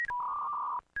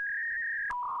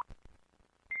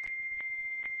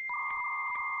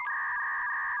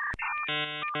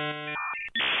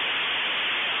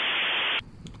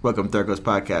Welcome to Third Coast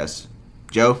Podcast.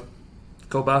 Joe?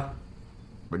 Go by.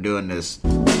 We're doing this.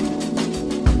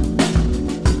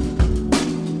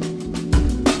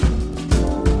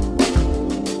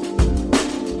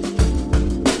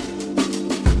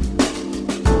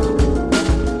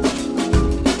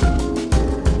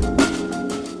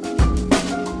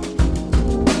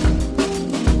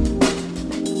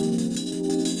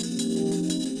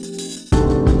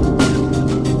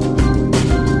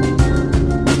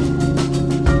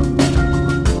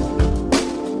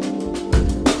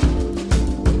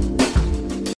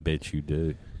 You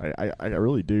do. I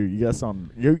really do. You guys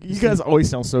sound you guys always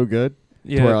sound so good.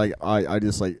 Yeah. To where like I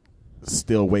just like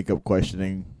still wake up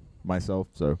questioning myself.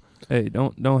 So Hey,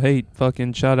 don't hate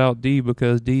fucking shout out D,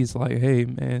 because D's like, hey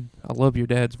man, I love your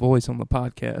dad's voice on the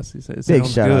podcast. He said it big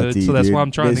sounds shout good. out D, so that's dude. why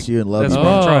I'm trying Miss to you and love that's you, why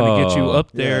I'm man. trying to get you up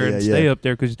Yeah, there yeah, and yeah. stay up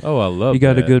there, because Oh, I love you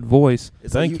got that. a good voice.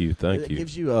 It's Thank like you. It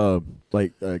gives you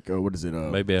what is it?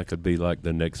 Maybe I could be like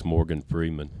the next Morgan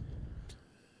Freeman.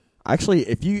 Actually,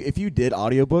 if you did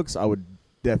audiobooks, I would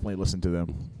definitely listen to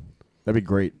them. That'd be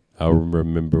great. I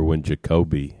remember when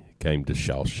Jacoby came to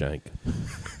Shawshank.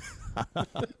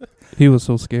 He was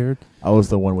so scared. I was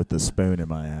the one with the spoon in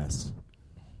my ass.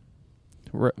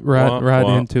 Right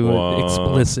Wah, into wah. it.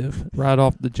 Explicit. Right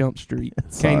off the jump street.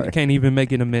 Sorry. Can't even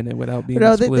make it a minute without being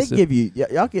No, they explicit. give you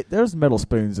y'all get there's metal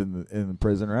spoons in the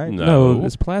prison, right? No,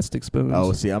 it's plastic spoons.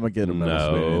 Oh, see, I'm gonna get a metal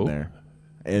spoon No.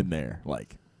 in there,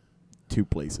 like 2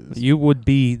 places. You would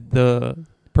be the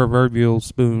proverbial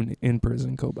spoon in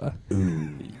prison, Kobai.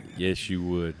 Yes, you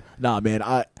would. Nah, man,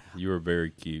 You were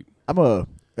very cute. I'm a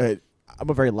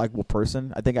very likable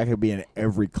person. I think I could be in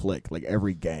every clique, like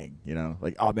every gang. You know,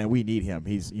 like oh man, we need him.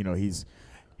 He's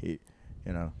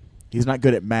not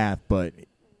good at math, but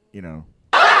you know.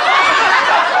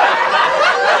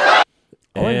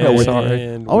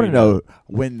 I want to know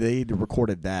when they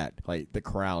recorded that, like the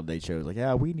crowd they chose. Like,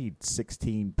 yeah, we need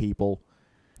 16 people.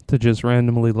 To just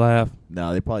randomly laugh.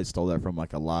 No, they probably stole that from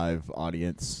like a live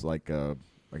audience, like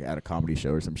at a comedy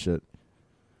show or some shit.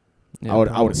 Yeah,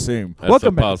 I would assume. That's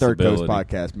Welcome a back to Third Coast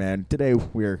possibility. Podcast, man. Today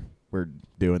we're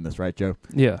doing this, right, Joe?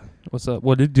 Yeah. What's up?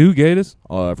 What did it do, Gators?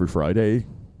 Every Friday.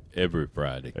 Every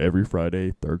Friday. Every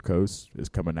Friday, Third Coast is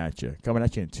coming at you. Coming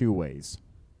at you in 2 ways,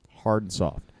 hard and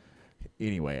soft.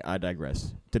 Anyway, I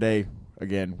digress. Today,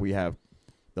 again, we have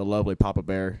the lovely Papa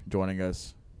Bear joining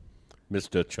us.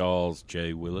 Mr. Charles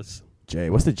J. Willis. Jay,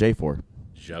 what's the J for?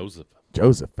 Joseph.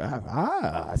 Joseph.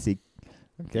 I see.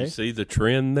 Okay. You see the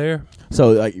trend there?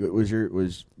 So, like, was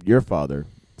your father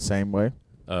same way?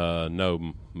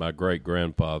 No, my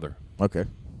great-grandfather. Okay.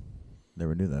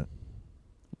 Never knew that.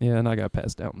 Yeah, and I got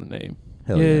passed down the name.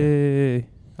 Hell yeah. Yay.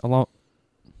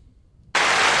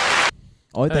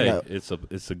 Only thing Hey,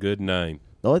 it's a good name.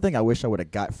 the only thing I wish I would have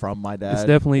got from my dad. It's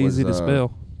definitely was, easy to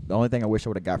spell. The only thing I wish I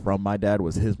would have got from my dad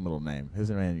was his middle name.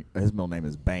 His middle name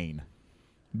is Bane.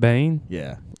 Bane?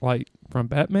 Yeah. Like from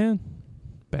Batman?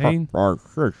 Bane?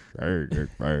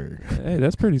 Hey,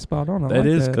 that's pretty spot on. I That like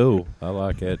is that. cool. I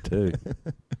like that too.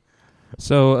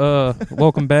 So,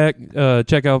 welcome back.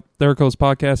 Check out Third Coast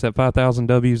Podcast at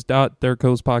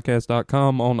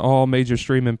 5000ws.thirdcoastpodcast.com on all major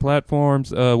streaming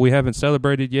platforms. We haven't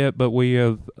celebrated yet, but we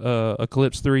have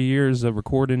eclipsed 3 years of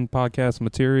recording podcast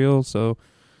material. So,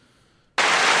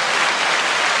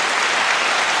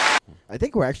 I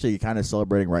think we're actually kind of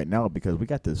celebrating right now because we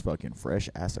got this fucking fresh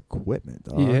ass equipment.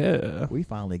 Dog. yeah. We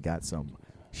finally got some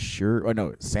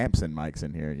Samson mics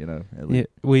in here, you know. Yeah,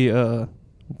 we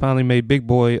finally made big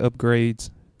boy upgrades.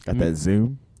 Got that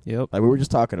Zoom. Yep. Like we were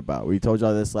just talking about. We told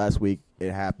y'all this last week.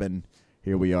 It happened.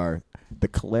 Here we are. The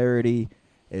clarity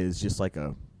is just like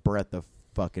a breath of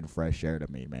fucking fresh air to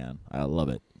me, man. I love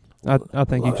it. I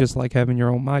think you just like having your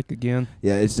own mic again.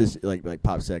 Yeah, it's just like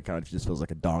Pop said, kind of just feels like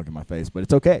a dog in my face, but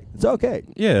it's okay. It's okay.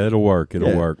 Yeah, it'll work. It'll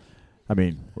Yeah. work. I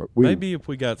mean, Maybe if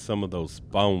we got some of those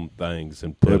foam things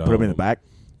and put put them in the back.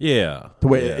 Yeah. The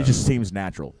way yeah. it just seems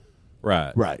natural.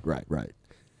 Right. Right.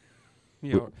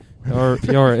 Y'all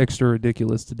are extra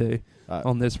ridiculous today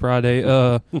on this Friday.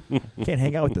 Can't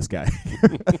hang out with this guy.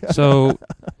 So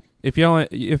if y'all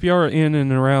are in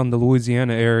and around the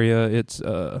Louisiana area, it's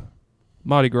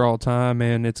Mardi Gras time,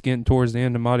 and it's getting towards the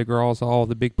end of Mardi Gras, so all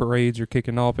the big parades are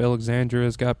kicking off.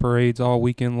 Alexandria's got parades all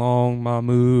weekend long.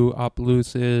 Mamou,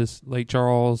 Opelousas, Lake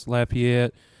Charles,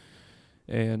 Lafayette.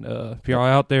 And if y'all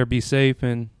out there, be safe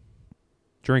and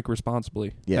drink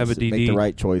responsibly. Yes, Have a DD. make the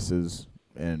right choices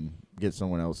and get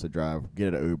someone else to drive.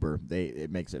 Get an Uber. It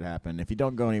makes it happen. If you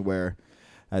don't go anywhere,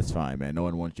 that's fine, man. No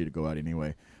one wants you to go out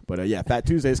anyway. But yeah, Fat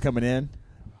Tuesday's coming in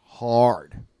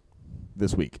hard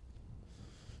this week.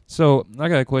 So I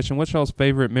got a question. What's y'all's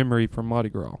favorite memory from Mardi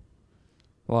Gras?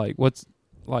 What's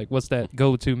that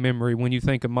go-to memory when you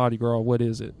think of Mardi Gras? What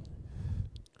is it?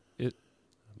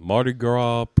 Mardi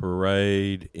Gras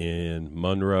parade in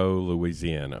Monroe,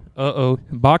 Louisiana.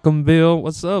 Bacumville.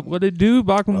 What's up? What it do,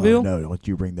 Bacumville? Oh, no, don't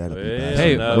you bring that up. you Well, bastard.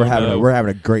 Hey, no, we're having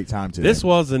a great time today. This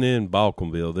wasn't in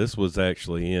Balconville. This was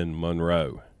actually in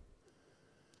Monroe.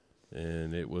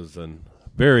 And it was a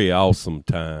very awesome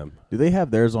time. Do they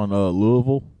have theirs on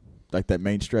Louisville, like that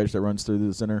main stretch that runs through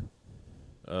the center,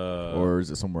 Uh, or is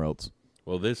it somewhere else?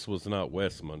 well, this was not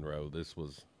West Monroe. This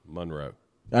was Monroe.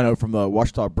 I know from the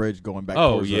Washita Bridge going back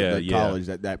Oh, towards yeah, the yeah. college,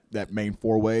 that main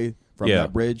four-way from Yeah,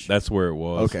 that bridge. That's where it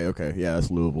was. Okay, yeah,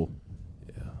 that's Louisville.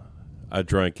 I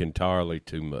drank entirely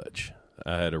too much.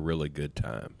 I had a really good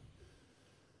time.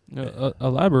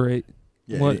 Elaborate.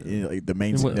 Yeah, What- like the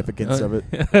main What- significance of it.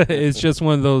 It's just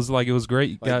one of those, it was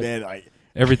great. Like, man,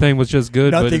 Everything was just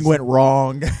good. but nothing it's- went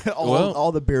wrong. Well-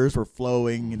 all the beers were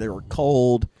flowing. They were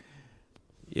cold.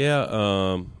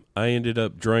 Yeah, I ended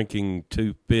up drinking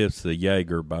 2/5 of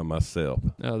Jaeger by myself.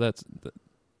 Oh, that's.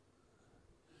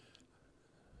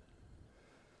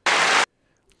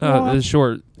 It's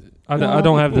short. I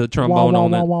don't have the trombone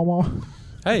on it.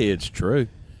 Hey, it's true.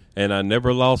 And I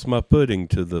never lost my footing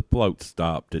till the float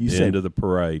stopped at You the said- end of the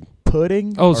parade.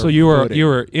 Pudding. Oh, or so you were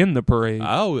footing? in the parade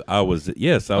I was Oh, on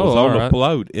the alright.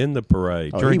 float in the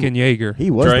parade. Oh, drinking Jaeger.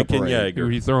 He was Drinking the parade. Jaeger.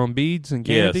 Were you throwing beads and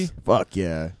candy? Yes. Fuck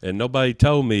yeah. And nobody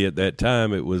told me at that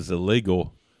time it was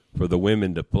illegal for the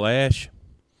women to flash.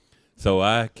 So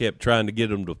I kept trying to get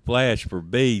them to flash for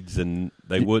beads, and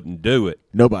they wouldn't do it.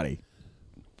 Nobody.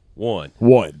 One.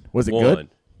 Was it good?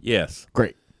 Yes.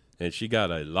 Great. And she got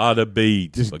a lot of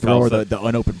beads. Just because throw her of- the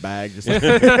unopened bag. Just like,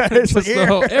 it's like, Just here.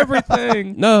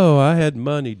 everything. No, I had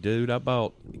money, dude. I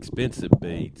bought expensive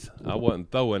beads. I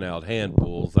wasn't throwing out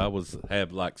handfuls. I was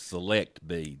have like select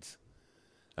beads.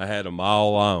 I had them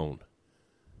all on.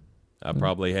 I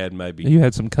probably had maybe You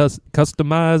had some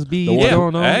customized beads yeah,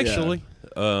 going on. actually,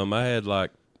 I had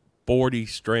like 40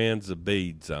 strands of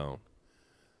beads on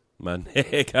my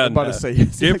neck. I I'm about know. to say, it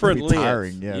seems like different it'd be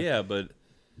lengths. tiring, yeah. But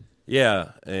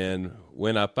yeah, and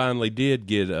when I finally did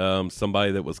get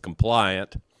somebody that was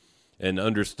compliant and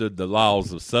understood the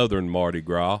laws of Southern Mardi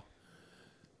Gras,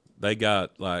 they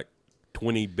got like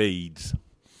 20 beads.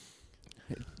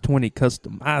 20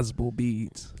 customizable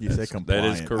beads. You say That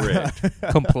compliant. is correct.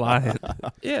 Compliant.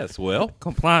 Yes, well,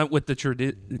 Compliant with the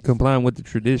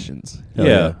traditions. Hell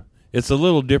yeah. yeah. It's a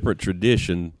little different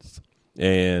traditions,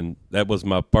 and that was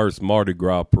my first Mardi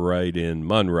Gras parade in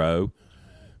Monroe.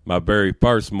 My very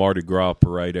first Mardi Gras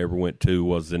parade I ever went to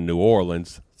was in New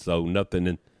Orleans, so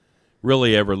nothing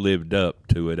really ever lived up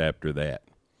to it after that.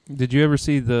 Did you ever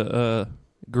see the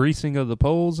greasing of the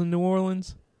poles in New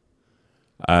Orleans?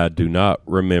 I do not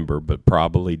remember, but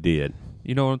probably did.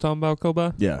 You know what I'm talking about,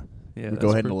 Koba? Yeah. Yeah. Go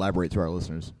ahead and elaborate to our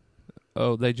listeners.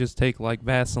 Oh, they just take like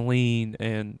Vaseline,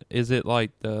 and is it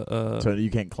like the So you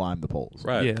can't climb the poles.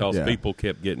 Right, Yeah. because Yeah. people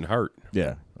kept getting hurt.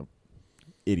 Yeah.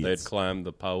 They'd Idiots. climb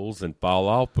the poles and fall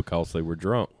off because they were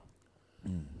drunk.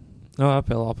 Oh, I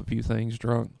fell off a few things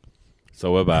drunk.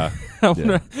 So have I.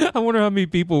 I wonder how many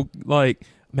people like,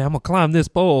 man, I'm gonna climb this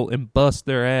pole and bust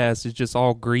their ass. It's just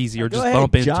all greasy, or Go just ahead,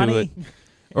 bump into Johnny. it,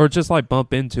 or just like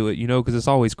bump into it, because it's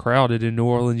always crowded in New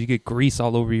Orleans. You get grease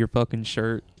all over your fucking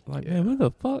shirt. Like, man, what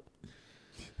the fuck?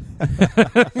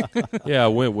 Yeah, I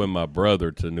went with my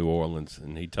brother to New Orleans,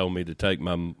 and he told me to take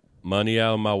my money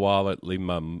out of my wallet, leave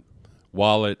my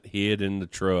wallet hid in the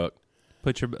truck,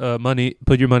 Put your money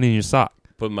in your sock.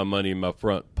 put my money in my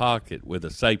front pocket with a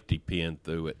safety pin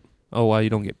through it. Oh, wow, you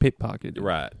don't get pickpocketed.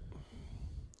 Right.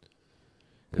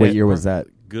 What year was that?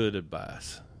 Good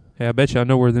advice. Hey, I bet you I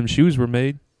know where them shoes were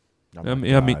made. Oh I my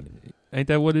mean, God. ain't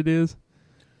that what it is?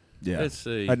 Yeah. Let's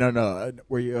see. No.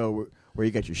 Where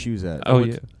you got your shoes at? I Oh,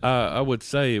 would, yeah. I would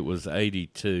say it was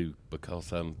 82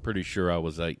 because I'm pretty sure I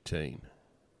was 18.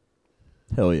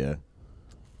 Hell yeah.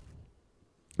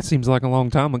 Seems like a long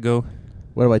time ago.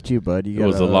 What about you, bud? You It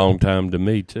was a long time to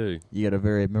me, too. You got a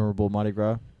very memorable Mardi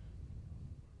Gras?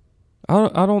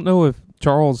 I don't know if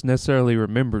Charles necessarily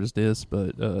remembers this,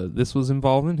 but this was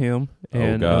involving him,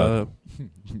 and God.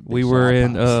 we were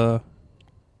in.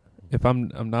 If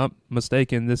I'm not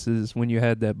mistaken, this is when you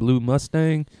had that blue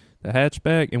Mustang, the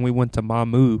hatchback, and we went to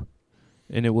Mamu,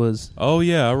 and it was Oh,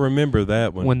 yeah, I remember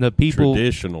that one. when the people.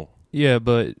 Traditional. Yeah,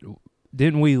 but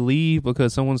didn't we leave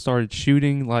because someone started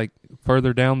shooting like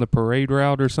further down the parade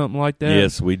route or something like that?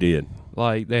 Yes, we did.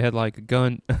 Like they had like a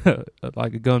gun,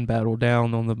 like a gun battle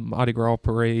down on the Mardi Gras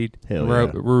parade Hell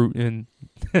yeah. route, and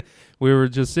we were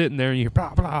just sitting there, and you hear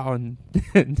blah blah,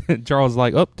 and Charles was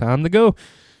like, "Up, time to go,"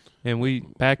 and we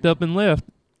packed up and left.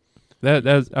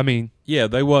 That's I mean, Yeah,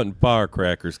 they wasn't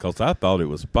firecrackers because I thought it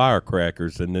was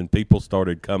firecrackers, and then people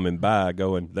started coming by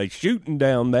going, they shooting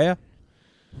down there.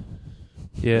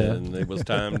 yeah. And it was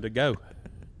time to go.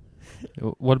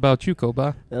 What about you,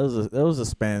 Kobai? That was a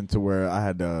span to where I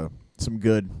had some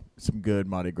good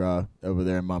Mardi Gras over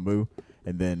there in Mamou,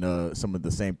 and then some of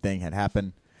the same thing had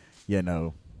happened. You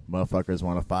know, motherfuckers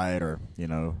want to fight or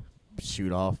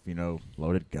shoot off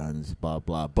loaded guns, blah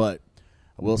blah. But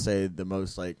I will say the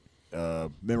most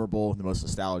memorable, the most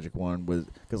nostalgic one was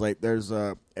because there's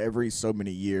every so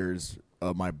many years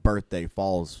my birthday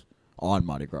falls on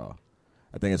Mardi Gras.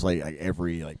 I think it's like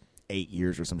every 8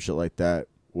 years or some shit like that.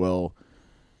 Well,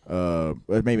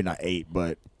 maybe not 8,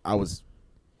 but I was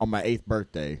on my 8th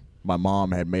birthday. My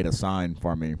mom had made a sign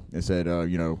for me and said,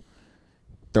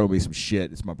 throw me some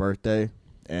shit. It's my birthday,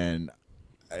 and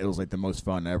it was the most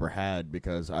fun I ever had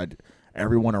because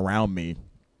everyone around me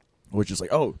was just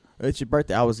like, oh, it's your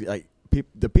birthday. I was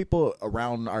the people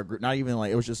around our group, not even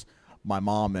it was just my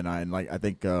mom and I, and I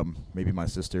think maybe my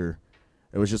sister.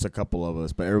 It was just a couple of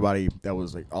us, but everybody that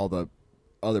was all the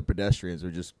other pedestrians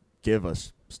would just give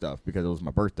us stuff because it was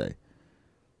my birthday.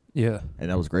 Yeah. And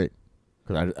that was great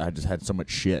because I just had so much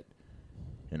shit,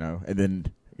 And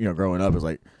then, growing up, it's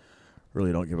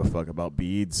really don't give a fuck about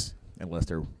beads unless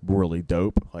they're really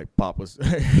dope. Pop was, I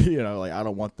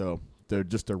don't want the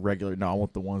just a regular, no, I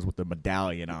want the ones with the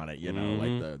medallion on it,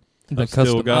 The I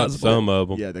still got customizable. some of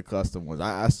them. Yeah, the custom ones.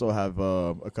 I still have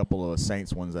a couple of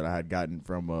Saints ones that I had gotten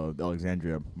from the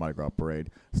Alexandria Mardi Gras parade.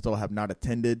 Still have not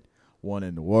attended one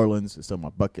in New Orleans. It's on my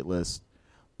bucket list,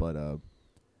 but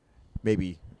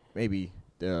maybe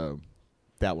that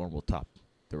one will top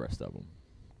the rest of them.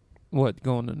 What,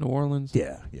 going to New Orleans?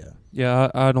 Yeah. Yeah,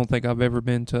 I don't think I've ever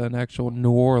been to an actual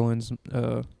New Orleans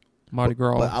Mardi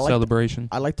Gras but I celebration.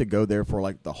 I like to go there for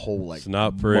the whole It's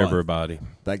not for month. everybody.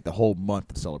 The whole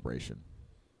month of celebration.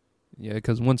 Yeah,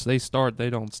 because once they start, they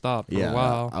don't stop for a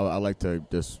while. I like to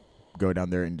just go down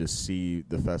there and just see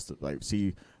the festival,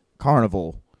 see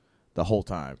Carnival the whole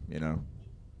time,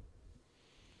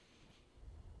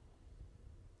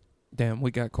 Damn,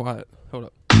 we got quiet. Hold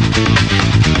up.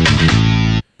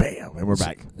 Bam, and we're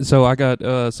back. So I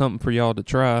got something for y'all to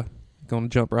try. Gonna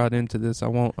jump right into this. I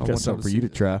want Got something for you to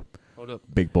see try, Hold up.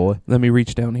 big boy. Let me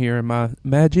reach down here in my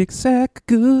magic sack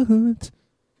of goods.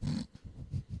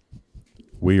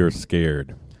 We are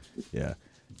scared. Yeah.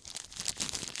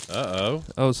 Uh-oh.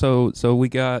 Oh, so we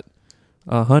got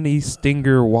a honey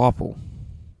stinger waffle.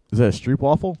 Is that a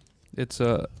stroopwafel? It's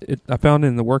I found it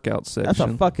in the workout section. That's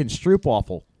a fucking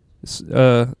stroopwafel.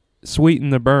 Sweeten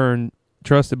the burn.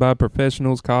 Trusted by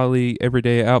professionals, colleagues,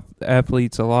 everyday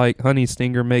athletes alike, Honey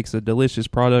Stinger makes a delicious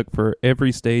product for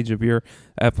every stage of your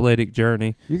athletic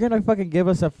journey. You're gonna fucking give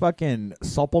us a fucking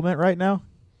supplement right now?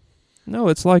 No,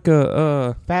 it's like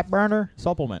a Fat burner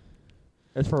supplement.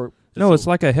 It's for it's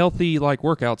like a healthy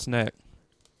workout snack.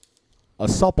 a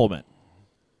supplement.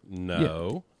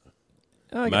 No.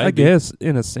 I Maybe. guess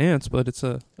in a sense, but it's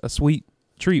a sweet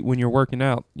treat when you're working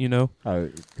out.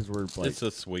 Because we're It's a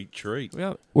sweet treat.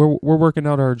 Yeah, we're working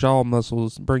out our jaw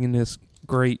muscles, bringing this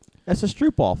great. that's a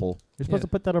stroopwafel. You're supposed Yeah. to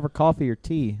put that over coffee or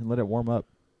tea and let it warm up.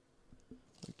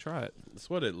 Try it. That's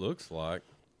what it looks like.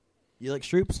 You like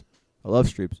Stroops? I love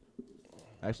Stroops.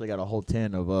 I actually got a whole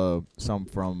tin of some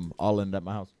from Holland at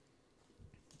my house.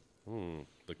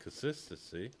 The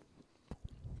consistency.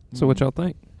 So what y'all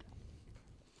think?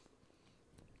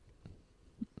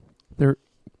 They're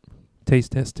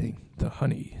taste testing the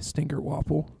Honey Stinger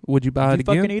waffle. Would you buy Did it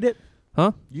you again? fucking eat it?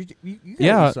 Huh? You got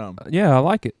Yeah, some. yeah, I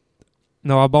like it.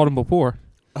 No, I bought them before.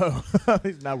 Oh,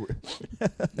 now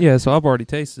Yeah, so I've already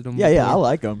tasted them. yeah, I before.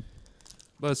 like them.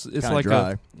 But it's Kinda like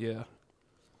dry.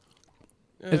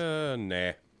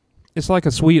 Nah. it's like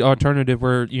a sweet alternative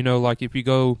where if you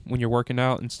go when you're working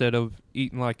out, instead of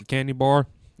eating like a candy bar,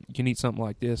 you can eat something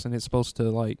like this, and it's supposed to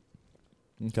Okay.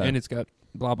 and it's got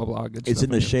blah blah blah good It's stuff in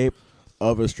the it. shape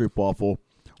of a stroopwafel.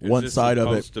 Is One this side of it,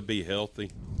 supposed to be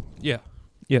healthy? Yeah.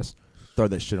 Yes. throw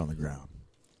that shit on the ground.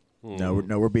 No,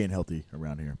 we're being healthy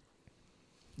around here.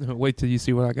 Wait till you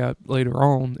see what I got later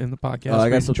on in the podcast. I for you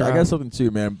got to something. I try. got something too,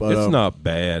 man. But It's not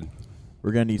bad,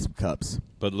 we're gonna need some cups,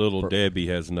 but little Debbie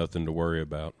has nothing to worry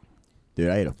about. dude.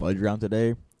 I ate a fudge round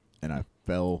today, and I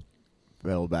fell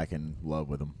back in love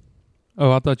with them.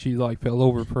 Oh, I thought you fell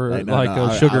over for No,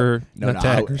 a sugar no,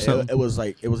 attack or something. It was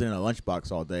it was in a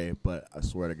lunchbox all day, but I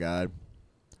swear to God,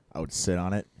 I would sit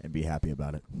on it and be happy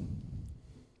about it.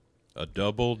 A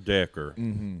double-decker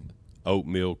Mm-hmm.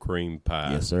 oatmeal cream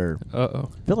pie Yes, sir.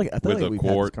 Uh-oh. I feel like with we've a had this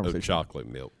quart of conversation. chocolate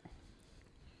milk.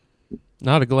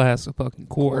 Not a glass, a fucking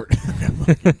quart.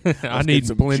 I Let's need get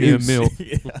some plenty of juice. milk.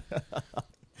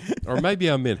 Or maybe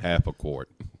I'm in half a quart.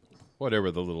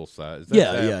 Whatever the little size.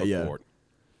 Yeah, half yeah. a quart.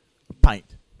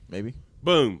 Pint, maybe.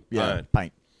 Boom. Yeah, Fine.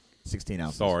 pint. 16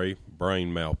 ounces. Sorry,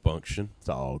 brain malfunction. It's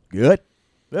all good.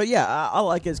 But yeah, I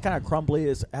like it. It's kind of crumbly.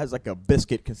 It has like a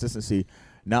biscuit consistency,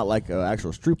 not like an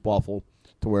actual stroopwafel,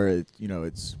 to where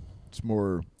it's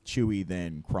more chewy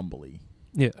than crumbly.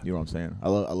 Yeah. You know what I'm saying? I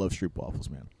love stroopwafels,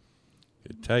 man.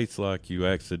 It tastes like you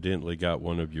accidentally got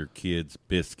one of your kids'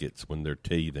 biscuits when they're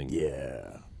teething.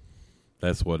 Yeah.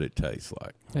 That's what it tastes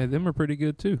like. Hey, them are pretty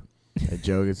good too. And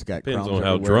Joe, it's got Depends crumbs on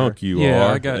how everywhere. drunk you Yeah,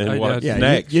 are I got- and what Yeah,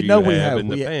 snacks you know we have have in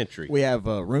the pantry. We have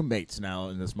roommates now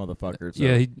in this motherfucker. So.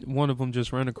 Yeah, one of them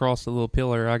just ran across the little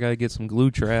pillar. I gotta get some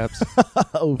glue traps.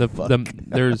 Oh, fuck.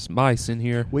 There's mice in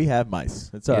here. We have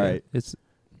mice. It's all Yeah, right. It's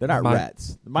They're not mi-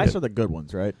 rats. The mice Yeah. are the good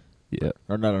ones, right? yeah.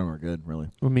 Or none of them are good, really.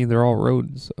 I mean, they're all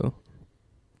rodents. So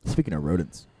Speaking of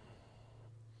rodents.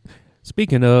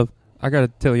 speaking of, I gotta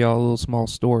tell y'all a little small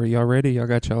story. Y'all ready? Y'all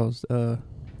got y'all's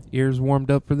ears warmed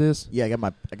up for this? Yeah, I got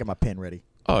my pen ready.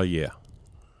 Oh, yeah.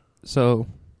 So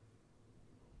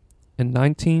in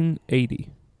 1980,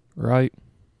 right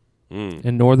Mm.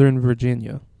 in Northern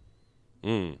Virginia,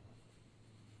 Mm.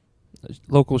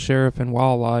 local sheriff and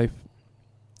wildlife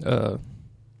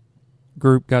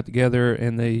group got together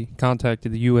and they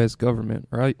contacted the U.S. government,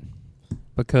 right?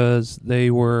 Because they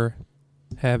were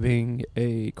having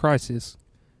a crisis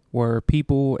where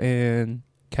people and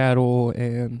cattle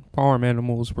and farm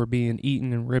animals were being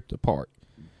eaten and ripped apart.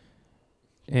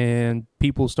 And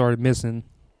people started missing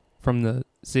from the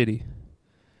city.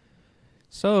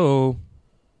 So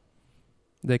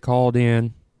they called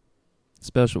in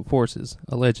special forces,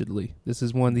 allegedly. This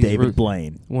is one of these David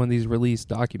Blaine. one of these released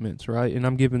documents, right? And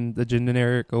I'm giving the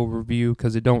generic overview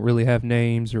because it don't really have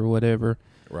names or whatever.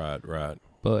 Right, right.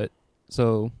 But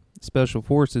so special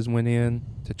forces went in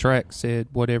to track said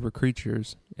whatever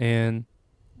creatures, and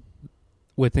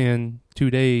within 2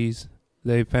 days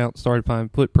they started finding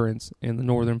footprints in the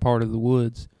northern part of the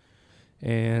woods,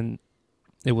 and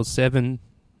it was seven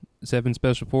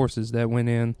special forces that went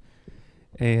in.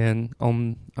 And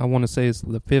on, I want to say it's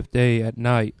the 5th day at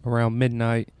night, around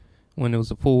midnight, when it was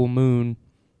a full moon,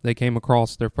 they came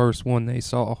across their first one they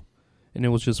saw. And it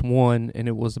was just one, and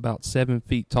it was about 7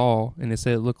 feet tall, and it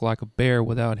said it looked like a bear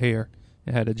without hair.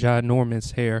 It had a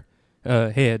ginormous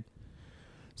head.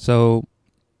 So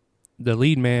the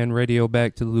lead man radioed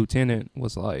back to the lieutenant,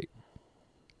 was like,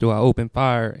 do I open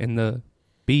fire? And the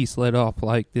beast let off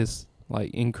like this,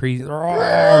 like increased.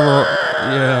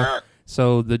 Yeah.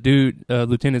 So the dude,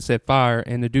 lieutenant said fire,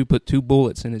 and the dude put 2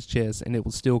 bullets in his chest, and it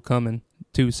was still coming.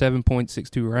 2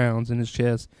 7.62 rounds in his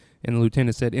chest. And the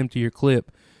lieutenant said, empty your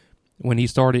clip. When he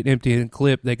started emptying the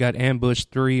clip, they got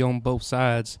ambushed 3 on both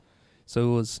sides.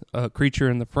 So it was a creature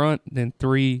in the front, then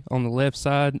 3 on the left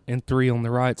side, and 3 on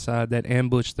the right side that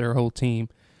ambushed their whole team.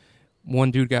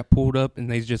 One dude got pulled up, and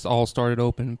they just all started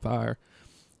opening fire.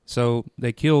 So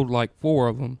they killed like 4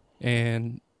 of them,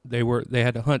 and they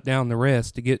had to hunt down the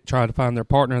rest to try to find their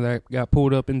partner that got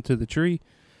pulled up into the tree.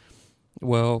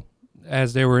 Well,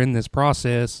 as they were in this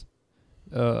process,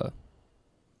 the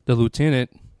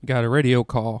lieutenant got a radio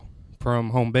call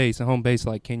from home base, and home base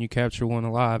like, can you capture one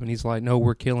alive? And he's like, no,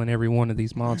 we're killing every one of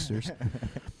these monsters.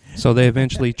 So they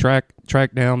eventually track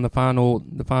down the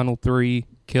final 3,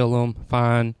 kill them,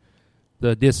 find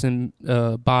the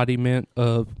disembodiment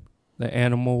of the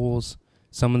animals,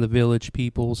 some of the village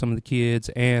people, some of the kids,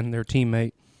 and their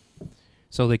teammate.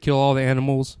 So they kill all the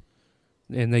animals,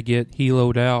 and they get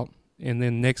heloed out. And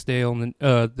then next day, on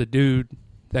the dude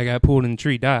that got pulled in the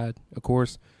tree died, of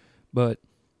course. But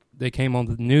they came on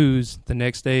the news the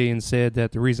next day and said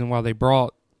that the reason why they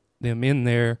brought them in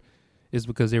there is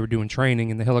because they were doing training,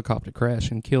 and the helicopter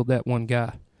crashed and killed that one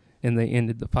guy, and they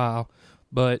ended the file.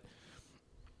 But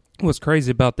what's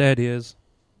crazy about that is,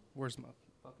 where's my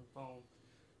fucking phone?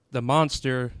 The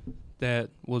monster that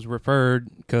was referred,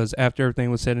 because after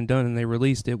everything was said and done and they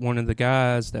released it, one of the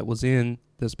guys that was in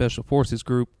the Special Forces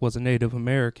group was a Native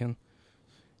American.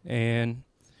 And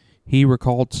he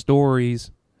recalled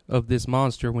stories of this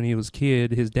monster when he was a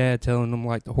kid, his dad telling him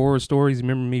like the horror stories.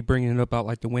 Remember me bringing it up about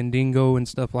like the Wendigo and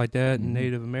stuff like that in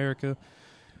Native America?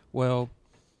 Well,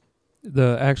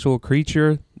 the actual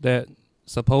creature that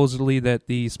supposedly that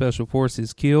the Special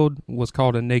Forces killed was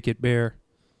called a naked bear.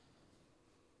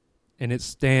 And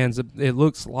it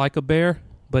looks like a bear,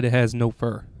 but it has no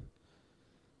fur.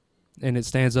 And it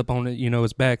stands up on it,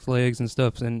 its back legs and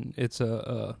stuff, and it's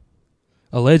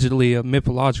allegedly a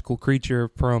mythological creature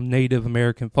from Native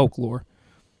American folklore.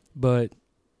 But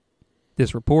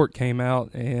this report came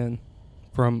out, and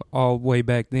from all the way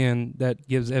back then, that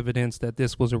gives evidence that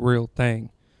this was a real thing.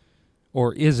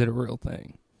 Or is it a real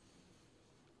thing?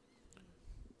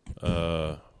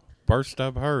 First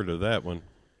I've heard of that one.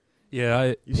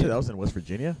 Yeah, You said that was in West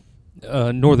Virginia?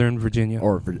 Northern Virginia.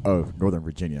 Northern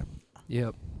Virginia.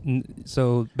 Yep.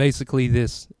 So basically,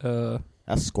 this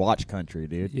That's Squatch country,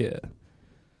 dude. yeah,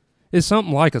 it's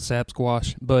something like a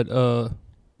Sapsquatch, but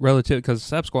relative because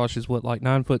Sapsquatch is what, like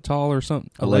 9 foot tall or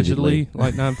something. Allegedly.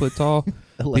 Like 9 foot tall. These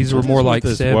Allegedly. were more like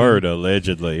this 7. word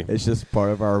allegedly. It's just part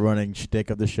of our running shtick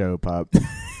of the show, Pop.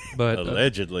 But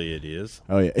Allegedly, it is.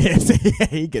 Oh yeah, yeah,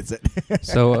 he gets it.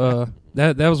 so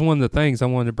that was one of the things I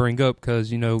wanted to bring up because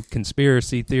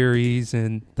conspiracy theories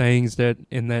and things that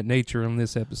in that nature on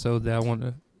this episode that I want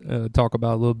to talk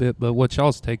about a little bit. But what's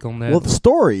y'all's take on that? Well, the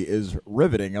story is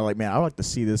riveting. I'm like, man, I would like to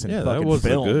see this in Yeah, that fucking was a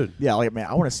film. good- Yeah, like, man,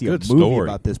 I want to see a good movie story.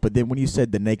 about this. But then when you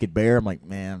said the naked bear, I'm like,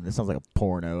 man, this sounds like a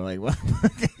porno. Like, what?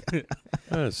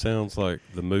 It sounds like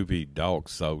the movie Dog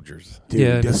Soldiers, Dude,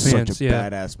 Yeah, in that's a such sense, a yeah.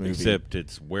 badass movie. except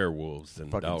it's werewolves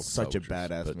and fucking dog such soldiers. a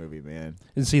badass but movie, man.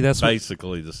 and see, that's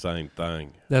basically the same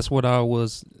thing. what I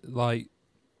was like.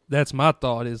 That's my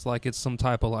thought is like it's some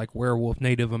type of like werewolf,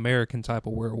 Native American type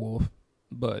of werewolf,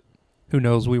 but who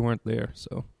knows? We weren't there,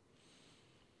 so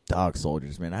Dog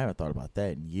Soldiers, man. I haven't thought about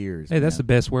that in years. hey, that's the man.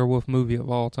 best werewolf movie of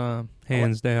all time,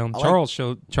 hands down. I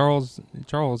like-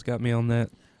 Charles got me on that.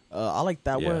 I like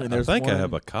that Yeah, one. And I there's think I one-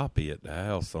 have a copy at the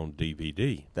house on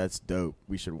DVD. That's dope.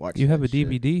 We should watch. You have that a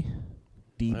DVD?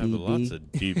 shit. I have lots DVD. of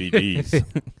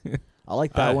DVDs. I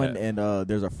like that I one. have- And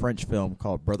there's a French film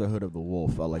called Brotherhood of the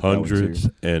Wolf. I like that one Hundreds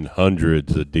too. and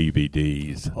hundreds of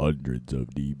DVDs. Hundreds of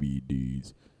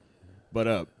DVDs.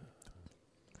 But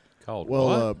Called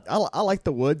well, what? I like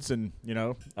the woods, and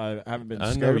I haven't been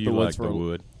I scared know of you the woods like for the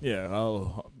wood. Yeah.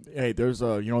 Hey, there's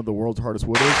the world's hardest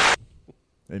wood is.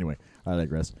 Anyway, I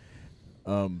digress.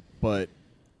 But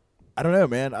I don't know,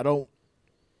 man. I don't.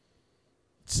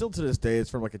 Still to this day, it's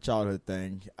from like a childhood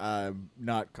thing. I'm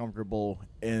not comfortable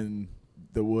in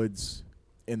the woods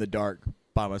in the dark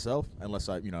by myself unless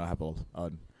I have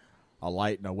a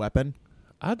light and a weapon.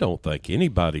 I don't think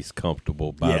anybody's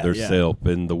comfortable by Yeah, themselves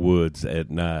in the woods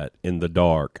at night in the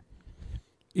dark.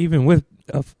 Even with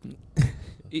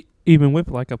even with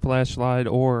like a flashlight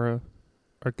or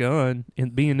a gun,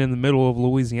 and being in the middle of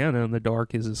Louisiana in the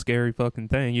dark is a scary fucking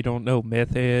thing. You don't know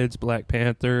meth heads, Black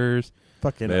Panthers,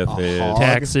 Fucking Meth a heads. hog,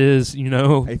 taxes, Hey,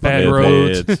 bad fucking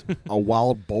roads. Meth heads, a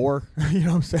wild boar. You know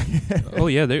what I'm saying? Oh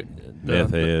yeah,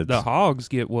 Meth heads. the hogs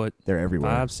get what They're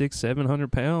everywhere. 500, 600,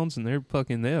 700 pounds, and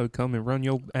they'll come and run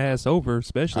your ass over,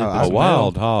 especially if Oh, it's a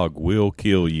wild hog will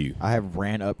kill you. I have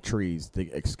ran up trees to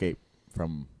escape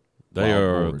from. They wild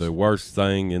are boars. the worst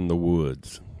thing in the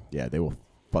woods. Yeah, they will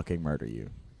fucking murder you.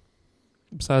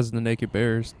 besides the naked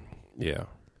bears. Yeah.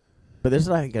 But there's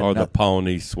like Or the another.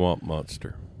 Pawnee swamp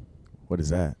monster. What is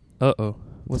that?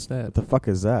 What's that? What the fuck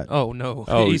is that? Oh no,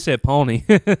 Oh, he said Pawnee.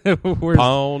 Where's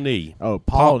Pawnee. Oh,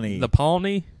 Pawnee. The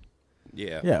Pawnee?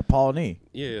 Yeah. Yeah, Pawnee.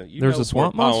 Yeah. You There's know a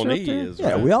swamp where monster up Pawnee there? is, Yeah,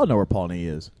 right? we all know where Pawnee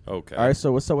is. Okay. All right,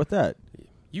 so what's up with that?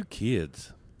 You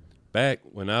kids. Back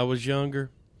when I was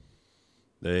younger,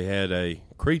 they had a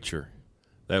creature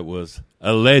that was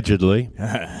allegedly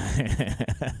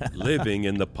living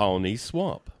in the Pawnee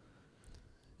swamp.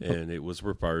 And it was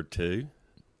referred to,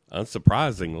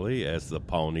 unsurprisingly, as the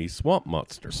Pawnee swamp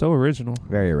monster. So original.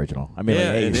 Very original. I mean, Yeah,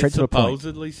 like, hey, and it straight to the point.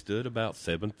 supposedly stood about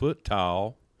 7 foot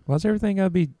tall Why's everything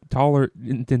gotta be taller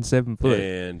than 7 foot?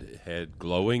 and had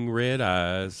glowing red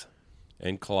eyes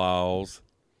and claws.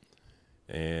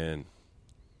 And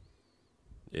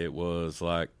it was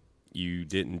like you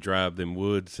didn't drive them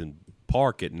woods and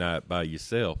park at night by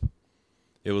yourself.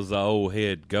 It was the old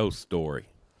head ghost story.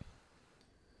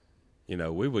 You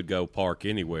know, we would go park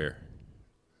anywhere,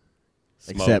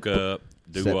 smoke Except- up,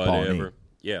 do except Pawnee. whatever.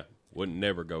 Yeah, wouldn't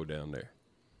never go down there.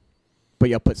 But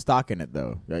y'all put stock in it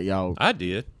though. Y'all, I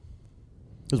did.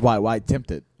 because why tempt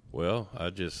it? Well,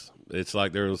 it's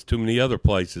like there was too many other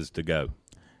places to go.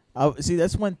 See,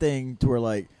 that's one thing to where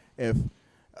like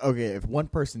if one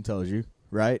person tells you,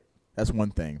 right, that's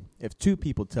one thing. If two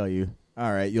people tell you,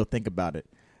 all right, you'll think about it.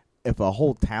 If a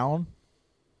whole town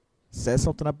says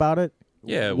something about it,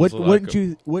 Yeah, it was wouldn't like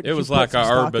you? Wouldn't It you was put like some an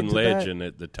stock urban into that? legend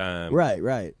at the time.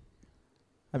 Right.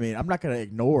 I mean, I'm not going to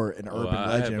ignore an Well, urban I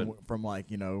legend haven't- from like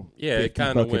Yeah, 50 it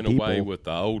kind of fucking went away people. with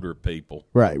the older people,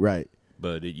 Right.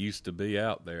 but it used to be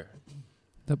out there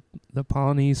The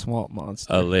Pawnee swamp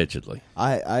monster. allegedly.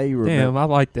 I remember. Damn, I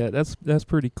like that. That's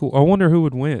pretty cool. I wonder who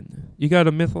would win. You got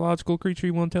a mythological creature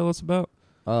you want to tell us about?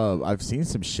 I've seen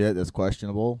some shit that's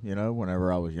questionable,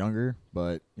 whenever I was younger,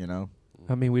 but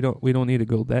I mean, we don't need to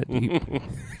go that deep.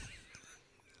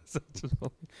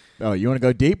 Oh, you want to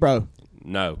go deep, bro?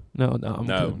 No, No, I'm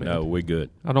good, man. no, we good.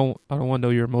 I don't want to know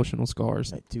your emotional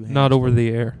scars. Like 2 hands. Not over the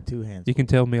air. 2 hands. You can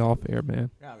tell me off air,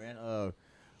 man. Yeah, man.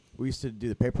 We used to do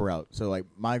the paper route. So, like,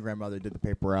 my grandmother did the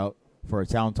paper route for a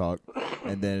town talk,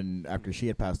 and then after she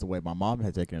had passed away, my mom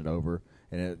had taken it over,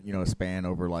 and it, spanned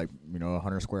over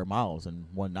 100 square miles. And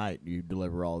one night, you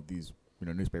deliver all of these,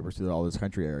 newspapers to all this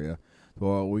country area.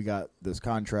 Well, we got this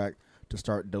contract to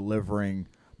start delivering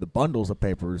the bundles of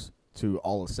papers to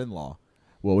all of Sinlaw.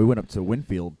 Well, we went up to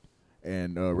Winfield,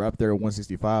 and right up there at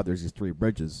 165, there's these 3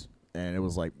 bridges, and it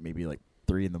was maybe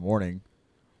 3 in the morning.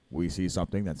 We see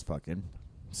something that's fucking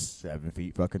 7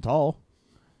 feet fucking tall.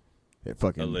 It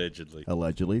fucking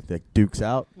allegedly that dukes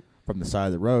out from the side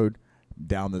of the road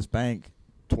down this bank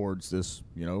towards this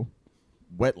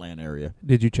wetland area.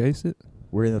 Did you chase it?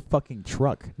 We're in the fucking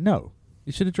truck. No,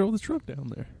 You should have drove the truck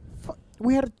down there.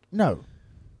 we had no.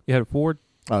 You had a Ford?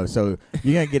 Oh, so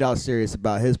you're going to get all serious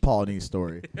about his Paulinese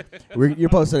story. You're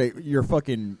posting your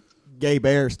fucking gay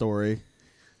bear story.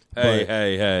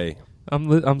 Hey.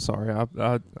 I'm sorry.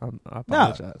 I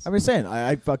apologize. I'm just saying,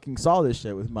 I fucking saw this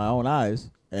shit with my own eyes.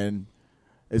 And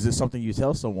is this something you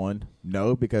tell someone?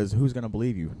 No, because who's going to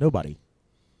believe you? Nobody.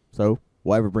 So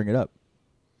why ever bring it up?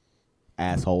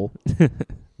 Asshole.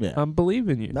 Yeah. I'm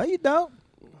believing you. No, you don't.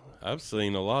 I've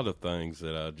seen a lot of things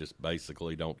that I just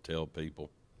basically don't tell people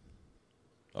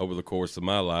over the course of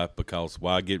my life because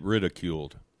why get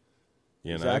ridiculed?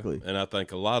 Exactly. And I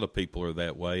think a lot of people are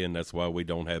that way, and that's why we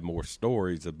don't have more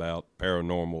stories about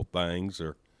paranormal things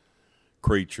or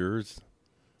creatures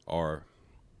or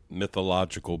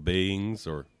mythological beings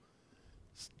or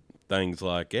things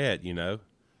like that,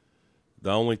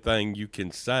 The only thing you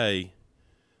can say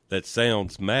that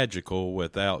sounds magical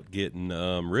without getting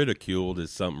ridiculed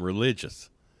is something religious.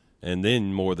 And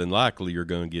then more than likely you're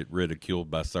going to get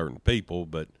ridiculed by certain people,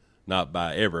 but not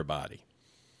by everybody.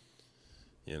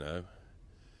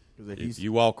 If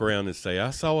you walk around and say,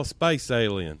 I saw a space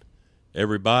alien,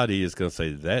 everybody is going to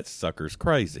say, that sucker's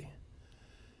crazy.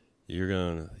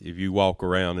 If you walk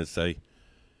around and say,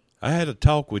 I had a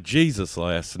talk with Jesus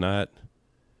last night,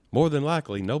 more than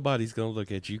likely nobody's going to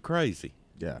look at you crazy.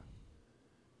 Yeah.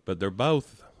 But they're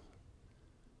both,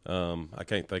 I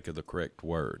can't think of the correct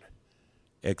word,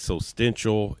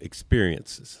 existential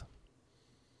experiences.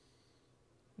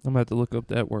 I'm going to have to look up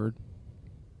that word.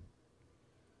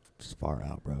 It's far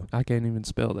out, bro. I can't even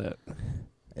spell that.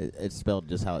 It's spelled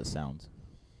just how it sounds.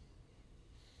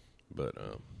 But,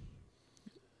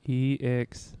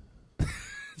 EX.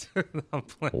 I'm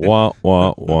playing. wah,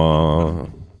 wah, wah.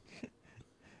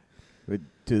 But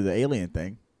to the alien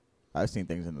thing, I've seen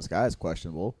things in the sky that's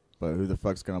questionable, but who the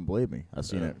fuck's gonna believe me? I've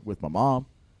seen it with my mom.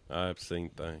 I've seen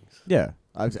things. Yeah,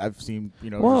 I've seen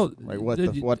Well,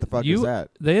 just, what the fuck is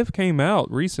that? They have came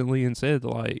out recently and said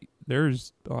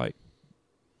there's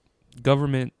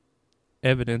government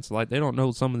evidence they don't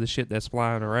know some of the shit that's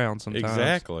flying around sometimes.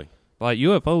 Exactly.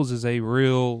 UFOs is a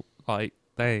real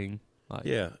thing.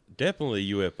 Yeah, definitely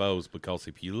UFOs, because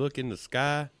if you look in the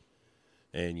sky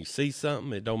and you see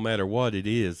something, it don't matter what it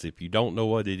is. If you don't know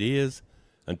what it is,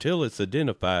 until it's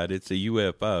identified, it's a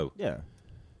UFO. Yeah.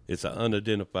 It's an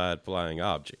unidentified flying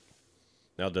object.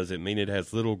 Now, does it mean it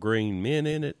has little green men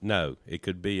in it? No. It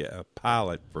could be a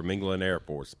pilot from England Air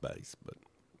Force Base, but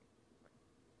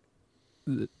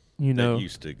that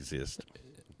used to exist.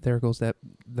 There goes the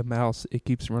mouse. It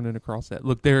keeps running across that.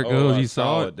 Look, there it goes. You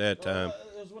saw it at that time.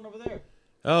 There's one over there.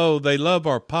 Oh, they love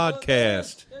our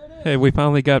podcast. Hey, we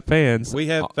finally got fans. We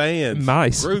have fans.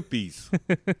 Mice. Groupies.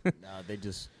 No, they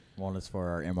just want us for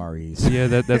our MREs.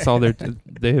 Yeah, that's all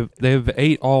they've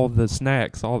ate all the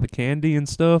snacks, all the candy and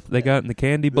stuff they got in the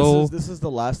candy bowl. This is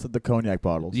the last of the cognac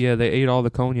bottles. Yeah, they ate all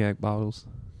the cognac bottles.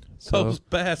 So Those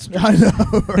bastards. I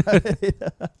know,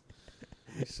 right?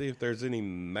 Let's see if there's any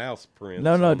mouse prints.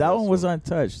 No, on that this one was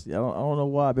untouched. I don't know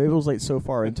why. Maybe it was so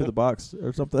far into the box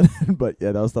or something. But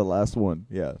yeah, that was the last one.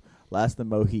 Yeah, last of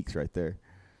the Mohiques right there.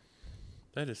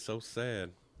 That is so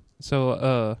sad.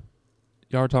 So,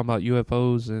 y'all are talking about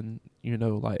UFOs and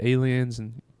aliens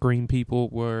and green people.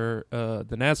 Where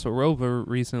the NASA rover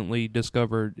recently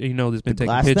discovered, there's been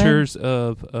taking pictures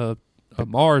of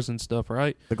Mars and stuff,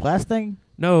 right? The glass thing?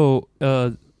 No,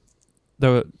 the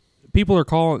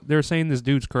people they're saying this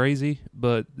dude's crazy,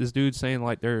 but this dude's saying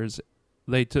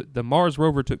the Mars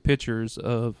rover took pictures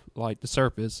of the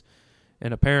surface,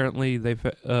 and apparently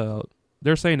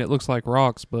they're saying it looks like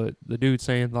rocks, but the dude's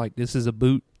saying this is a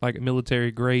boot, a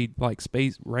military grade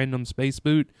random space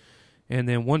boot, and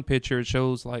then one picture it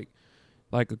shows like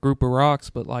a group of rocks,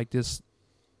 but this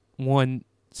one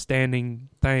standing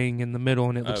thing in the middle,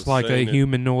 and it looks like a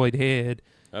humanoid head.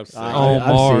 I've seen on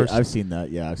Mars. I've seen that.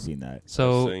 Yeah, I've seen that.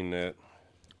 So I've seen that.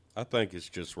 I think it's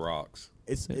just rocks.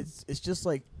 It's just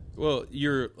like Well,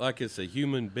 you're like it's a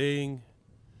human being.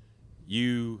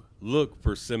 You look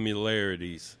for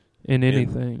similarities in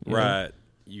anything. yeah. right?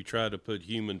 You try to put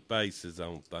human faces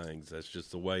on things. That's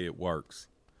just the way it works.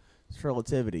 it's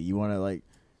relativity. You want to like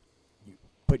you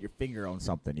put your finger on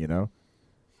something, you know?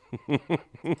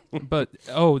 But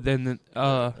then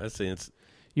That's it.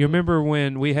 you remember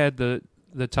when we had the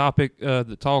topic,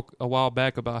 the talk a while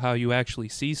back about how you actually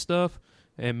see stuff,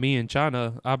 and me and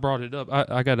China, I brought it up.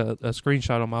 I got a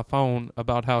screenshot on my phone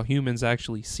about how humans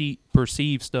actually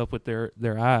perceive stuff with their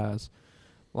eyes.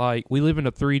 Like, we live in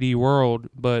a 3D world,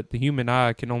 but the human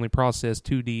eye can only process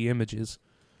 2D images,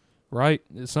 right?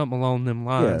 It's something along them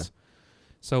lines. Yeah.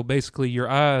 So basically, your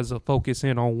eyes will focus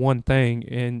in on one thing,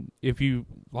 and if you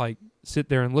like sit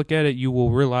there and look at it, you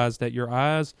will realize that your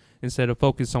eyes, instead of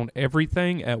focus on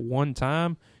everything at one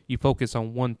time, you focus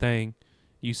on one thing,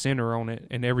 you center on it,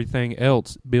 and everything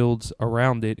else builds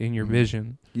around it in your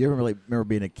vision. You ever really remember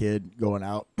being a kid going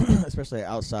out, especially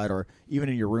outside or even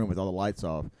in your room with all the lights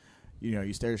off? You know,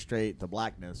 you stare straight at the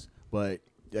blackness, but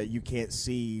you can't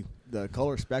see the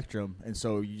color spectrum, and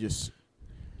so you just,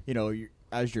 you know,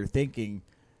 as you're thinking,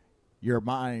 your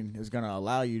mind is going to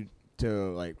allow you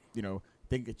to, like, you know,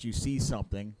 think that you see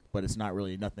something, but it's not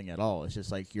really nothing at all. It's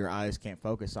just like your eyes can't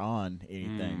focus on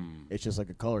anything. It's just like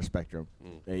a color spectrum.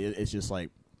 It's just like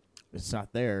it's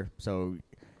not there. So,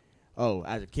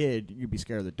 as a kid, you'd be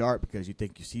scared of the dark because you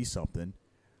think you see something.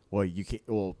 Well, you can't.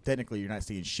 Well, technically, you're not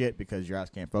seeing shit because your eyes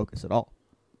can't focus at all.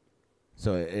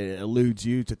 So it eludes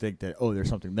you to think that there's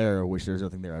something there, which there's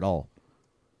nothing there at all.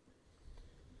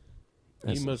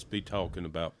 You must be talking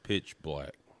about Pitch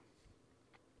Black.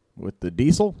 With the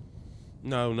diesel?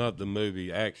 No, not the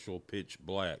movie. Actual Pitch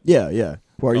Black. Yeah.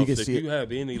 Where you can If see you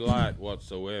have any light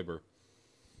whatsoever,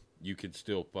 you can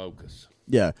still focus.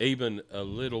 Yeah. Even a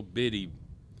little bitty,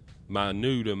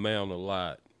 minute amount of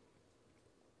light.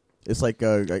 It's like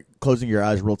closing your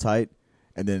eyes real tight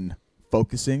and then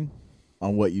focusing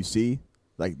on what you see.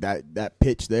 Like that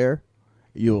pitch there,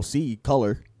 you'll see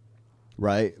color,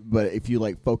 right? But if you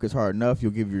like focus hard enough,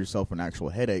 you'll give yourself an actual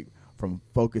headache from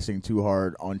focusing too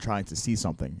hard on trying to see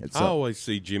something. I always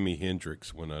see Jimi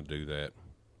Hendrix when I do that.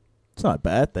 It's not a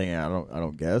bad thing. I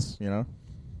don't guess, you know.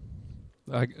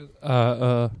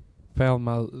 I found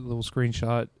my little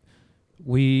screenshot.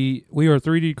 We are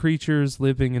 3D creatures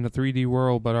living in a 3D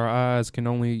world, but our eyes can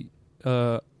only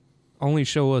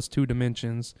show us 2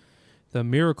 dimensions. The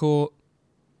miracle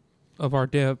of our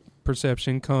depth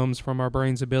perception comes from our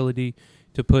brain's ability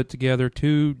to put together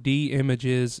 2D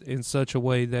images in such a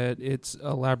way that it's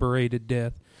elaborated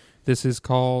depth. This is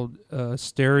called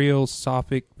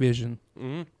stereoscopic vision.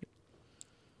 Mm-hmm.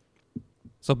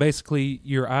 So basically,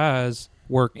 your eyes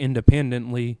work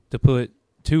independently to put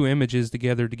 2 images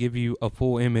together to give you a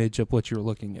full image of what you're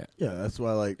looking at. Yeah, that's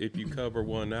why If you cover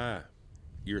one eye,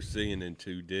 you're seeing in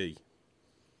 2D.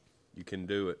 You can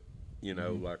do it,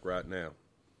 like right now.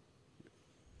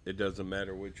 It doesn't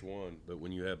matter which one, but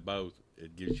when you have both,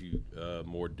 it gives you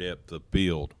more depth of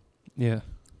field. Yeah.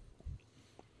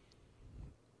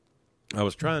 I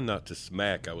was trying not to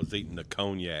smack. I was eating the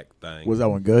cognac thing. Was that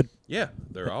one good? Yeah,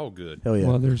 they're all good. Hell yeah.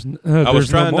 Well, there's I was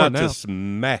trying no more not now. to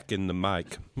smack in the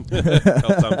mic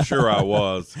because I'm sure I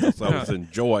was. 'Cause I was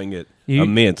enjoying it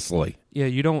immensely. Yeah,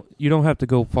 you don't have to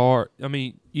go far. I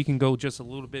mean, you can go just a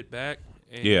little bit back.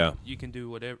 And Yeah. You can do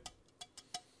whatever.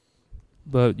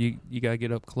 But you got to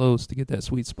get up close to get that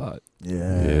sweet spot.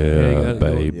 Yeah. you gotta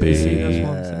go- baby. See, that's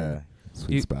what I'm Yeah. saying.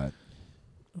 Sweet You- spot.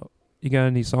 You got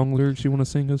any song lyrics you want to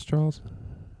sing us, Charles?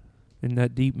 In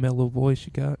that deep, mellow voice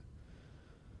you got?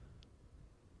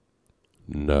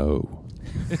 No.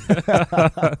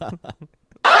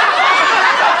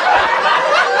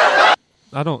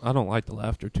 I don't like the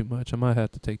laughter too much. I might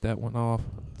have to take that one off.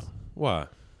 Why?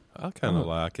 I kind of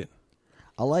like it.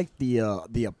 I like the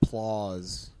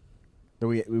applause. Do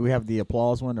we have the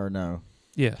applause one or no?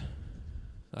 Yeah,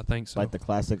 I think so. Like the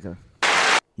classic.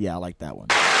 Yeah, I like that one.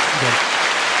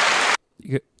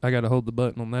 I got to hold the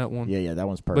button on that one. Yeah, that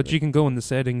one's perfect. But you can go in the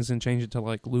settings and change it to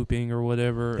like looping or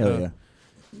whatever. Hell yeah.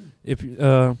 If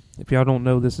y'all don't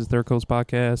know, this is Third Coast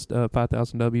Podcast,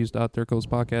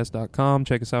 5000ws.thirdcoastpodcast.com.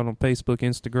 Check us out on Facebook,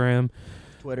 Instagram,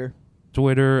 Twitter.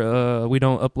 We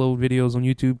don't upload videos on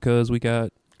YouTube because we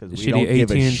got Because we shitty don't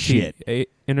give a AT&T shit.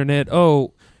 internet.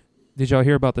 Oh, did y'all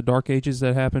hear about the dark ages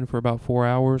that happened for about 4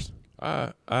 hours?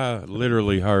 I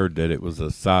literally heard that it was a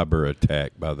cyber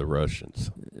attack by the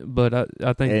Russians. But I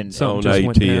think And something on just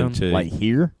went down. AT&T. Like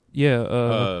here?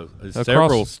 Yeah, Several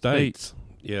across states.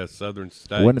 Yeah, southern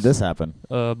states. When did this happen?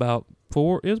 it was about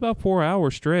 4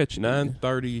 hour stretch.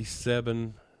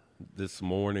 9:37 this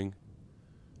morning.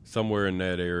 somewhere in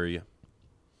that area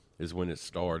is when it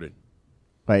started.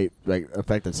 Like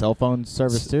affected cell phone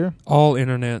service too? All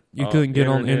internet. You couldn't get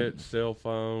on. internet, cell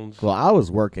phones. Well, I was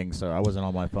working, so I wasn't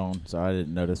on my phone, so I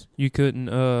didn't notice. You couldn't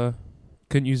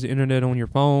use the internet on your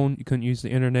phone. You couldn't use the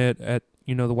internet at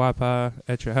the Wi-Fi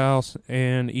at your house,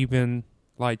 and even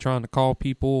like trying to call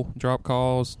people, drop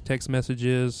calls, text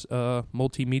messages,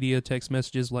 multimedia text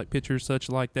messages like pictures, such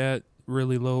like that.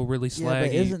 Really low, really slaggy. Yeah,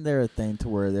 but isn't there a thing to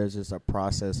where there's just a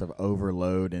process of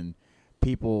overload and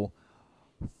people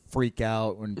freak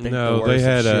out when think the No, worst they of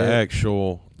had shit? an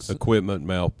actual equipment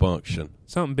malfunction.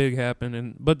 Something big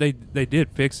happened, but they did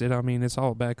fix it. I mean, it's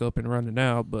all back up and running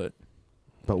now. But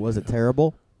was it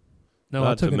terrible? no,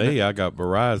 Not to me. I got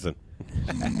Verizon.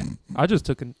 I just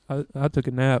took I took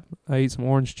a nap. I ate some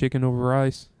orange chicken over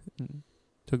rice. And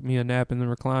took me a nap in the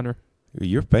recliner.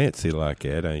 You're fancy like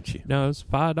that, ain't you? No, it's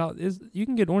 $5. You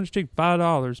can get orange chicken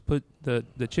 $5. Put the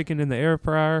chicken in the air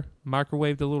fryer,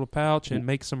 microwave the little pouch, and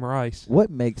make some rice. What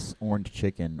makes orange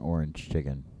chicken?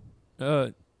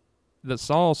 The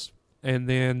sauce and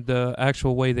then the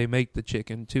actual way they make the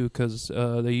chicken too, because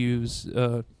they use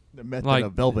The method like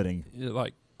of velveting.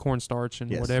 like cornstarch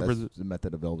and Yes, whatever. that's the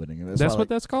method of velveting. And That's why, what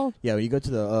that's called? Yeah, when you go to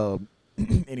the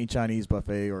any Chinese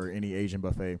buffet or any Asian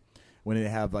buffet, when they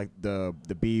have like the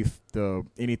beef,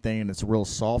 anything that's real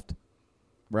soft,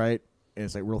 right? And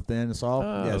it's like real thin and soft.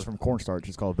 Yeah, it's from cornstarch.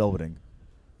 It's called velveting.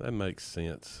 That makes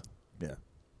sense. Yeah.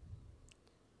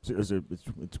 So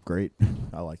it's great.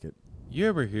 I like it. You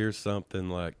ever hear something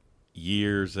like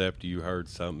years after you heard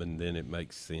something and then it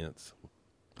makes sense?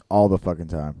 All the fucking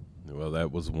time. Well,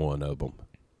 that was one of them.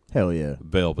 Hell yeah.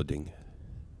 Velveting.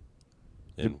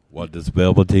 And what does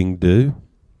velveting do?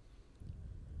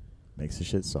 Makes the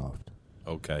shit soft.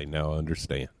 Okay, now I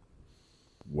understand.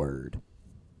 Word.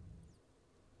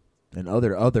 And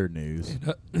other news.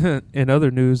 In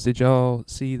other news, did y'all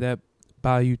see that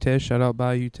Bayou Teche, shout out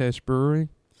Bayou Teche Brewery,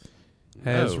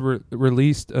 has No.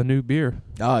 released a new beer,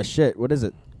 Oh shit! What is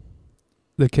it?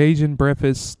 the Cajun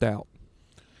Breakfast Stout.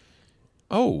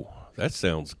 Oh, that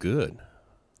sounds good.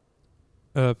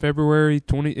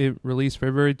 It released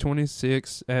February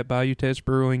 26th at Bayou Teche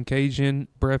Brewing. Cajun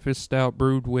Breakfast Stout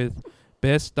brewed with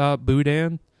Best Stop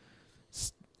Boudin,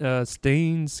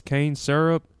 Steen's cane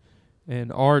syrup,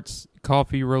 and Arts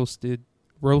Coffee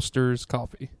Roasters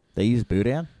coffee. They use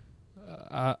boudin.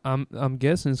 I'm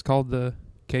guessing it's called the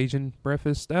Cajun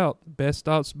Breakfast Stout. Best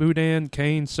Stops Boudin,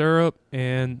 cane syrup,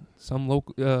 and some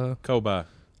local Kobai,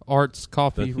 Arts the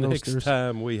Coffee next Roasters.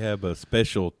 time we have a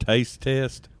special taste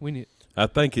test, We need. I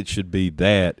think it should be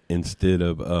that instead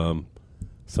of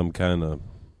some kind of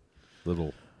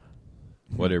little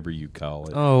whatever you call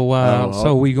it. Oh wow! Oh,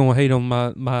 So we gonna hate on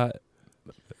my.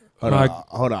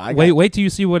 Hold on. Wait till you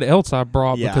see what else I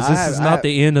brought, Yeah, because I this have- is I not have-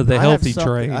 the end of the I have healthy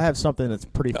something- train. I have something that's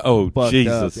pretty. Oh, fucked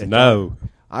Jesus, up. no.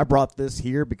 I brought this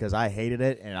here because I hated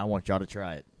it, and I want y'all to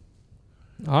try it.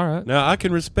 All right. Now, I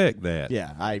can respect that.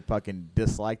 Yeah, I fucking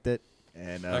disliked it,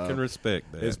 and I can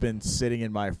respect that. it's been sitting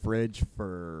in my fridge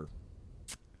for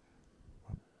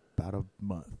about a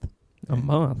month. A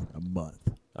month. A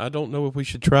month. I don't know if we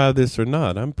should try this or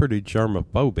not. I'm pretty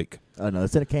germophobic. Oh no,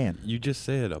 it's in a can. You just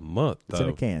said a month, It's though.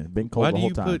 in a can. Been cold Why the do whole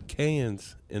you time. put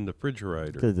cans in the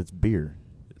refrigerator? Because it's beer.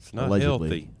 It's not allegedly.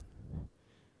 healthy.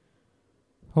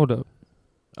 Hold up.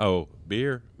 Oh,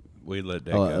 beer? We let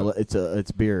that Oh, go.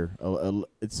 it's beer.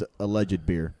 It's alleged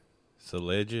beer. It's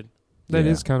alleged. That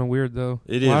Yeah. is kind of weird, though.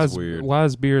 It Why is weird. Why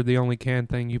is beer the only canned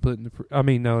thing you put in the? I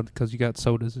mean, no, because you got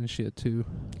sodas and shit too.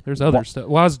 There's other stuff.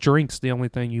 Why is drinks the only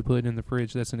thing you put in the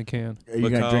fridge that's in a can? Are you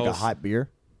gonna drink a Because- hot beer?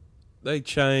 They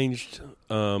changed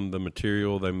the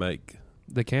material they make.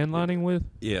 The can lining with?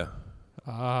 Yeah.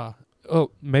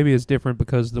 Oh, maybe it's different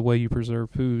because the way you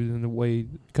preserve food and the way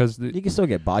because the You can still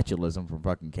get botulism from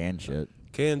fucking canned shit.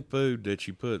 Canned food that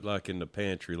you put like in the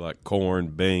pantry, like corn,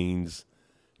 beans,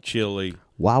 chili,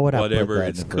 Why would I whatever, put that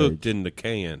it's in the cooked fridge? in the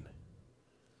can.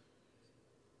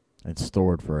 It's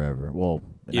stored forever. Well,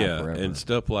 not Yeah, forever. and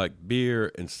stuff like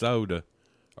beer and soda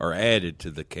are added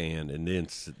to the can, and then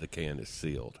the can is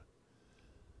sealed.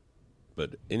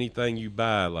 But anything you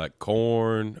buy, like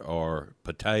corn or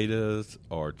potatoes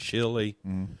or chili,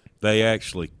 they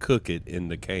actually cook it in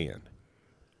the can.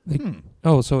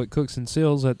 oh, so it cooks and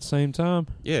seals at the same time?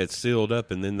 Yeah, it's sealed up,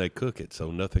 and then they cook it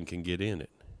so nothing can get in it.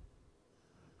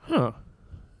 Huh.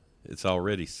 It's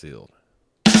already sealed.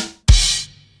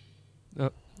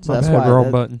 So My that's bad, why wrong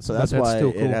that- button. So that's But why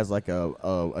still cool. it has like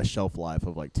a shelf life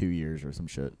of like 2 years or some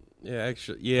shit. Yeah,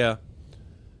 actually, yeah.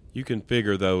 You can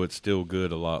figure, though, it's still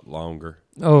good a lot longer.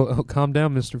 Oh, calm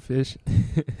down, Mr. Fish.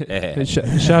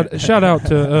 Shout out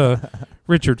to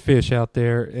Richard Fish out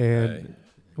there, and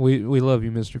We love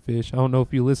you, Mr. Fish. I don't know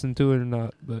if you listen to it or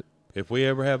not, but If we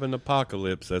ever have an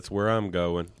apocalypse, that's where I'm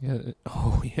going. yeah.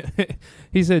 Oh yeah.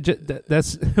 He said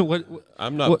that's what.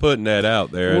 I'm not What- putting that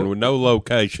out there, and what- with no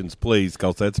locations, please,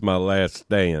 because that's my last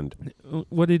stand.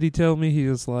 What did he tell me? He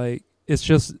was like, "It's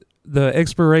just the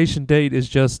expiration date is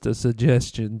just a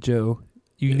suggestion, Joe.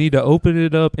 You need to open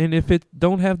it up, and if it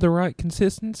don't have the right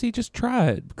consistency, just try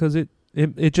it because it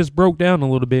just broke down a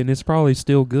little bit, and it's probably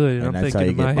still good." And And I'm that's how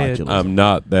thinking in you my get head, botulism. I'm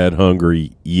not that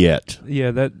hungry yet. yeah,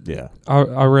 that Yeah.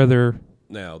 I rather.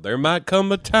 Now, there might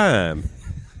come a time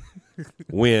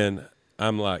when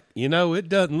I'm like, it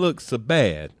doesn't look so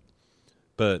bad.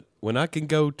 But when I can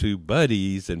go to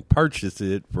Buddy's and purchase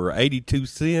it for 82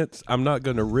 cents, I'm not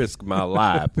going to risk my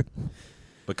life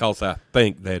because I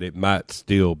think that it might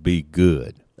still be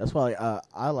good. That's why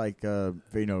I like, for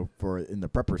in the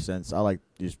prepper sense, I like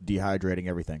just dehydrating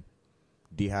everything.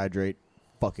 Dehydrate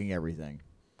fucking everything.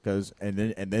 And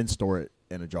then store it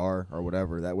in a jar or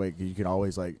whatever. That way you can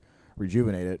always,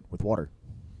 rejuvenate it with water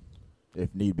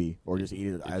if need be, or just eat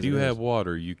it as If you it have is.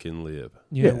 water, you can live.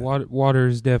 Yeah, Yeah. water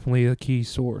is definitely a key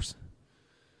source.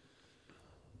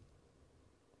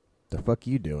 The fuck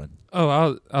you doing? Oh,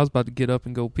 I was about to get up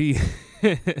and go pee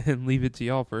and leave it to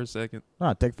y'all for a second.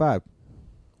 Take 5.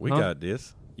 We Huh? got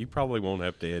this. You probably won't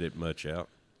have to edit much out.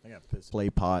 I got pissed. Play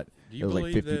pot. Do you It was like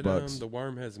believe $50 that the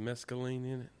worm has mescaline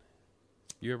in it?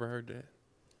 You ever heard that?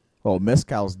 Well,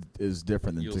 mezcal is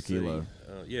different than You'll tequila. see.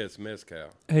 Yeah, it's mezcal.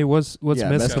 Hey, what's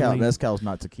Yeah, mescaline? mezcal's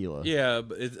not tequila. Yeah,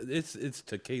 but it's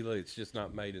tequila. It's just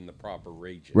not made in the proper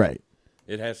region. Right.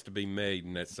 It has to be made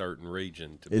in that certain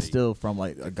region to It's be. still from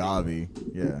agave.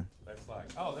 Yeah. That's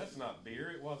like, oh, that's not beer.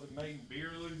 It wasn't made in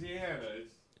Beer, Louisiana.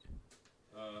 It's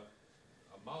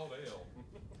a malt ale.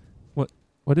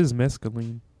 What is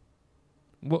mescaline?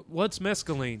 What's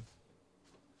mescaline?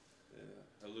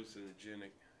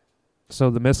 Hallucinogenic. So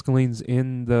the mescaline's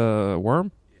in the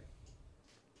worm?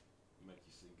 Make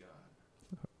you see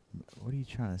God. What are you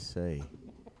trying to say?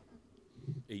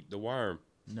 Eat the worm.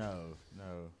 No.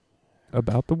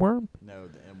 About the worm? No,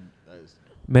 the M. That is,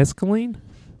 Mescaline?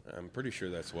 I'm pretty sure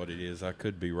that's what it is. I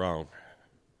could be wrong.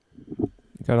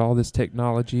 Got all this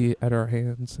technology at our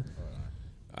hands.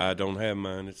 I don't have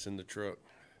mine. It's in the truck.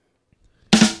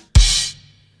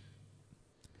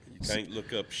 You can't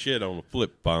look up shit on a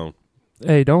flip phone.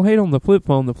 Hey, don't hate on the flip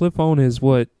phone. The flip phone is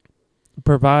what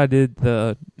provided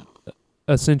the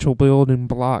essential building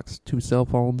blocks to cell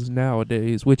phones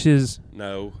nowadays, which is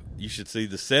No, you should see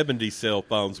the 70s cell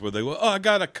phones where they go, oh, I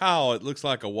got a call. It looks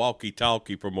like a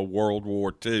walkie-talkie from a World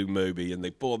War II movie, and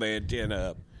they pull the antenna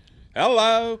up.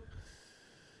 Hello.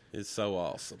 It's so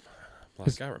awesome.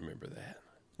 I remember that.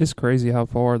 it's crazy how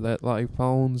far that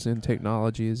phones and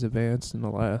technology has advanced in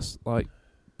the last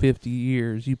 50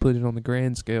 years. You put it on the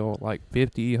grand scale,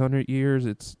 50, 100 years,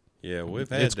 it's Yeah, we've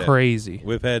had it's that. crazy.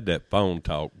 We've had that phone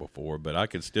talk before, but I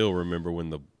can still remember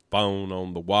when the phone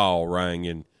on the wall rang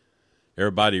and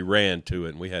everybody ran to it,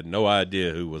 and we had no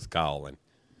idea who was calling.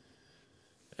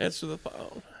 Answer the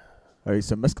phone. all right,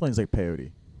 so mescaline's like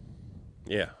peyote.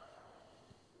 Yeah.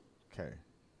 Okay.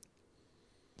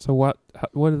 So what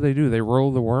do? They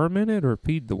roll the worm in it or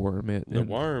feed the worm it? The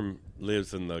worm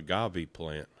lives in the agave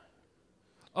plant.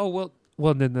 Oh,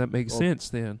 well then that makes sense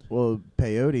then. Well,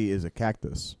 peyote is a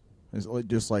cactus. It's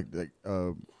just like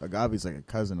agave's like a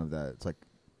cousin of that. It's like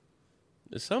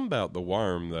There's something about the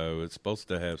worm, though. It's supposed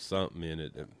to have something in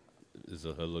it that is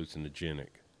a hallucinogenic.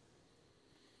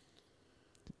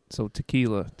 So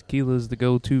tequila is the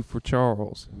go-to for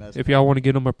Charles. Mess- If y'all want to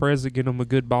get him a present, get him a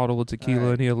good bottle of tequila, All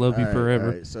right. and he'll love you all right, forever.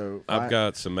 all right, so I've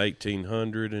got some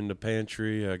 1800 in the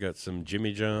pantry. I got some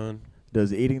Jimmy John.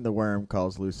 Does eating the worm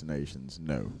cause hallucinations?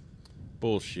 No.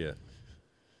 Bullshit.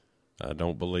 I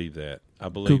don't believe that. I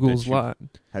believe Google's that you, lying.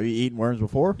 Have you eaten worms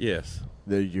before? Yes,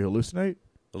 Did you hallucinate?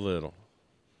 a little.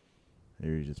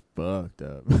 You're just fucked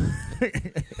up.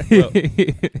 Well,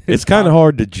 it's kind of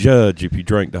hard to judge if you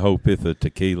drink the whole fifth of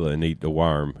tequila and eat the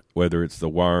worm, whether it's the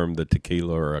worm, the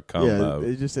tequila, or a combo. Yeah,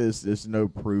 it just says there's no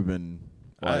proven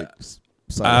I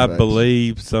side I effects.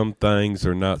 believe some things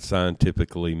are not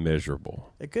scientifically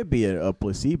measurable. It could be a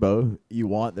placebo you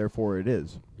want, therefore it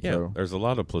is. Yeah, So, there's a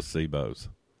lot of placebos.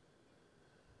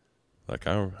 Like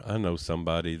I know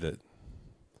somebody that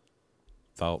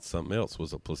thought something else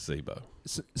was a placebo.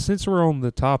 Since we're on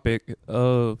the topic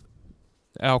of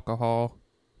alcohol,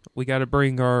 we got to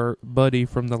bring our buddy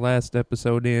from the last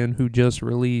episode in who just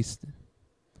released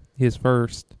his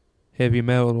first heavy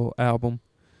metal album.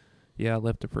 Yeah, I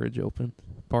left the fridge open.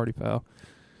 Party foul.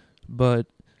 But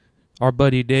our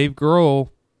buddy Dave Grohl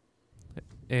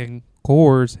and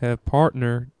Coors have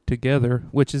partnered together,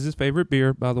 which is his favorite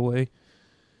beer, by the way,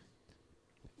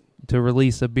 to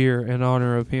release a beer in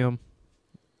honor of him.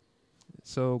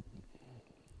 So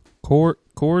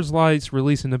Coors Light's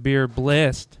releasing a beer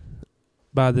blessed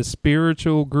by the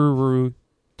spiritual guru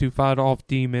to fight off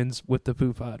demons with the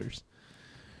Foo Fighters.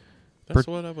 That's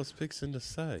what I was fixing to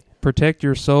say. Protect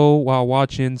your soul while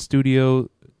watching Studio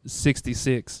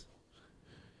 66.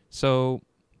 So,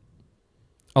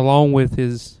 along with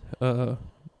his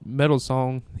metal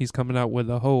song, he's coming out with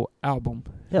a whole album.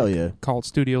 Hell yeah. Called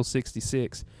Studio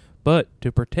 66. But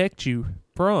to protect you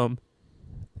from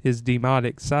his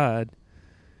demonic side,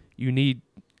 you need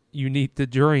to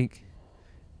drink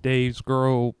Dave's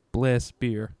Grohl Blessed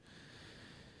beer.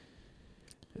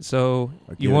 So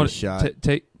you want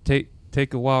to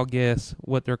take a wild guess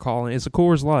what they're calling it. It's a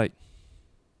Coors Light.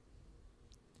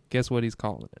 Guess what he's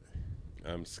calling it?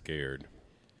 I'm scared.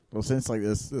 Well, since like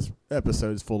this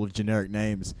episode is full of generic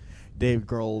names, Dave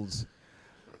Grohl's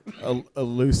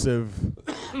elusive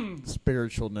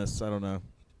spiritualness. I don't know.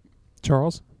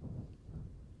 Charles?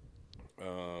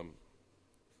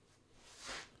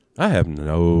 I have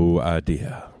no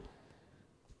idea.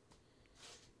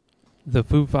 The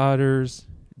Foo Fighters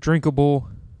drinkable.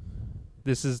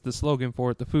 This is the slogan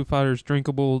for it. The Foo Fighters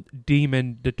drinkable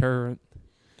demon deterrent.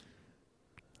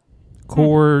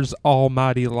 Coors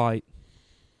Almighty Light.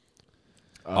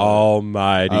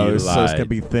 Almighty so Light. it's gonna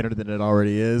be thinner than it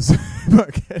already is.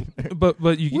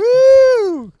 But you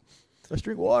Woo! Let's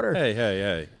drink water.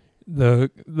 Hey. the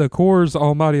Coors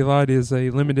Almighty Light is a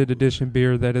limited edition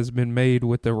beer that has been made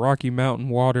with the Rocky Mountain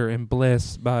water and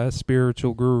blessed by a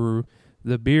spiritual guru.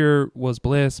 The beer was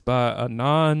blessed by a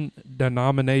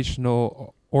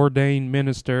non-denominational ordained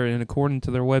minister, and according to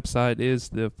their website, is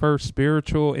the first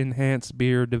spiritual enhanced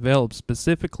beer developed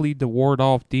specifically to ward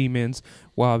off demons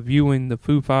while viewing the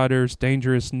Foo Fighters'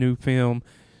 dangerous new film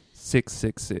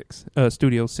 666,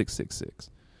 Studio 666.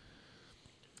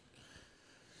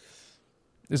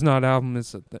 It's not an album,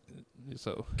 it's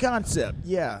so Concept,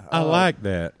 yeah. I like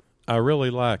that. I really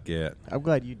like it. I'm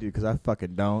glad you do, because I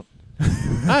fucking don't.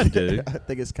 I do. I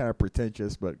think it's kind of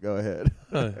pretentious, but go ahead.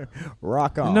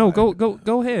 Rock on. No,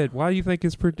 go ahead. Why do you think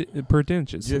it's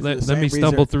pretentious? Just for the Let same me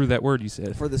stumble reason- through that word you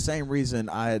said. For the same reason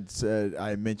I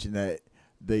mentioned that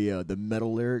the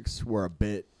metal lyrics were a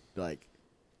bit like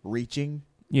reaching,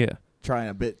 Yeah. trying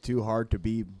a bit too hard to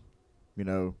be,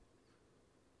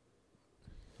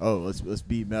 let's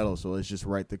be metal, so let's just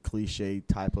write the cliche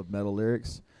type of metal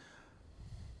lyrics.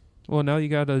 Well, now you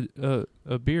got a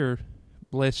beer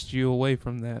blessed you away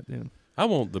from that. Then I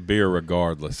want the beer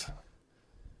regardless.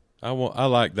 I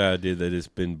like the idea that it's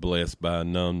been blessed by a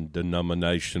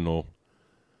non-denominational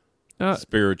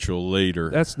spiritual leader.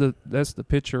 that's the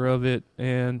picture of it,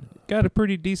 and got a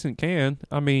pretty decent can.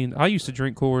 I mean, I used to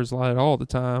drink Coors Light all the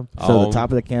time. So the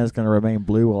top of the can is going to remain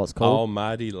blue while it's cold.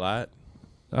 Almighty Light.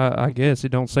 I guess it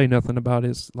don't say nothing about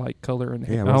its like color and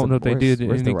Yeah, I don't know if they did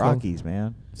Where's any the Rockies,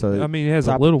 man? So I mean, it has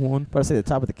a top- little one. But I say the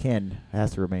top of the can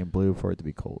has to remain blue for it to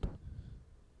be cold.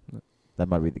 That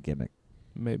might be the gimmick.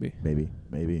 Maybe.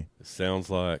 Maybe. It sounds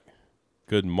like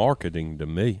good marketing to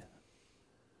me.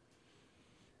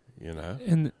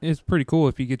 And it's pretty cool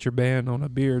if you get your band on a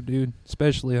beer, dude.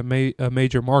 Especially a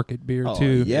major market beer Oh,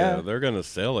 too. yeah. They're going to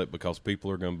sell it because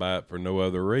people are going to buy it for no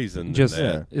other reason Just than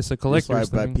that. Yeah. it's a That's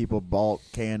collector's why thing. people bought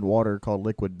canned water called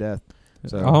Liquid Death.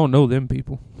 So I don't know them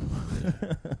people.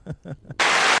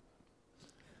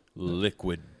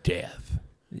 Liquid Death.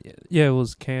 Yeah, it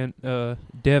was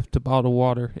deaf to bottled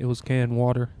water. It was canned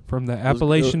water from the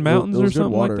Appalachian Mountains it or was good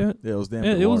something water. like that. Yeah, it was damn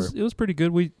Yeah, good it water. was pretty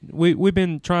good. We've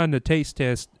been trying to taste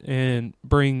test and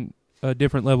bring a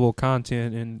different level of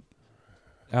content and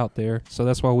out there. So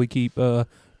that's why we keep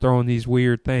throwing these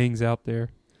weird things out there.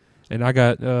 And I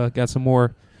got some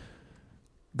more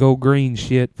Go Green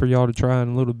shit for y'all to try in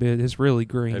a little bit. It's really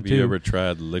green Have too. you ever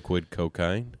tried liquid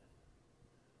cocaine?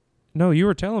 No, you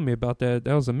were telling me about that.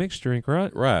 That was a mixed drink,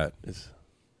 right? Right. It's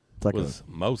like Was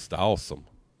most awesome.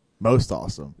 most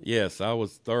awesome. Yes, I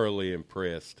was thoroughly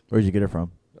impressed. Where'd you get it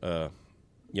from? Yum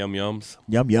Yums.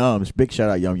 Yum Yums. Big shout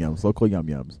out Yum Yums. Local Yum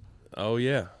Yums. Oh,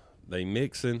 yeah. They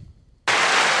mixing.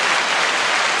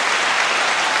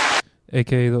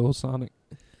 AKA the old Sonic.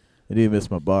 I didn't miss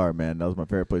my bar, man. That was my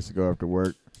favorite place to go after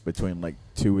work between like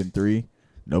 2 and 3.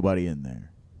 Nobody in there.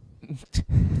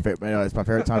 It's my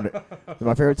favorite time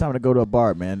to go to a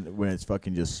bar, man, when it's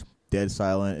fucking just dead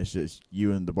silent. It's just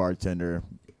you and the bartender.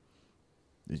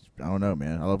 I don't know,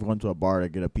 man. I love going to a bar to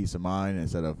get a peace of mind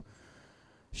instead of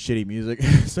shitty music.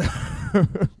 So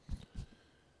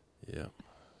Yeah.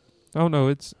 Oh no,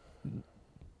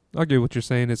 I get what you're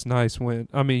saying. It's nice when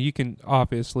you can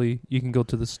go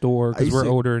to the store I because used we're to-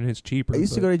 older and it's cheaper. I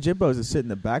used to but- go to Jimbo's and sit in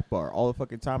the back bar all the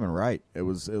fucking time and write. It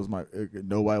was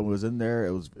nobody was in there.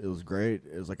 It was great.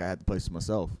 It was like I had the place to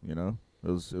myself. You know,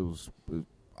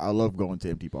 I love going to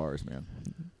empty bars, man.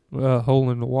 hole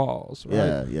in the walls.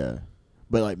 Right? Yeah.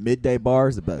 But like midday bar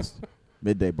is the best.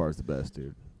 Midday bar is the best,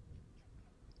 dude.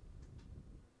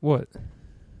 What?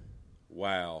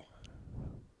 Wow.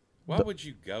 Why would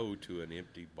you go to an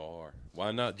empty bar?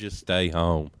 Why not just stay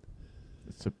home?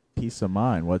 It's a peace of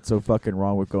mind. What's so fucking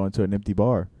wrong with going to an empty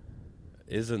bar?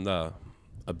 Isn't the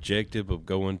objective of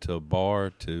going to a bar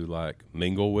to like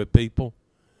mingle with people?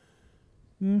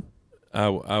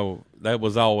 That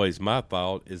was always my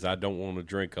thought. Is I don't want to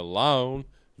drink alone.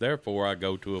 Therefore, I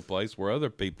go to a place where other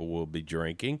people will be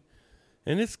drinking,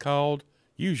 and it's called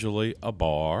usually a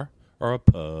bar or a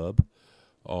pub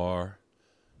or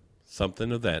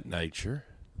something of that nature.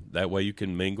 That way you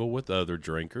can mingle with other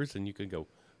drinkers and you can go,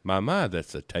 my,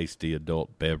 that's a tasty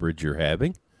adult beverage you're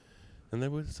having. And they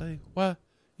would say, well,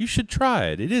 you should try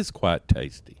it. It is quite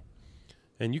tasty.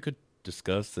 And you could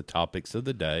discuss the topics of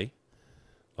the day,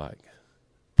 like,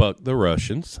 fuck the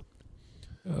Russians.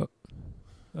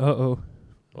 Uh-oh.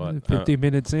 What? 50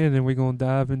 minutes in and we're going to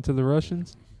dive into the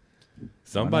Russians?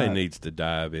 Somebody not? needs to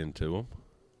dive into them.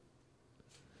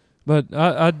 But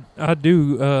I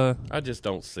do I just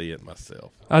don't see it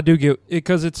myself. I do get it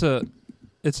because it's a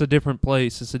different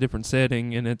place, it's a different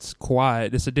setting, and it's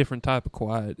quiet. It's a different type of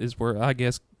quiet. Is where I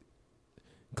guess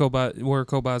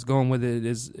Kobay's going with it.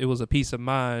 Is it was a peace of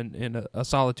mind and a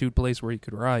solitude place where he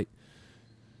could write.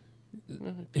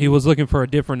 He was looking for a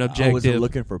different I objective. wasn't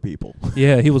looking for people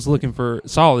Yeah, he was looking for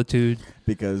solitude.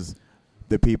 because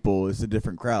the people is a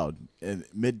different crowd. And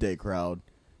midday crowd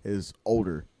is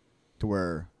older, to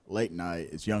where late night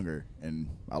is younger, and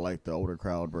I like the older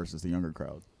crowd versus the younger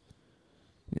crowd.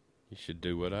 You should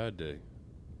do what I do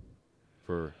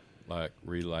for, like,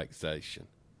 relaxation.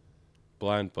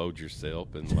 Blindfold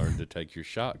yourself and learn to take your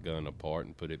shotgun apart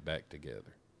and put it back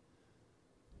together.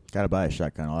 Gotta buy a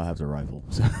shotgun. All I have is a rifle.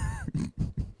 So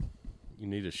You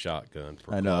need a shotgun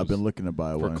for I know. I've been looking to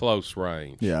buy for one. close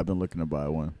range. Yeah, I've been looking to buy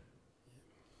one.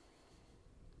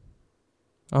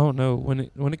 I don't know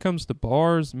when it comes to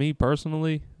bars. Me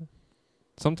personally,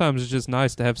 sometimes it's just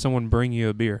nice to have someone bring you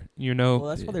a beer. You know, Well,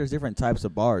 that's why there's different types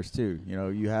of bars too. You know,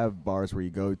 you have bars where you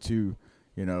go to,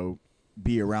 you know,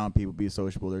 be around people, be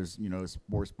sociable. There's, you know,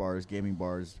 sports bars, gaming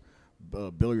bars,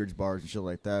 billiards bars, and shit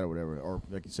like that, or whatever. Or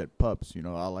like you said, pubs. You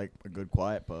know, I like a good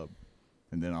quiet pub,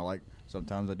 and then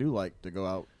sometimes I do like to go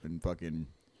out and fucking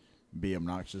be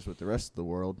obnoxious with the rest of the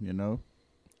world. You know.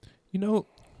 You know,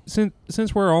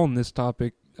 since we're on this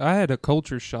topic, I had a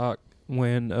culture shock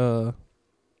when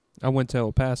I went to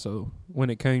El Paso when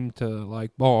it came to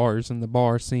like bars and the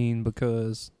bar scene,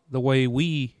 because the way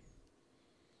we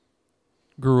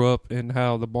grew up and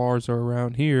how the bars are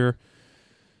around here,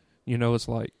 you know, it's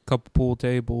like couple pool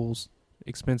tables,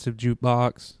 expensive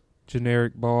jukebox,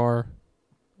 generic bar,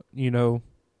 you know,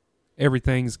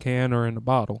 everything's can or in a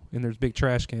bottle, and there's big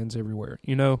trash cans everywhere,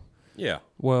 you know? Yeah.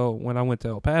 Well, when I went to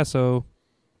El Paso,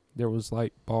 there was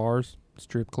like bars,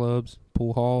 strip clubs,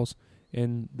 pool halls,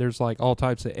 and there's like all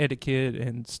types of etiquette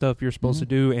and stuff you're supposed to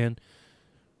do, and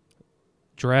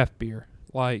draft beer.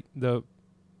 Like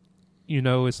you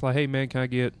know, it's like, hey man, can I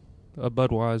get a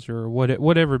Budweiser or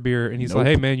whatever beer? And he's like,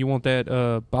 hey man, you want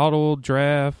that bottled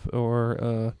draft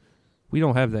or we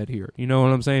don't have that here. You know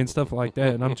what I'm saying? Stuff like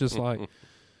that. And I'm just like,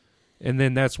 and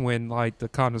then that's when like the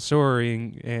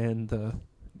connoisseuring and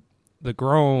the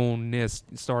grownness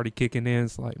started kicking in.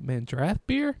 It's like, man, draft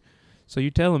beer? So you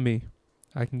telling me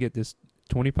I can get this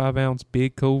 25-ounce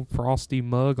big cold frosty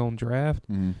mug on draft?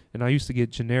 Mm-hmm. And I used to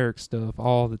get generic stuff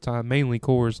all the time, mainly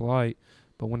Coors Light.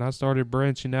 But when I started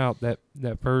branching out, that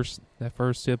first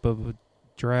sip of a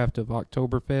draft of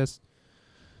Oktoberfest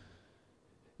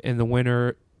in the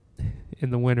winter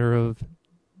of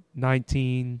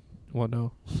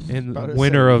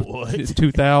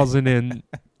 2000 and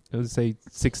I would say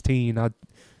 16, I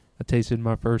tasted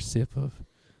my first sip of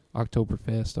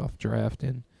Oktoberfest off draft,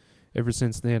 and ever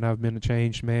since then I've been a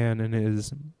changed man, and it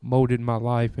has molded my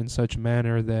life in such a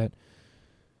manner that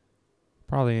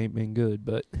probably ain't been good,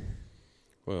 but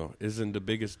Well, isn't the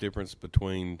biggest difference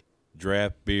between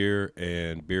draft beer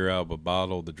and beer out of a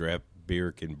bottle, the draft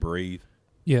beer can breathe?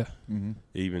 yeah. Mm-hmm.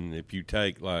 Even if you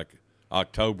take like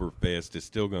Oktoberfest, it's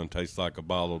still going to taste like a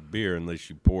bottled beer unless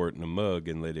you pour it in a mug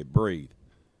and let it breathe.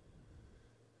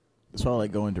 That's why I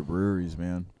like going to breweries,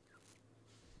 man.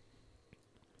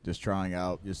 Just trying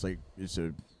out, just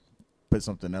to put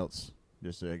something else,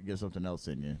 just to get something else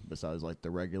in you besides like the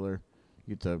regular.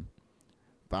 You get to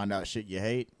find out shit you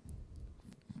hate,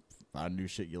 find new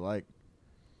shit you like.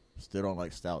 Still don't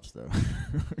like stouts though.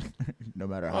 No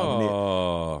matter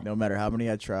how many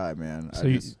I try, man.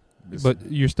 So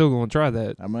but you're still going to try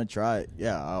that. I'm gonna try it.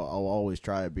 Yeah, I'll always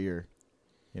try a beer.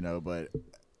 But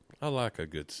I like a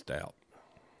good stout.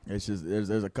 it's just there's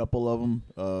a couple of them.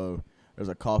 There's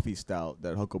a coffee stout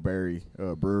that Huckleberry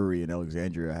Brewery in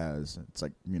Alexandria has. It's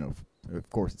like of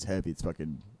course it's heavy. It's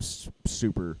fucking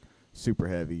super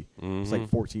heavy. Mm-hmm. It's like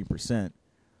 14%.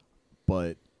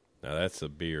 But Now that's a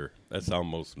beer. That's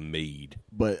almost mead.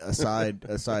 But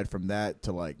aside from that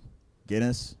to like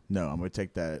Guinness, no, I'm gonna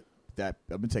take that I'm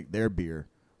gonna take their beer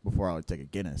before I would take a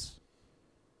Guinness.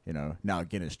 Now a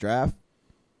Guinness draft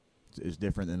is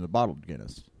different than the bottled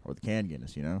Guinness or the canned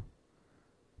Guinness.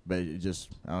 But it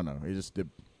just I don't know. It just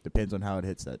depends on how it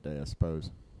hits that day, I suppose.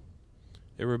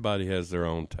 Everybody has their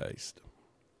own taste.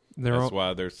 That's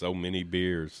why there's so many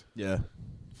beers. Yeah.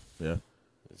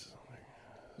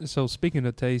 So speaking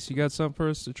of taste, you got something for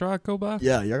us to try, Kobai?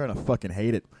 Yeah, you're gonna fucking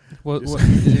hate it. What?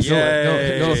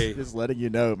 Yay. Just letting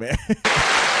you know, man. That's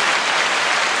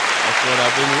what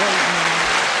I've been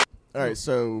waiting. All right,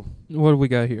 so What do we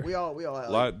got here? we all have,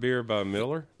 Light beer by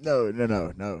Miller. no.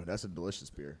 That's a delicious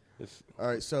beer. It's All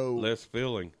right, so less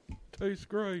filling. Tastes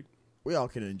great. we all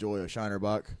can enjoy a Shiner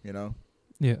Bock,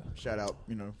 Yeah. Shout out,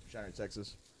 Shiner,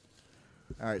 Texas.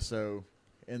 All right, so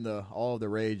in all of the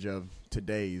rage of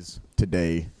today's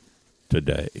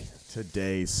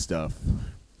stuff,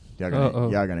 y'all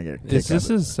gonna get kicked Is this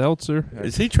out of a seltzer?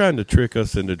 Is he trying to trick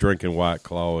us into drinking White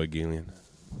Claw again?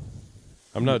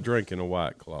 I'm not drinking a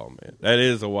White Claw, man. That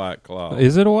is a White Claw.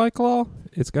 Is it a White Claw?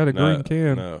 It's got a No, green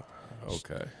can. No.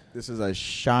 Okay. This is a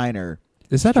Shiner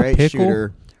Is that a straight pickle?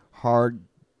 shooter hard.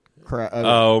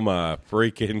 Oh my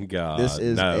freaking God! This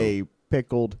is no. a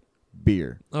pickled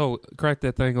beer. Oh, crack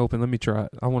that thing open. Let me try it.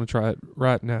 I want to try it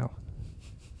right now.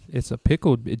 It's a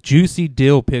pickled, juicy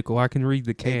dill pickle. I can read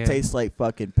the can. It tastes like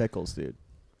fucking pickles, dude.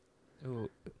 Ooh.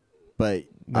 But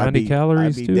 90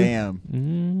 calories, I'd be too?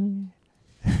 damn.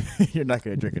 You're not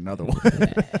gonna drink another one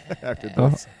after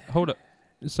this. Hold up.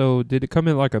 So, did it come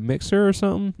in like a mixer or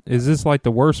something? Is this like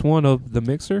the worst one of the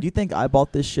mixer? Do you think I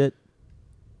bought this shit?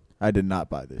 I did not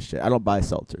buy this shit. I don't buy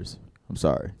seltzers. I'm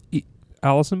sorry.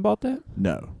 Allison bought that?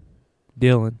 No.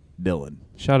 Dylan.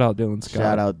 Shout out Dylan Scott.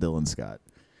 Shout out Dylan Scott.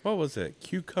 What was that?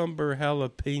 Cucumber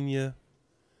jalapeno.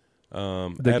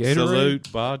 The Absolute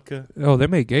vodka. Oh, they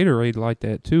make Gatorade like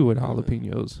that too with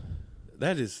jalapenos.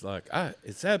 That is like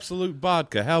it's Absolute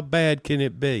vodka. How bad can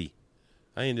it be?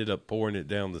 I ended up pouring it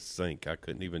down the sink. I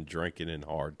couldn't even drink it in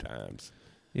hard times.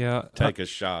 Yeah. Take a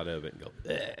shot of it and go.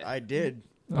 Bleh. I did.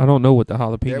 I don't know what the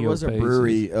jalapeno There was a taste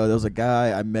brewery. is. There was a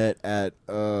guy I met at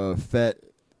FET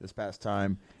this past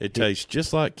time. It tastes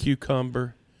just like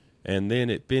cucumber, and then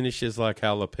it finishes like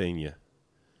jalapeno,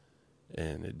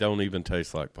 and it don't even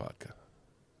taste like vodka.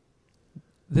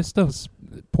 This stuff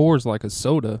pours like a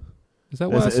soda. Is that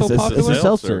why it's so It's popular? a Seltzer.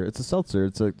 seltzer. It's a seltzer.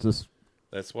 It's just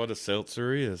That's what a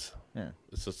seltzer is. yeah.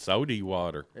 It's a sody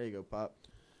water. There you go, Pop.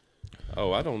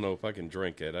 Oh, I don't know if I can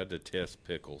drink it. I detest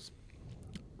pickles.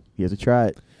 You have to try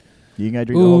it. You ain't gotta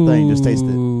drink the whole thing. Just taste it.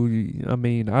 Ooh, I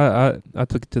mean, I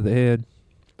took it to the head.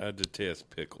 I detest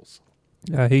pickles.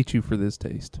 I hate you for this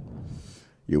taste.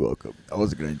 You're welcome. I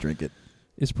wasn't gonna drink it.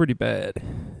 It's pretty bad.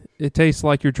 It tastes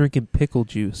like you're drinking pickle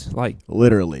juice. Like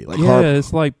Literally, like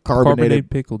it's like carbonated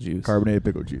pickle juice. carbonated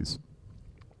pickle juice.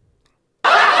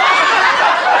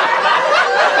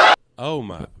 Oh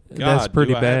my God! That's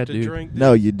pretty do I bad, have to dude. Drink this?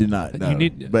 No, you did not. No. You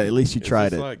need- but at least you Is tried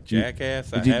this it. like Jackass.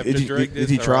 Did I you, have did to you, drink this.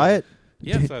 did you or try it?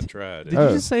 Yes, I tried Did it. you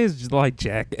just say it's just like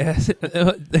jackass?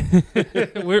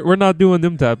 we're not doing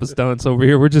them type of stunts over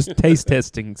here. We're just taste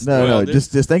testing. No, Well, no. this-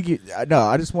 Just thank you. No,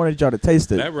 I just wanted y'all to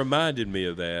taste it. That reminded me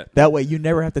of that. That way, you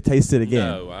never have to taste it again.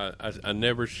 No, I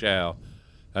never shall.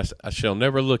 I shall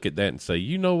never look at that and say,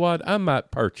 you know what? I might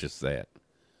purchase that.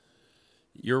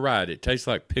 You're right. It tastes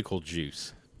like pickle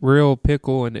juice. Real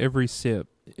pickle in every sip.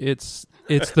 It's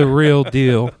the real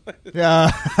deal.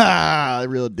 Yeah,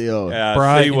 real deal. Yeah,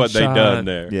 Bright I see and what they shine. done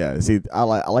there. Yeah. See, I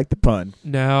like the pun.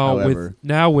 Now However-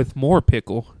 with more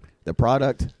pickle. The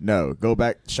product, no. Go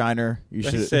back, Shiner. You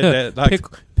They should. said that like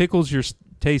Pickles your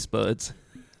taste buds.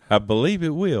 I believe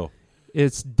it will.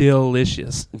 It's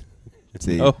delicious.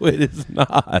 See, No, it is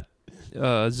not.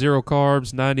 0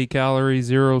 carbs, 90 calories,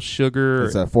 0 sugar.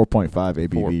 it's a 4.5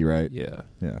 ABV, right? Yeah.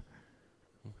 Yeah.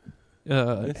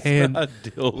 It's And not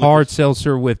delicious. hard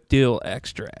seltzer with dill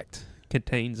extract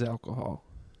contains alcohol.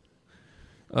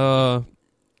 Oh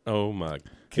my God!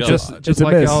 Just It's a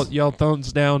like miss. y'all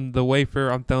thumbs down the wafer,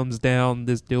 I'm thumbs down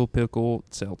this dill pickle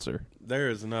seltzer. There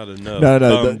is not enough. No,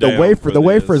 thumb the down wafer, for the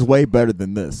wafer this. is way better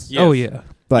than this. Yes. Oh yeah,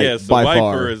 Like, yes, the by wafer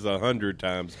far. is 100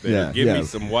 times better. Yeah, Give yeah. me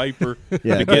some wafer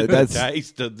Yeah, to get the that's-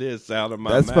 taste of this out of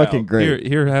my That's mouth. fucking great.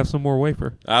 Here, have some more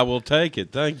wafer. I will take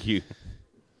it. Thank you.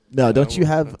 No, don't you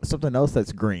have something else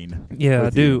that's green? Yeah, I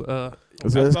with do. you?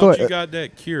 Let's, I let's thought go. you got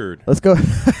that cured. Let's go.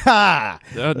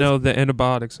 No, the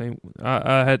antibiotics ain't.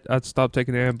 I'd stopped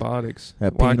taking the antibiotics. Yeah,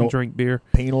 Well, I can penal- drink beer.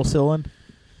 Penicillin.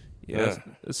 Yes.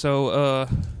 So,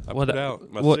 I what put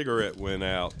out. My what- cigarette went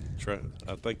out.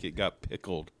 I think it got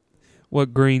pickled.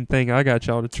 what green thing I got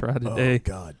y'all to try today? Oh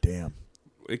God damn!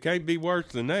 It can't be worse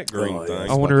than that green Oh, yeah.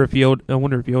 thing. I wonder if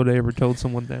Yoda ever told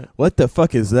someone that. What the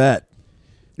fuck is that?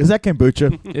 Is that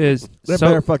kombucha? Is That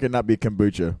better fucking not be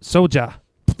kombucha. Soja.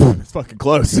 It's fucking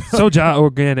close. Soja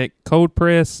Organic Cold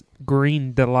Press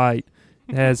Green Delight.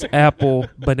 It has apple,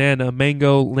 banana,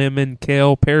 mango, lemon,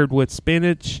 kale paired with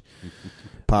spinach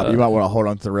Pop, you might want to hold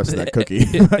on to the rest of that cookie.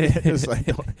 It's like,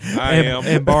 I am.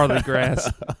 and barley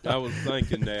grass. I was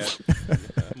thinking that.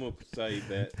 I'm gonna save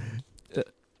that.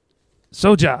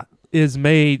 Soja is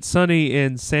made sunny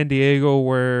in San Diego,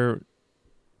 where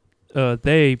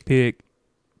they pick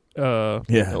yeah.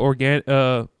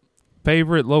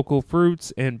 favorite local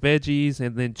fruits and veggies,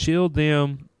 and then chill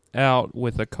them out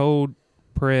with a cold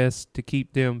press to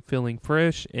keep them feeling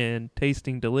fresh and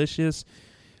tasting delicious.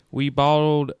 We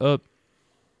bottled up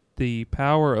the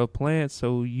power of plants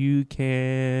so you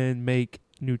can make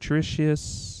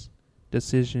nutritious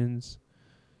decisions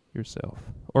yourself.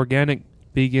 Organic,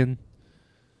 vegan,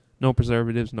 no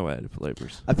preservatives, no added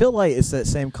flavors. I feel like it's that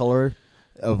same color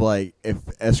of like if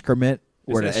excrement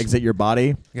were to It's- exit your body,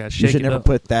 You gotta you shake should it never up.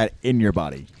 put that in your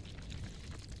body.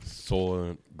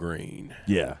 Soylent Green.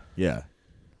 Yeah. Yeah.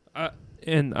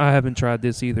 And I haven't tried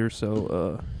this either,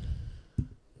 so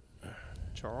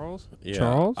Charles? Yeah,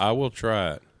 Charles? I will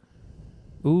try it.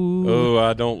 Ooh. Oh,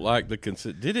 I don't like the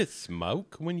Did it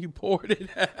smoke when you poured it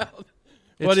out?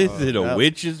 What is it? A that-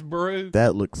 witch's brew?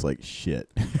 That looks like shit.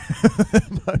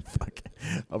 But fuck,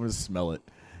 I'm gonna smell it.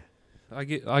 I'll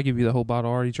give you the whole bottle.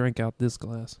 I already drank out this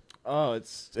glass. Oh,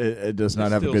 it does It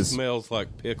not have a still good. smells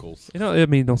like pickles. You know, I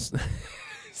mean, don't.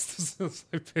 It still smells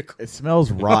like pickle. It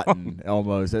smells rotten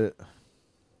almost.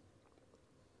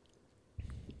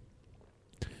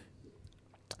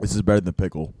 This is better than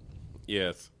pickle.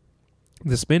 Yes.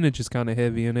 The spinach is kind of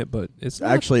heavy in it, but it's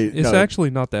not, Actually, it's no. actually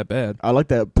not that bad. I like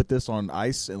to put this on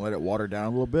ice and let it water down a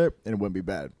little bit, and it wouldn't be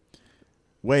bad.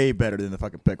 Way better than the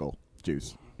fucking pickle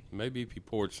juice. Maybe if you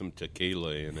poured some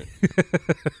tequila in it.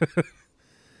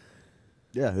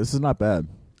 Yeah, this is not bad.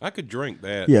 I could drink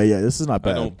that. Yeah, this is not I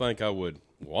bad. don't think I would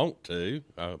want to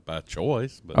by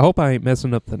choice. But I hope I ain't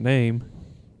messing up the name.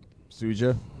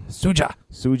 Suja.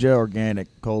 Suja. Organic,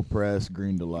 cold press,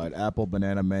 green delight, apple,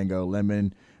 banana, mango,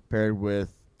 lemon, paired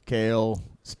with kale,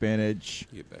 spinach,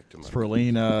 get back to my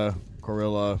spirulina,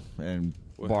 chlorella, and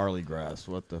What? barley grass.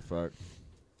 What the fuck?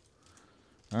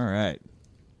 All right.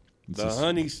 The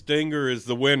honey stinger is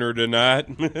the winner tonight.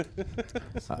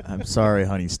 I'm sorry,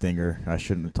 honey stinger. I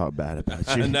shouldn't have talked bad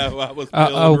about you. I know I was I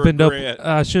filled opened with up. regret.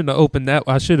 I shouldn't have opened that.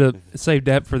 I should have saved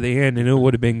that for the end, and it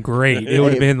would have been great. It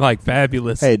would have been like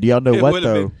fabulous. Hey, do y'all know It what would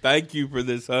have though? been, thank you for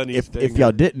this honey If stinger.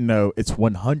 y'all didn't know, it's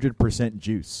 100%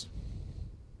 juice.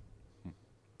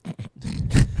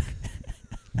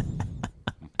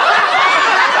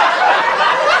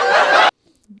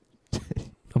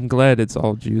 I'm glad it's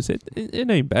all juice. It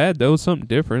ain't bad though. It's something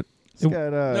different. It's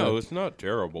got no, it's not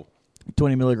terrible.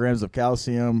 20 milligrams of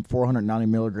calcium, 490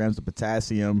 milligrams of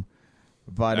potassium,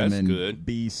 vitamin good.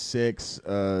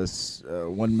 B6,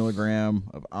 1 milligram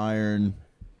of iron. You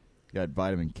got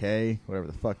vitamin K, whatever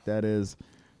the fuck that is.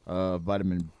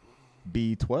 Vitamin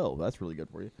B12. That's really good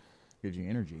for you. Gives you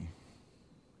energy.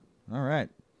 All right.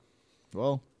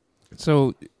 Well,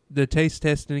 So the taste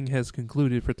testing has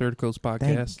concluded for Third Coast thank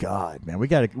Podcast. God, man. We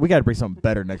gotta bring something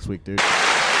better next week, dude.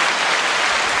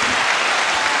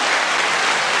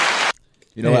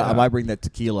 You know Hey, what? I might bring that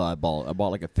tequila I bought. I bought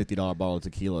like a $50 bottle of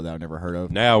tequila that I never heard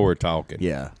of. Now we're talking.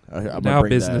 Yeah. I might Now bring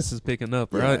business is picking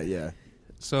up, that. right? Yeah.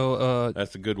 So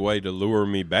That's a good way to lure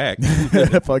me back.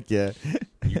 Yeah. Fuck yeah.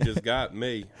 You just got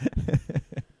me.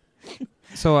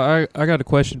 so I got a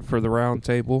question for the round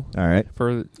table All right.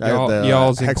 for I got the,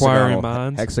 y'all's inquiring hexagonal-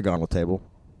 minds. Hexagonal table.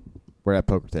 We're at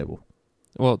poker table.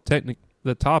 Well,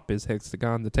 the top is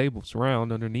hexagon. The table's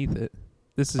round underneath it.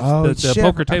 This is Oh, the shit.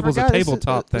 poker I table's a forgot this is-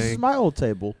 tabletop This is thing. my old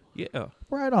table. Yeah,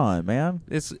 Right on, man.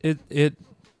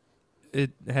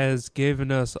 it has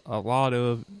given us a lot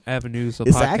of avenues of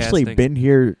It's podcasting. actually been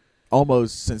here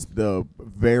almost since the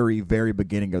very, very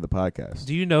beginning of the podcast.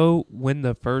 Do you know when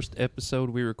the first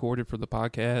episode we recorded for the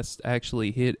podcast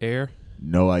actually hit air?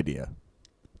 No idea.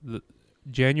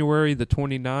 January the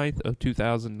 29th of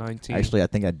 2019. Actually, I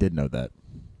think I did know that.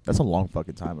 That's a long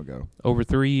fucking time ago. Over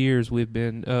 3 years, we've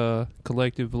been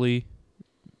collectively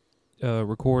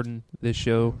recording this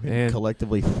show and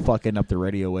Collectively fucking up the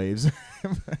radio waves.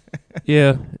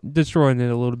 yeah, destroying it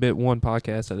a little bit, one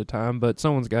podcast at a time. But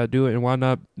someone's got to do it, and why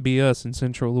not be us in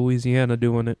Central Louisiana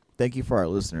doing it? Thank you for our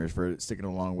listeners for sticking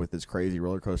along with this crazy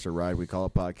roller coaster ride we call a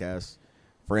podcast.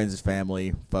 Friends,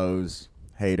 family, foes,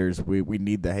 haters. We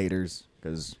need the haters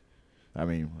because, I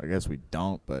mean, I guess we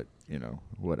don't, but, you know,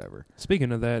 whatever.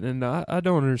 Speaking of that, and I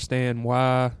don't understand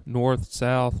why North,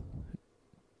 South,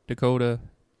 Dakota,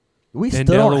 We and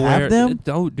still Delaware don't have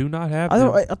them? do not have I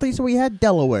them. thought you said we had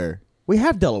Delaware. We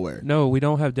have Delaware. No, we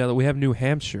don't have Delaware. We have New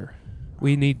Hampshire.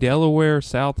 We need Delaware,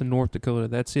 South, and North Dakota.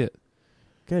 That's it.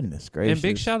 Goodness gracious. And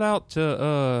big shout out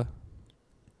to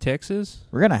Texas.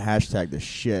 We're going to hashtag the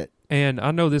shit. And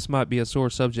I know this might be a sore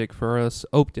subject for us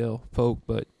Oakdale folk,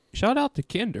 but shout out to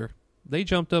Kinder. They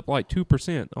jumped up like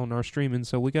 2% on our streaming,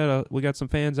 so we got some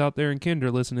fans out there in Kinder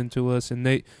listening to us, and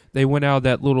they went out of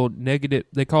that little negative.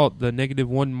 They call it the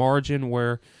 -1 margin,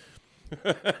 where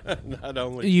Not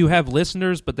only you have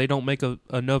listeners, but they don't make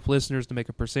enough listeners to make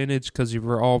a percentage because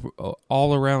you're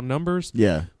all around numbers.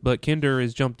 Yeah. But Kinder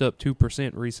has jumped up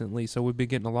 2% recently, so we've been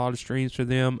getting a lot of streams for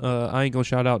them. I ain't gonna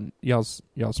shout out y'all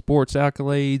sports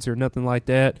accolades or nothing like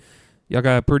that. Y'all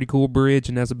got a pretty cool bridge,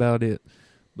 and that's about it.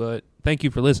 But thank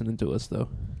you for listening to us, though.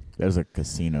 There's a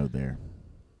casino there.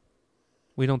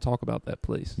 We don't talk about that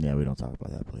place. Yeah, we don't talk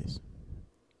about that place.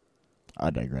 I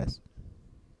digress.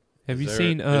 Have you is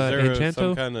seen there some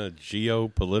Enchanto? kind of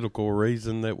geopolitical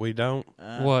reason that we don't?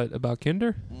 What, about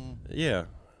Kinder? Yeah.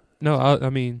 No, I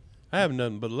mean, I have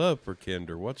nothing but love for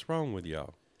Kinder. What's wrong with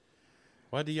y'all?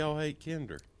 Why do y'all hate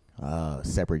Kinder?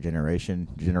 Separate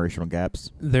generational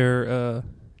gaps. their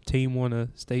team won a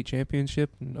state championship,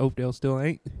 and Oakdale still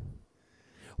ain't.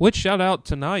 Which, shout out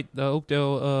tonight, the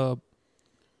Oakdale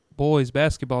boys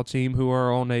basketball team, who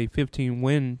are on a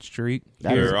 15-win streak.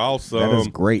 That is- They're awesome. That is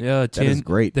great. Yeah, that is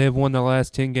great. They have won the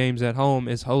last 10 games at home,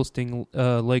 is hosting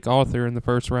Lake Arthur in the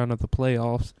first round of the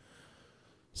playoffs.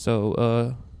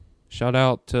 So, shout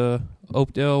out to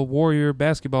Oakdale Warrior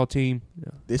basketball team.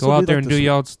 They Go still out do, there like, and the do Swe-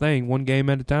 y'all's thing, one game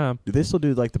at a time. Do they still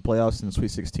do like the playoffs in the Sweet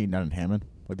 16 down in Hammond,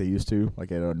 like they used to,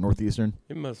 like at Northeastern?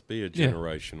 It must be a Yeah.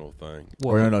 generational thing.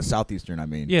 Or no, Southeastern. I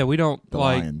mean, Yeah, we don't the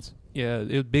like. Lions. Yeah,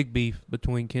 it was big beef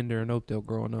between Kinder and Oakdale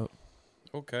growing up.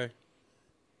 Okay.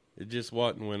 It just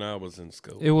wasn't when I was in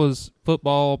school. It was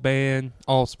football, band,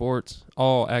 all sports,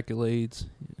 all accolades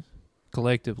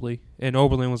collectively. And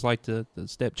Oberlin was like the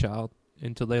stepchild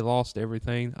until they lost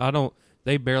everything.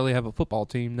 They barely have a football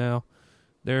team now.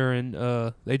 They're in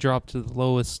they dropped to the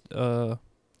lowest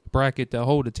bracket to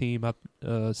hold a team up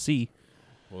C.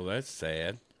 Well, that's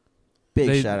sad.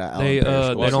 Big shout out. They Alan Parrish.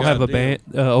 they What's don't have a goddamn?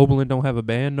 band. Oberlin don't have a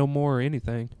band no more or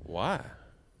anything. Why?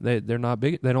 They're not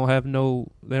big. They don't have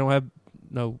no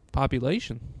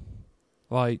population.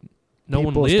 Like no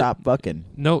People one lives. stop fucking.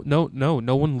 No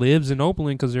one lives in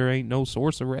Oberlin because there ain't no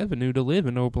source of revenue to live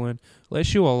in Oberlin.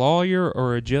 Unless you're a lawyer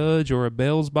or a judge or a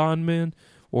bail's bondman,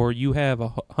 or you have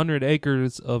 100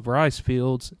 acres of rice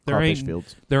fields, Crawfish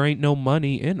fields. there ain't no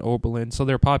money in Oberlin, so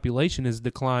their population has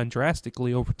declined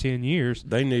drastically over 10 years.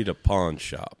 They need a pawn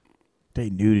shop. They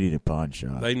knew to need a pawn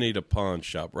shop. They need a pawn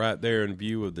shop right there in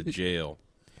view of the jail.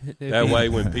 That way,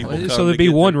 when people come so to there'd be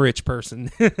get one their- rich person.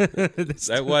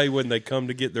 that way, when they come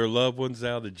to get their loved ones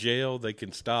out of jail, they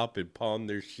can stop and pawn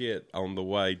their shit on the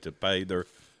way to pay their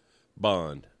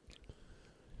bond.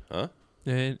 Huh?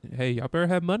 And hey, y'all better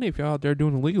have money if y'all out there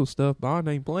doing illegal stuff. Bond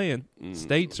ain't playing.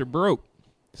 States are broke,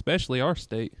 especially our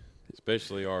state.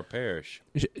 Especially our parish.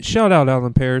 Shout out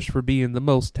Allen Parish for being the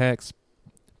most taxed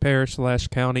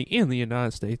parish/county in the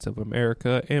United States of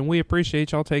America, and we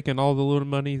appreciate y'all taking all the little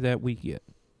money that we get.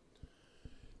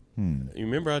 You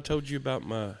remember I told you about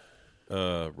my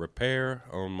repair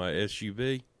on my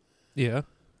SUV? Yeah.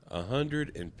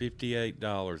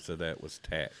 $158 of that was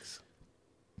tax.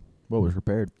 What was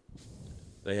repaired?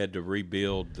 They had to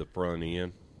rebuild the front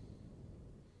end.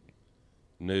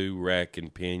 New rack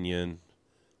and pinion,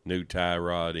 new tie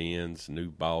rod ends,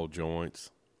 new ball joints.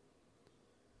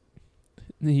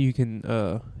 You can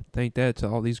thank that to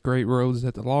all these great roads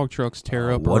that the log trucks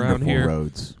tear up Wonderful around here.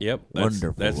 roads. Yep,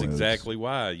 Wonderful that's roads. exactly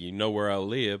why. You know where I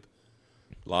live.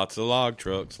 Lots of log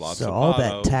trucks, lots So of all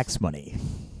potholes. that tax money.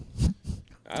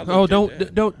 I Oh, looked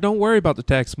at that. don't worry about the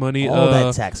tax money. All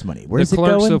that tax money. Where's it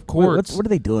clerks going? of courts- What are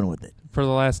they doing with it? For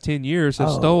the last 10 years have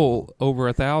Oh. stole over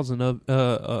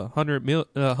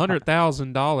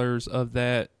 $100,000 of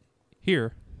that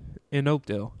here in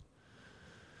Oakdale.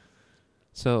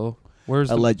 So where's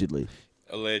the Allegedly.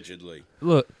 Allegedly.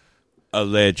 look?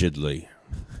 Allegedly.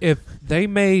 If they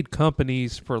made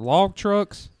companies for log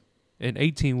trucks, and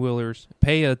 18-wheelers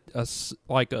pay a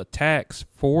tax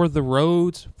for the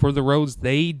roads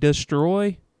they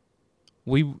destroy,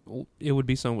 it would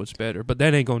be so much better. But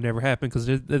that ain't gonna never happen because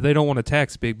they don't want to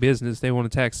tax big business. They want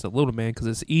to tax the little man because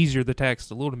it's easier to tax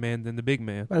the little man than the big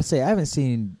man. I say I haven't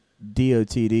seen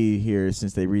DOTD here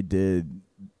since they redid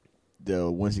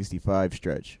the 165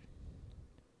 stretch.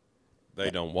 They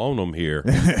don't want them here.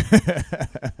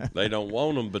 They don't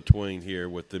want them between here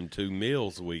with them 2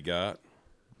 mills we got.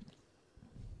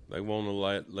 They want to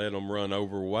let them run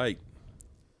overweight.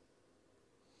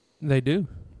 They do.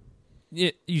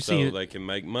 Yeah, you see, so they can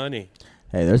make money.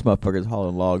 Hey, there's motherfuckers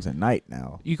hauling logs at night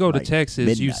now. You go to Texas,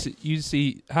 midnight. you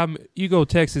see how you go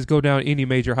Texas, go down any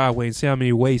major highway and see how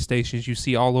many weigh stations you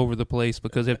see all over the place.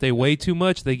 Because if they weigh too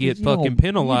much, they get fucking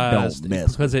penalized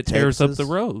because it tears up the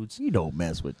roads. You don't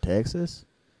mess with Texas.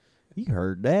 You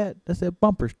heard that? That's that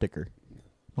bumper sticker.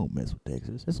 Don't mess with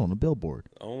Texas. It's on the billboard.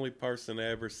 The only person I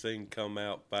ever seen come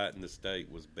out fighting the state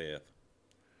was Beth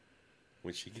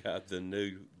when she got the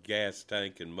new gas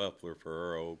tank and muffler for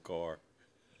her old car.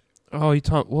 Oh,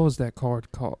 what was that car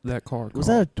called? Was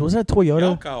that Toyota?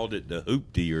 Y'all called it the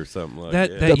Hoopty or something like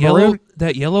that.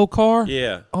 That yellow car?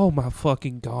 Yeah. Oh my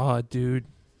fucking God, dude.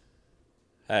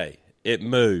 Hey, it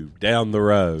moved down the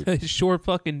road. It sure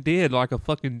fucking did, like a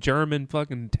fucking German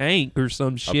fucking tank or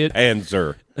some shit. A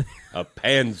Panzer. A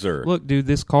Panzer. Look, dude,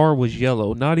 this car was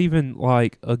yellow. Not even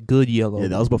like a good yellow. Yeah,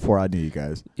 that was before I knew you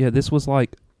guys. Yeah, this was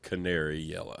like Canary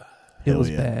yellow. It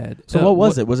was bad. So what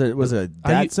was it? Was it a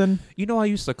Datsun? I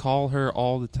used to call her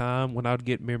all the time when I'd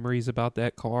get memories about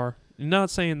that car. Not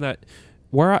saying that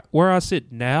where I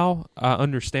sit now, I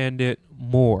understand it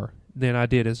more than I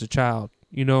did as a child.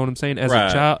 You know what I'm saying?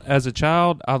 As a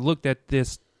child, I looked at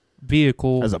this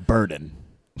vehicle as a burden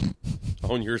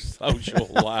on your social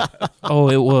life. Oh,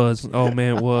 it was. Oh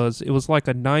man, it was. It was like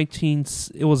a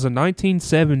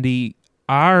 1970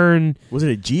 iron. Was it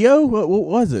a Geo? What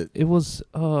was it? It was.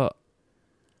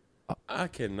 I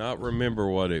cannot remember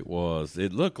what it was.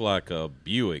 It looked like a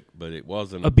Buick, but it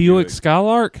wasn't a Buick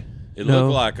Skylark. It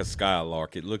looked like a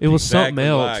Skylark. It looked was exactly something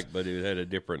else, like, but it had a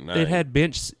different name. It had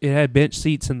bench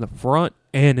seats in the front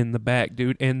and in the back,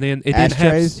 dude. And then it had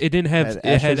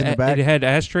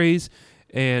ashtrays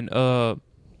and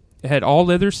it had all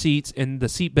leather seats and the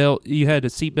seatbelt. You had a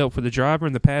seatbelt for the driver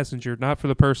and the passenger, not for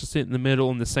the person sitting in the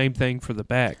middle, and the same thing for the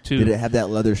back too. Did it have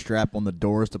that leather strap on the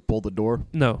doors to pull the door?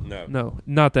 No,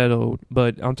 not that old.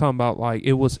 But I'm talking about like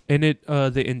it was, and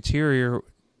the interior.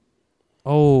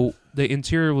 Oh, the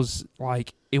interior was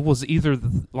like it was either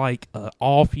like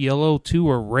off yellow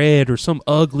to a red or some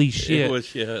ugly shit.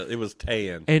 It was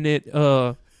tan, and it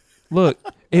look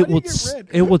it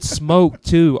would smoke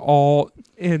too all,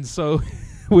 and so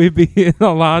we'd be in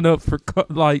a lineup for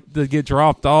like to get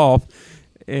dropped off,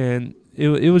 and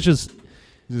it was just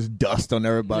dust on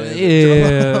everybody.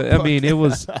 Yeah, I mean it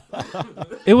was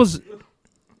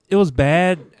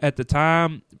bad at the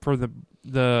time for the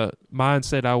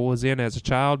mindset I was in as a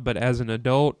child, but as an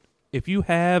adult, if you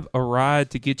have a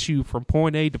ride to get you from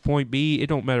point A to point B, it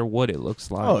don't matter what it looks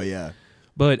like. Oh yeah.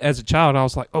 But as a child, I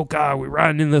was like, "Oh God, we're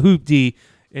riding in the hoopty,"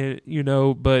 and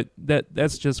But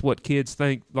that's just what kids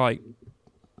think like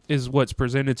is what's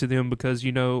presented to them because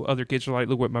other kids are like,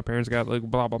 "Look what my parents got," like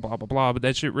blah blah blah blah blah. But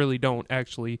that shit really don't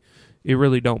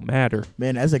matter.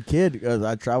 Man, as a kid, because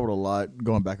I traveled a lot,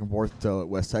 going back and forth to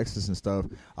West Texas and stuff,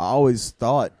 I always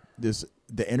thought the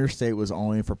interstate was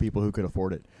only for people who could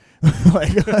afford it. You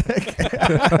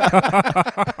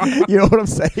know what I'm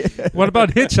saying? What about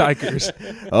hitchhikers?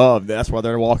 Oh, that's why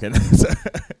they're walking.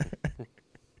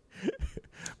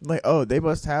 Like, oh, they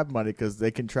must have money because they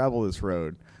can travel this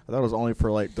road. I thought it was only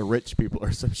for like the rich people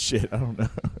or some shit. I don't know.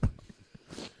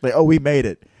 Like, oh, we made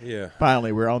it. Yeah.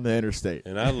 Finally, we're on the interstate.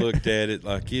 And I looked at it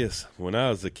like this. When I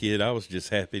was a kid, I was just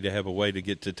happy to have a way to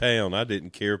get to town. I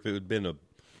didn't care if it had been a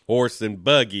horse and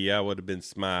buggy. I would have been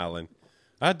smiling.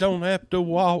 I don't have to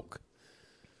walk.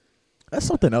 That's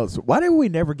something else. Why did we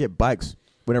never get bikes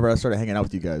whenever I started hanging out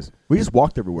with you guys? We just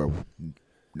walked everywhere.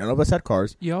 None of us had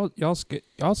cars. Y'all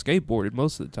skateboarded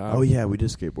most of the time. Oh, yeah, we did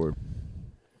skateboard.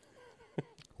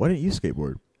 Why didn't you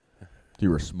skateboard?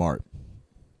 You were smart.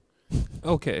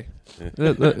 Okay.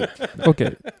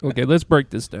 Okay, let's break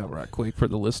this down right quick for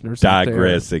the listeners out there.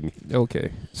 Digressing.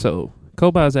 Okay, so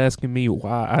Koba's asking me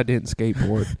why I didn't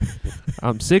skateboard.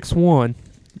 I'm 6'1".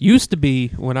 Used to be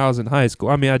when I was in high school.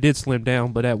 I mean, I did slim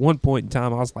down, but at one point in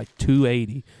time, I was like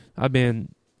 280. I've been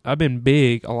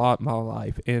big a lot in my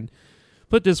life. And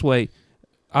put it this way,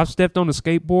 I've stepped on a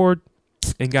skateboard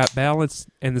and got balance,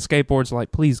 and the skateboard's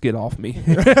like, please get off me.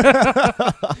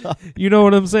 You know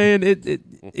what I'm saying?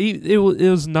 It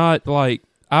was not like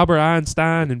Albert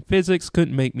Einstein in physics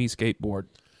couldn't make me skateboard.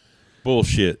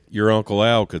 Bullshit. Your Uncle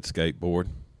Al could skateboard.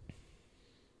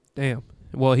 Damn.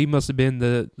 Well, he must have been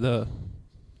the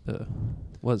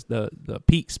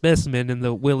peak specimen in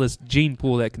the Willis gene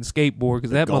pool that can skateboard,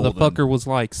 because that golden. motherfucker was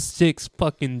like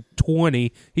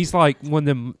 6'20". He's like one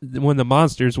of the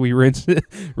monsters we rented.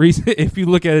 If you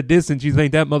look at a distance, you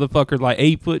think that motherfucker like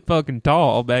 8 foot fucking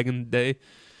tall back in the day.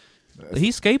 He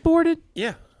skateboarded?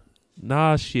 Yeah.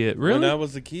 Nah, shit. Really? When I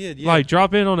was a kid, yeah. Like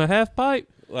drop in on a half pipe?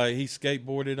 Like he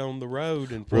skateboarded on the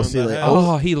road in Well, front see, of the like, house.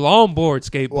 Oh, he longboard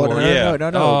skateboard. Well, Yeah.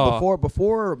 no. Oh.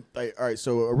 Before, like, all right.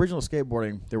 So original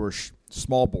skateboarding, there were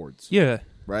small boards, Yeah.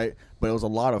 right? But it was a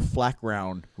lot of flat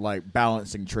ground, like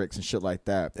balancing tricks and shit like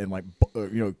that, and like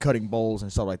cutting bowls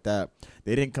and stuff like that.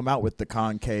 They didn't come out with the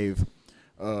concave,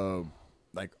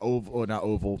 like oval, or not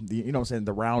oval. You know what I'm saying?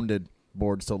 The rounded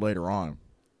boards till later on.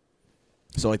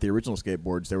 So like the original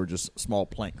skateboards, they were just small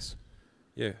planks.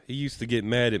 Yeah, he used to get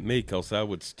mad at me because I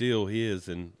would steal his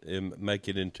and make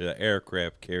it into an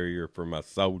aircraft carrier for my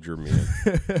soldier men.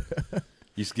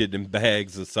 Used to get them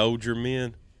bags of soldier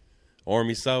men,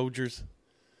 Army soldiers,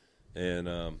 and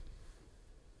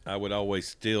I would always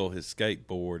steal his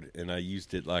skateboard, and I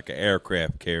used it like an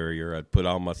aircraft carrier. I'd put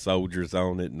all my soldiers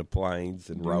on it in the planes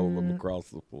and roll them across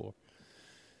the floor.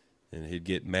 And he'd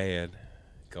get mad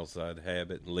because I'd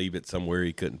have it and leave it somewhere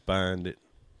he couldn't find it.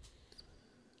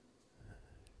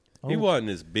 He wasn't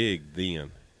as big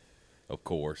then, of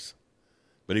course,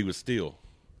 but he was still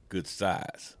good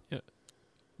size.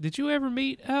 Did you ever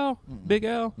meet Al? Big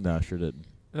Al? No, I sure didn't.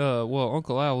 Well,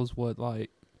 Uncle Al was what,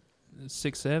 like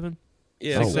 6'7"?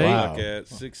 Yeah, Oh, something wow. like that.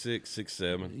 6'6",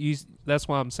 6'7". That's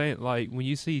why I'm saying, like, when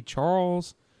you see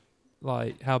Charles,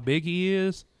 like how big he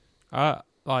is,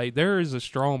 there is a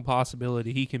strong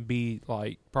possibility he can be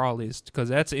like probably, because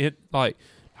that's it. Like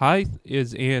height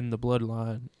is in the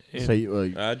bloodline. And So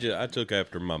you, I took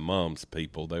after my mom's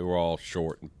people. They were all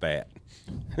short and fat.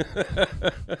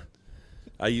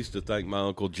 I used to think my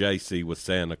Uncle JC was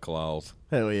Santa Claus.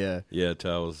 hell yeah. Yeah,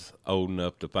 till I was old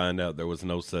enough to find out there was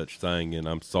no such thing, and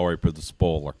I'm sorry for the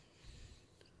spoiler.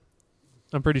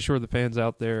 I'm pretty sure the fans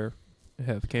out there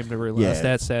have came to realize Yeah.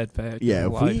 that sad fact. Yeah,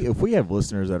 in life. if we have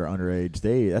listeners that are underage,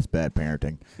 that's bad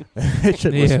parenting. They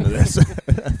should listen to this.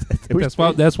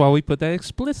 That's why we put that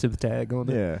explicit tag on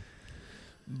it. Yeah.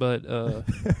 But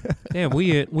damn,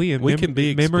 we in We can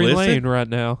be memory explicit? lane right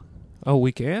now. Oh,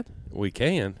 we can? We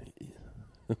can.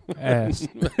 Ass.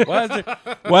 Why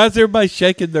is everybody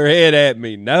shaking their head at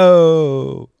me?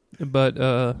 No. But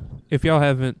if y'all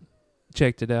haven't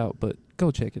checked it out, but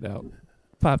go check it out.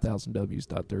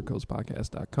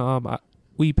 5000ws.thirdcoastpodcast.com.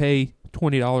 We pay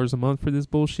 $20 a month for this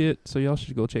bullshit, so y'all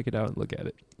should go check it out and look at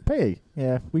it. Pay.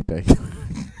 Yeah, we pay.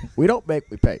 We don't make,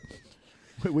 we pay.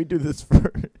 We do this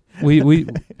for... We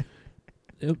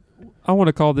I want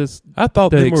to call this I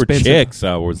thought The they were expensive- checks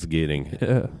I was getting.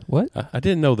 what? I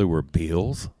didn't know they were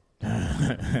bills.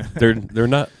 They're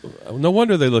not. No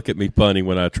wonder they look at me funny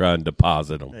when I try and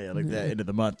deposit them. Yeah, like that, end of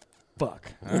the month.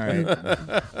 Fuck. All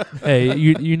right. Hey,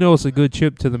 you know it's a good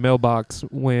chip to the mailbox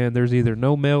when there's either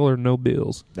no mail or no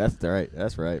bills. That's right.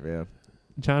 That's right, man.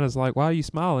 China's like, why are you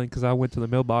smiling? Because I went to the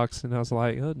mailbox and I was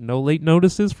like, no late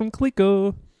notices from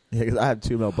Clico. Yeah, because I have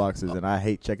 2 mailboxes, and I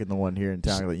hate checking the one here in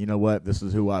town. Like, you know what? This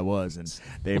is who I was, and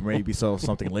they maybe saw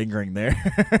something lingering there.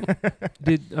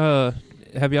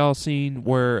 Have y'all seen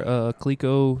where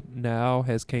Clico now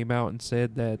has came out and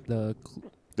said that the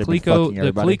They've been fucking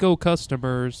everybody. Clico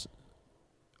customers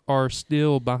are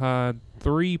still behind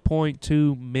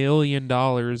 $3.2 million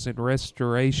in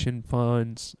restoration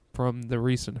funds from the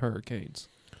recent hurricanes.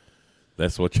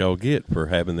 That's what y'all get for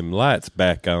having them lights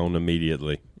back on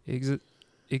immediately.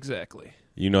 Exactly.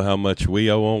 You know how much we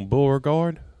owe on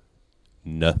Beauregard?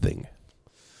 Nothing.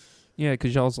 Yeah,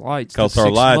 because y'all's lights Because took our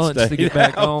 6 lights months to stayed get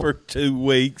back out on. for 2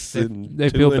 weeks and they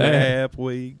two feel and a bad. half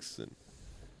weeks. And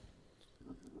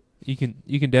You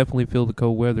can definitely feel the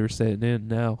cold weather setting in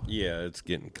now. yeah, it's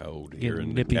getting cold here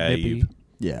Getting in nippy the cave. nippy.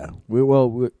 Yeah.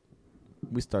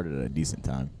 We started at a decent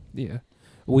time. Yeah.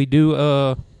 We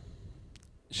do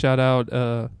shout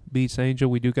out Beats Angel.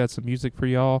 We do got some music for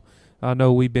y'all. I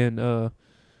know we've been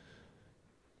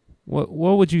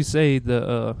what would you say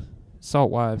the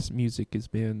Salt Wives music has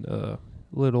been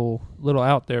little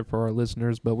out there for our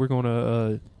listeners, but we're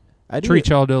gonna treat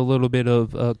y'all to a little bit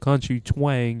of country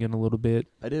twang in a little bit.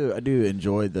 I do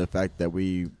enjoy the fact that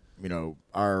we,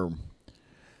 our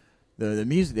the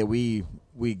music that we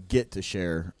get to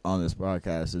share on this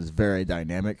podcast is very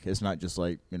dynamic. It's not just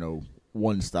like,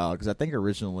 one style, because I think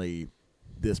originally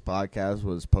this podcast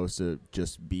was supposed to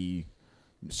just be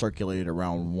circulated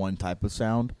around one type of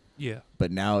sound. Yeah.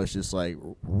 But now it's just like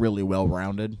really well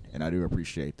rounded, and I do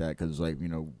appreciate that because like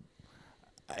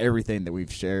everything that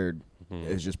we've shared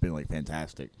has just been like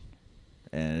fantastic,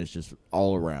 and it's just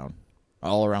almost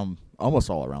all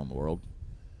around the world.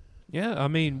 Yeah, I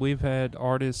mean, we've had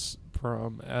artists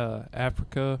from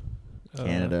Africa,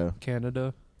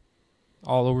 Canada,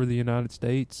 all over the United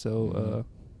States. So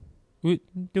we're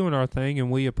doing our thing, and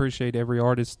we appreciate every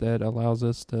artist that allows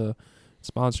us to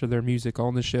sponsor their music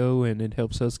on the show, and it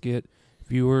helps us get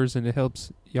viewers, and it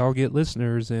helps y'all get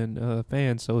listeners and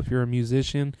fans. So if you're a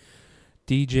musician,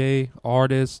 DJ,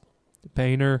 artist,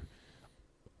 painter,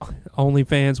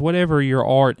 OnlyFans, whatever your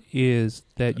art is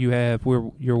that you have,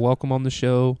 you're welcome on the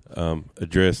show.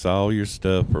 Address all your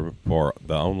stuff for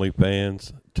the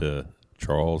OnlyFans to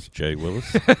Charles J.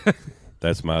 Willis.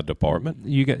 That's my department.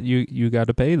 You got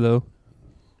to pay though.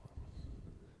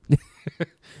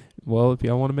 Well, if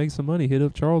y'all want to make some money, hit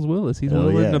up Charles Willis. He's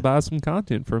willing to buy some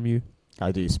content from you.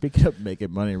 I do. Speaking of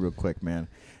making money real quick, man.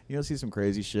 See some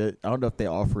crazy shit. I don't know if they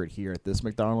offer it here at this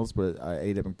McDonald's, but I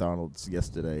ate at McDonald's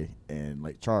yesterday in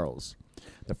Lake Charles.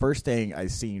 The first thing I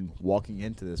seen walking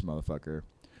into this motherfucker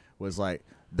was like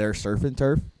their surf and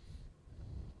turf.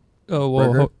 Oh,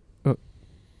 well,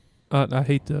 I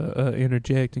hate to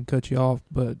interject and cut you off,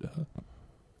 but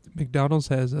McDonald's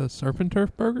has a surf and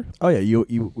turf burger? Oh, yeah.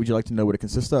 You would you like to know what it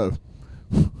consists of?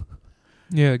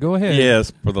 Yeah, go ahead. Yes,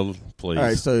 please. All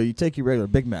right, so you take your regular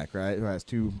Big Mac, right? It has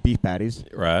 2 beef patties.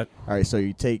 Right. All right, so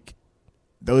you take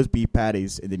those beef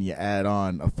patties, and then you add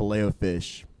on a filet of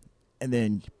fish, and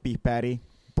then beef patty,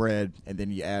 bread, and then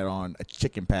you add on a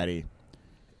chicken patty,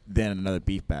 then another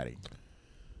beef patty.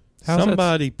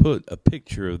 Somebody put a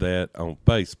picture of that on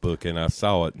Facebook, and I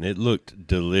saw it, and it looked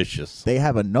delicious. They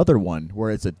have another one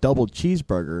where it's a double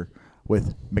cheeseburger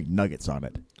with McNuggets on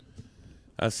it.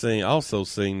 Also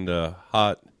seen the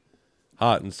hot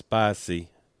and spicy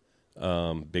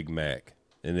Big Mac,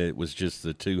 and it was just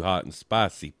the 2 hot and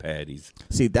spicy patties.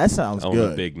 See, that sounds on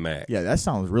good. A Big Mac. Yeah, that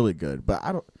sounds really good. But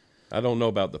I don't know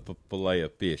about the fillet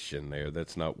of fish in there.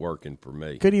 That's not working for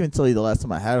me. Couldn't even tell you the last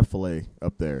time I had a fillet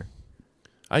up there.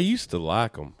 I used to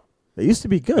like them. They used to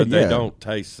be good, but yeah. they don't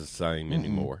taste the same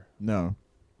anymore. No.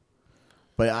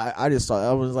 But I just thought,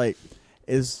 I was like,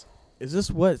 is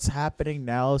this what's happening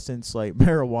now since like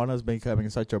marijuana is becoming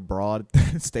such a broad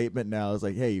statement now? It's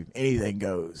like, hey, anything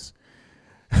goes.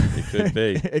 It could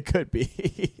be. It could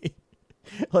be.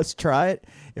 Let's try it.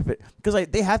 Because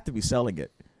like they have to be selling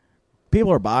it.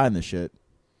 People are buying the shit.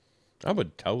 I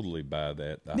would totally buy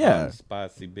that. The hot and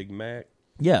spicy Big Mac.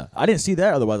 Yeah, I didn't see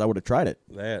that. Otherwise, I would have tried it.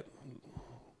 That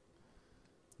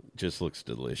just looks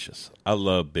delicious. I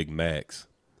love Big Macs.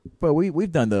 But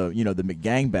we've done the the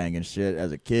McGangbang and shit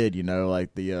as a kid.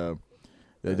 Like the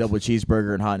double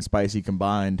cheeseburger and hot and spicy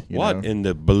combined. What in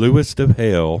the bluest of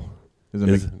hell is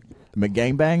the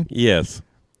McGangbang? Yes.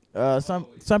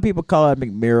 Some people call it a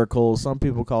McMiracle. Some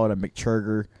people call it a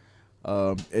McChurger.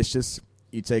 It's just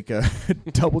you take a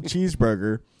double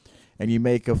cheeseburger and you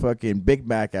make a fucking Big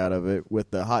Mac out of it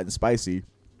with the hot and spicy.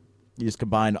 You just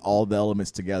combine all the elements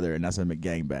together, and that's a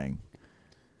McGangbang.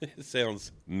 It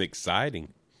sounds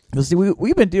exciting. Well, see,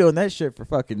 we've been doing that shit for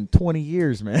fucking 20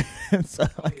 years, man. So,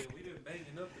 like,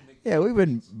 we've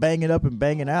been banging up and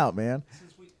banging out, man.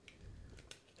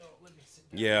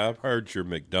 Yeah, I've heard your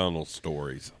McDonald's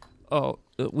stories. Oh,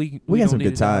 we had some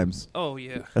good times. Oh,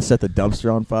 yeah. I set the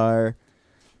dumpster on fire.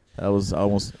 That was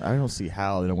almost. I don't see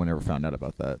how no one ever found out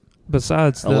about that.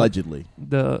 Besides allegedly,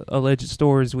 the alleged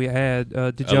stories we had,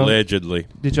 did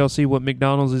y'all see what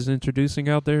McDonald's is introducing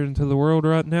out there into the world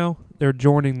right now? They're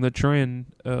joining the trend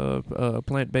of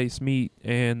plant-based meat,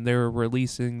 and they're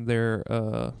releasing their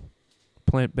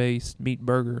plant-based meat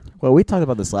burger. Well, we talked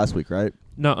about this last week, right?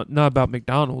 No, not about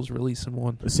McDonald's releasing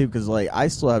one. See, because like I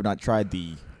still have not tried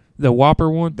the Whopper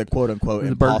one, the quote-unquote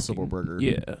Impossible Burger.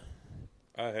 Yeah,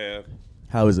 I have.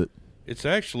 How is it? It's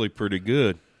actually pretty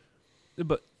good.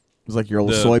 But it's like your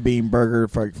old soybean burger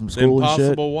from school and shit.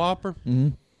 Impossible Whopper. Mm-hmm.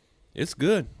 It's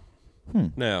good.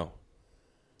 Now,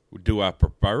 do I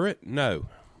prefer it? No,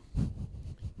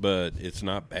 but it's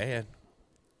not bad.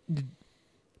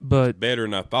 But it's better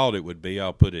than I thought it would be.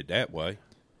 I'll put it that way.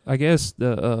 I guess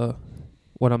the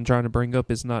what I'm trying to bring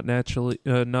up is not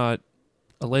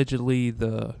allegedly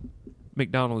the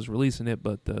McDonald's releasing it,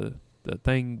 but the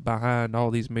thing behind all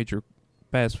these major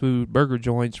fast food burger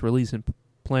joints releasing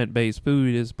plant-based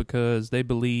food is because they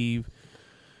believe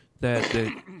that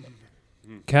the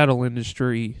cattle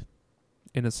industry,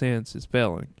 in a sense, is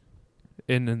failing.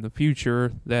 And in the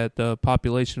future, that the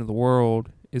population of the world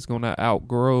is going to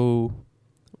outgrow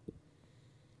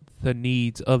the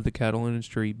needs of the cattle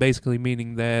industry, basically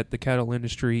meaning that the cattle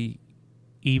industry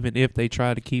even if they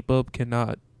try to keep up,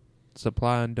 cannot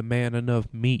supply and demand enough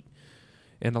meat.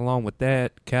 And along with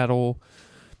that, cattle,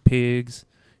 pigs,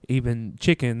 even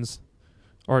chickens,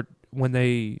 or when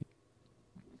they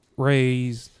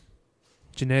raise,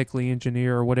 genetically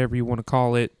engineer, or whatever you want to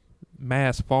call it,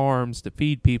 mass farms to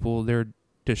feed people, they're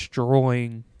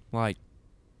destroying like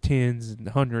tens and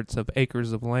hundreds of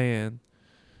acres of land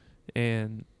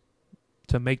and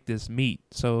to make this meat.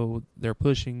 So they're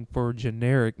pushing for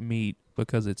generic meat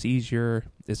because it's easier,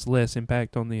 it's less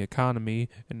impact on the economy,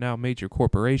 and now major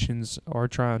corporations are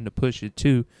trying to push it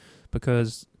too,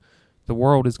 because the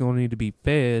world is going to need to be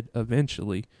fed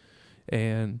eventually,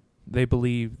 and they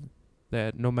believe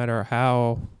that no matter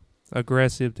how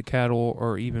aggressive the cattle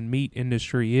or even meat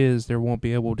industry is, they won't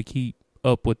be able to keep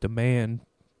up with demand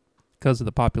because of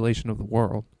the population of the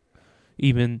world.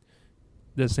 Even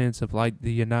the sense of like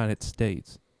the United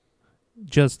States,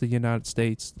 just the United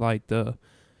States, like the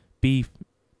beef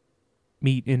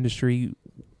meat industry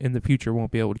in the future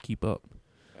won't be able to keep up.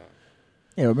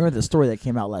 Yeah, remember the story that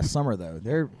came out last summer though?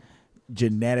 They're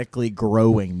genetically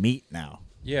growing meat now.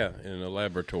 Yeah, in a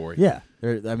laboratory. Yeah,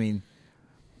 I mean,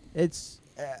 it's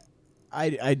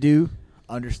I do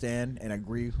understand and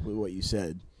agree with what you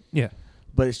said. Yeah.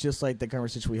 But it's just like the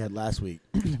conversation we had last week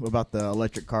about the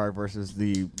electric car versus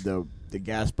the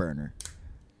gas burner.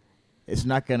 It's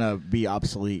not going to be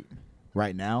obsolete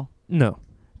right now. No.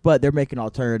 But they're making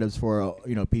alternatives for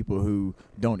people who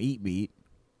don't eat meat.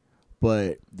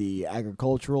 But the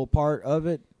agricultural part of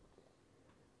it,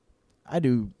 I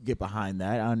do get behind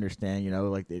that. I understand,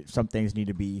 some things need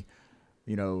to be,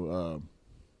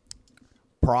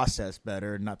 processed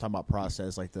better. Not talking about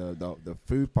process like the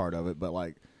food part of it, but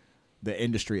like the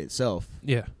industry itself.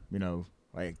 Yeah.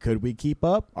 Like, could we keep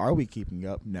up? Are we keeping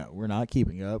up? No, we're not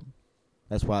keeping up.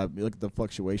 That's why you look at the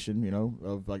fluctuation,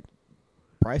 of like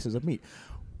prices of meat.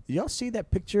 Y'all see that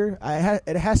picture?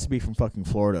 It has to be from fucking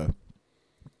Florida.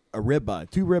 A ribeye,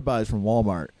 2 ribeyes from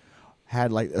Walmart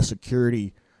had like a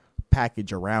security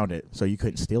package around it, so you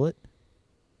couldn't steal it.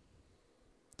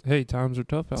 Hey, times are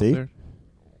tough out See? there.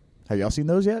 Have y'all seen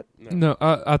those yet? No,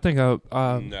 I think No.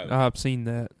 I've seen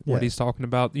that. Yeah. What he's talking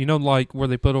about, like where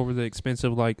they put over the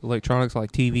expensive like electronics,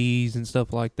 like TVs and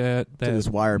stuff like that. To this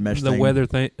wire mesh the thing. weather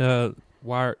thing,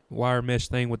 wire mesh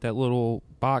thing with that little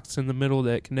box in the middle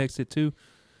that connects it to.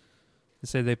 They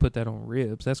say they put that on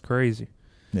ribs. That's crazy.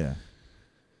 Yeah.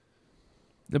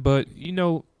 But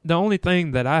the only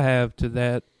thing that I have to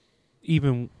that,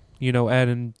 even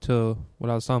adding to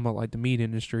what I was talking about, like the meat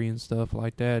industry and stuff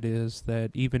like that, is that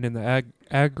even in the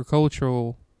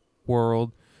agricultural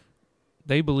world,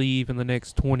 they believe in the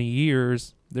next 20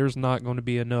 years there's not going to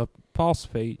be enough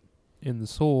phosphate in the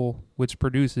soil, which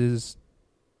produces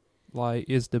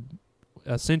is the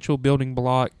essential building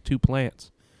block to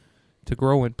plants, to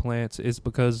growing plants, is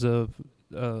because of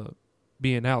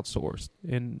being outsourced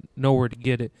and nowhere to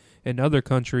get it. In other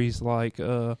countries like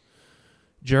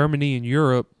Germany and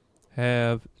Europe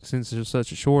have, since there's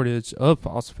such a shortage of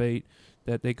phosphate,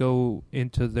 that they go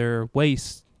into their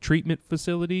waste treatment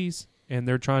facilities and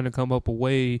they're trying to come up a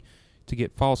way to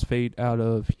get phosphate out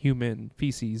of human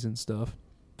feces and stuff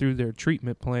through their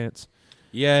treatment plants.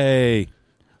 Yay.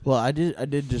 Well, I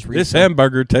did just read This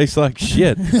hamburger tastes like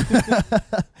shit.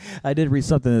 I did read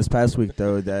something this past week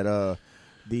though that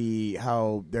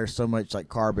how there's so much like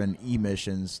carbon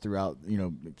emissions throughout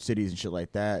cities and shit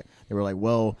like that. They were like,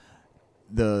 well,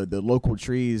 the local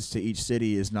trees to each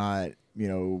city is not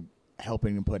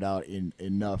helping them put out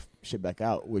enough shit back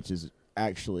out, which is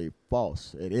actually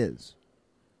false. It is.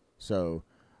 So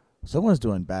someone's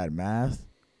doing bad math,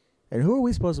 and who are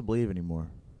we supposed to believe anymore?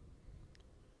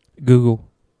 Google.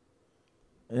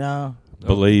 No.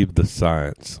 Believe the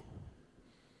science.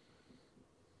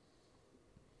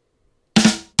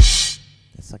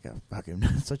 It's like a fucking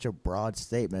such a broad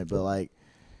statement, but like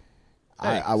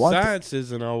Hey, I want science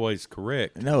isn't always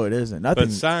correct. No, it isn't. Nothing.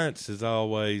 But science is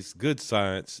always, good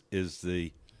science is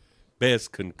the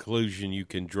best conclusion you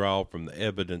can draw from the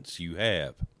evidence you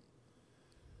have.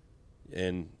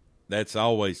 And that's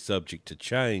always subject to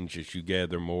change as you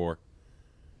gather more.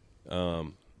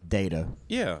 Data.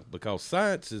 Yeah, because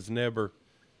science is never,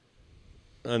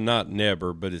 not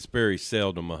never, but it's very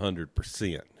seldom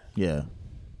 100%. Yeah.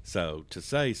 So to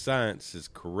say science is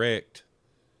correct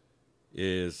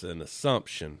is an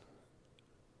assumption,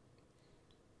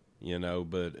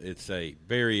 but it's a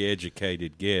very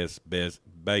educated guess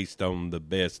based on the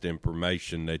best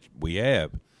information that we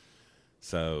have.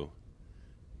 So,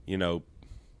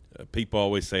 people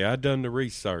always say, I done the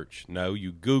research. No,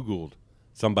 you Googled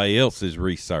somebody else's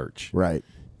research. Right.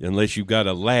 Unless you've got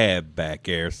a lab back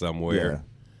there somewhere.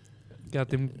 Got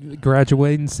them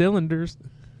graduating cylinders.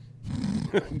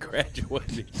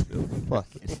 Graduating. Fuck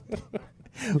it.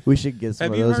 We should get some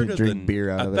Have of you those heard and of drink beer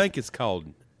out I of it. think it's called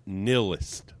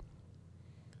nihilist.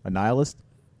 A nihilist?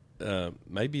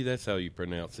 Maybe that's how you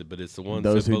pronounce it, but it's the ones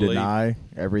Those that who believe. deny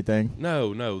everything.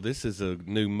 No, this is a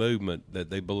new movement that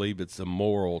they believe it's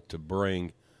immoral to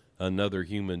bring another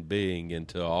human being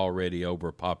into an already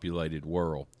overpopulated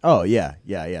world. Oh, yeah.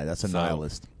 That's a So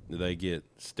nihilist. They get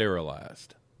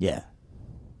sterilized. Yeah.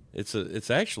 It's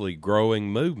actually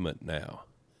growing movement now.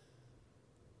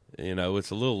 You know, it's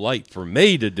a little late for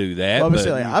me to do that. Well, but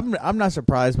obviously, I'm not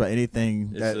surprised by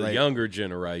anything it's that, the like, younger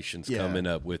generations Yeah. coming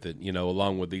up with it. You know,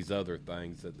 along with these other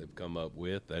things that they've come up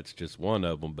with. That's just one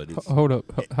of them. But it's Hold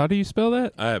up. How do you spell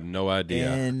that? I have no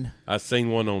idea. N I seen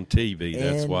one on TV.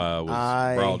 That's why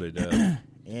I brought it up,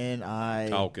 N-I-H-I-L-I-S-T,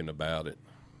 talking about it.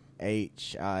 I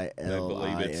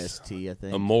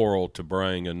think. Immoral to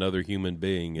bring another human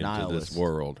being into Nihilist. this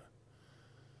world.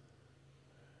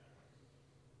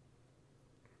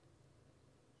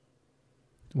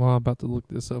 Well, I'm about to look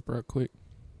this up right quick.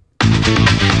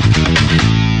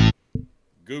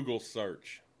 Google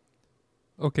search.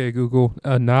 Okay, Google.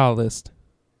 A nihilist.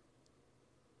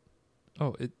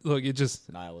 Oh, it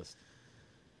just Nihilist.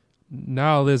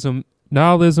 nihilism.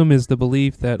 Nihilism is the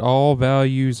belief that all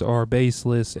values are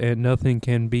baseless and nothing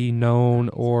can be known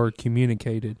or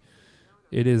communicated.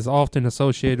 It is often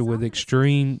associated with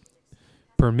extreme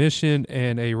permission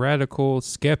and a radical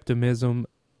skepticism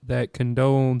that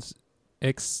condones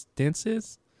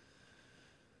extenses.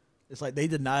 It's like they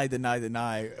deny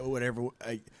whatever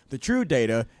the true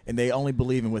data, and they only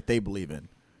believe in what they believe in.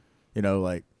 You know,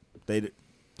 like they're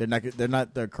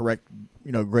not the correct,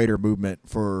 greater movement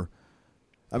for.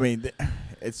 I mean,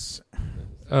 it's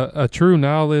A true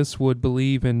nihilist would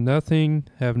believe in nothing,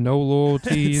 have no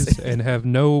loyalties, and have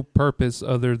no purpose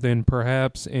other than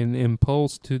perhaps an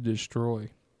impulse to destroy.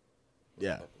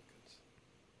 yeah.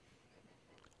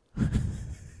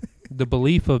 The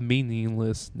belief of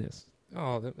meaninglessness.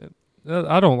 Oh,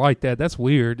 I don't like that. That's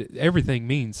weird. Everything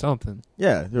means something.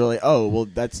 Yeah, they're like, oh, well,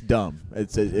 that's dumb.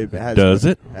 It has Does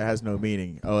it? It has no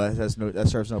meaning. Oh, that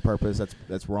serves no purpose.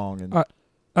 That's wrong. And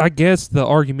I guess the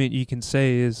argument you can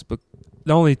say is, but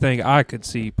the only thing I could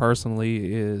see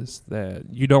personally is that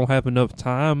you don't have enough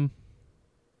time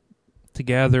to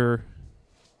gather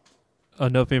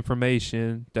enough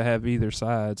information to have either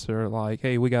side. So they're like,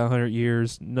 hey, we got 100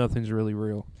 years, nothing's really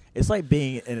real. it's like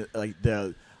being in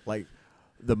the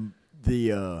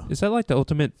Is that like the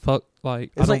ultimate fuck?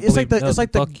 Like, It's I like don't it's like believe the it's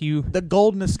like nothing, fuck you. the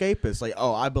golden escapist. Like,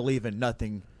 oh, I believe in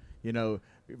nothing,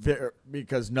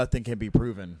 because nothing can be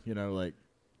proven. Like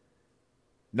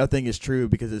nothing is true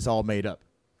because it's all made up.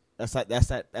 That's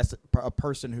a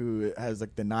person who has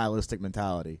like the nihilistic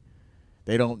mentality.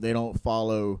 They don't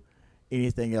follow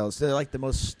anything else. They're like the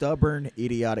most stubborn,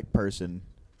 idiotic person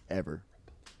ever.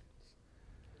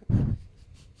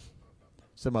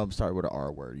 Some of them start with an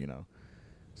R word,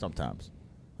 sometimes,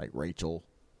 like Rachel.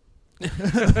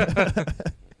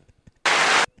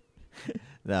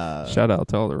 Nah, Shout out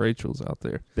to all the Rachels out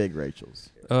there. big Rachels.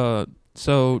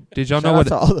 So did y'all Shout know out what?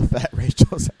 to all the fat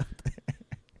Rachels out there.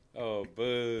 Oh,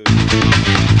 boo.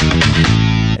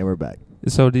 And we're back.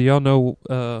 So do y'all know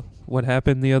what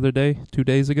happened the other day, 2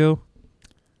 days ago?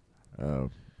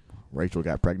 Rachel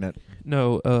got pregnant.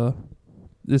 No,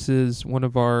 this is one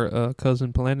of our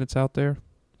cousin planets out there,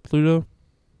 Pluto.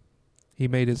 He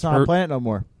made his It's not a planet no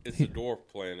more. It's a dwarf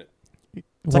planet.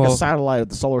 It's like a satellite of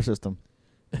the solar system.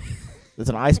 It's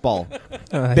an ice ball.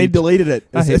 I They hate, deleted it.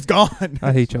 I hate- It's gone.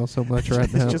 I hate y'all so much right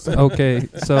It's now. just Okay,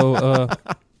 so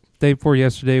day before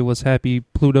yesterday was Happy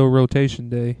Pluto Rotation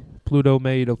Day. Pluto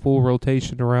made a full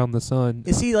rotation around the sun.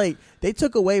 You see, like they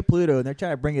took away Pluto and they're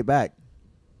trying to bring it back.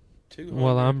 200.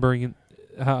 Well, I'm bringing.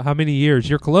 How many years?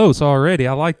 You're close already.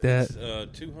 I like that. It's,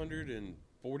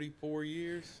 244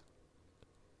 years.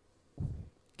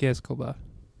 Guess, Koba.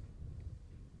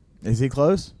 Is he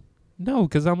close? No,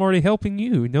 because I'm already helping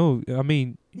you. No, I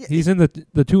mean Yeah, he's in the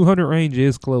 200 range.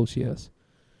 Is close. Yes,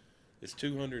 It's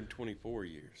 224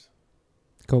 years.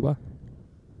 Koba.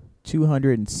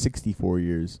 264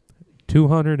 years.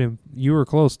 200 and you were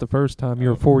close the first time. You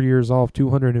were 4 years off.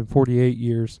 248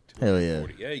 years. Hell yeah.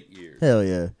 48 years. Hell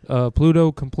yeah.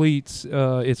 Pluto completes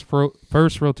its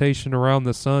first rotation around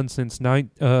the sun since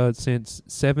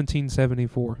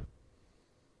 1774.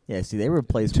 Yeah, see, they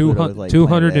replaced Pluto with like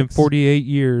 248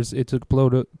 years it took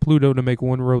Pluto to make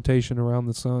one rotation around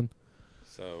the sun.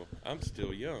 So I'm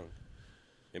still young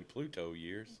in Pluto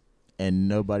years. and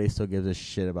nobody still gives a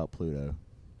shit about Pluto.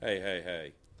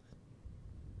 Hey.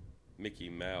 Mickey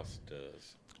Mouse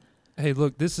does. Hey,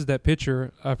 look, this is that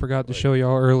picture I forgot to show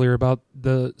y'all earlier about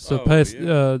the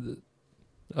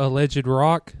alleged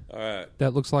rock All right.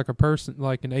 that looks like a person,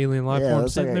 like an alien life Yeah, form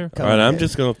looks like sitting a there. co- All right, I'm yeah.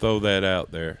 just going to throw that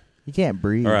out there. You can't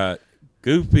breathe. All right.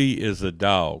 Goofy is a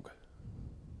dog.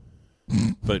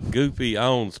 But Goofy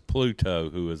owns Pluto,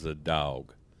 who is a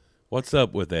dog. What's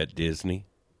up with that, Disney?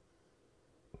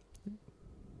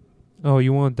 Oh,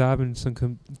 you want to dive into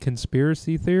some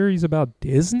conspiracy theories about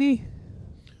Disney?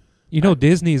 You know,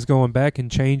 Disney is going back and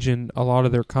changing a lot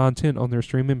of their content on their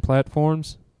streaming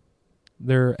platforms.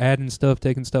 They're adding stuff,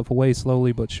 taking stuff away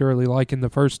slowly but surely. Like in the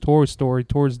first Toy Story,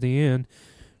 towards the end,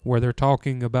 where they're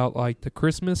talking about like the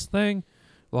Christmas thing,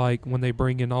 like when they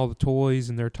bring in all the toys,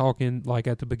 and they're talking like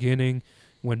at the beginning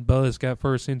when Buzz got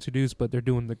first introduced, but they're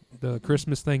doing the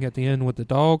Christmas thing at the end with the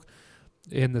dog.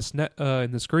 In the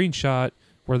screenshot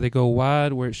where they go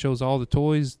wide, where it shows all the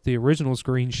toys, the original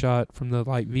screenshot from the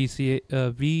like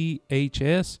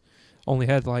VHS only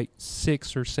had like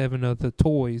 6 or 7 of the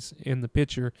toys in the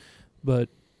picture, but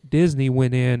Disney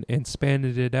went in and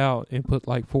expanded it out and put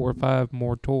like 4 or 5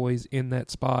 more toys in that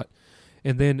spot.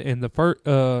 And then in the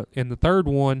third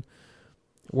one,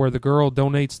 where the girl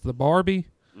donates the Barbie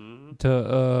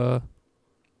to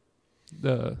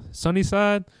the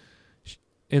Sunnyside,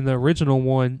 in the original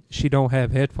one, she don't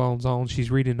have headphones on.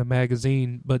 She's reading a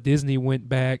magazine, but Disney went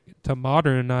back to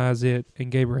modernize it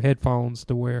and gave her headphones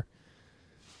to wear.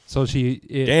 So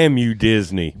Damn you,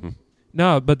 Disney.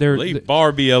 No, but Leave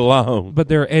Barbie alone. But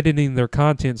they're editing their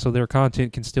content so their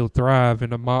content can still thrive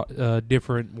in a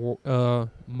different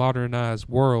modernized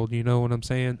world. You know what I'm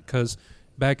saying? Because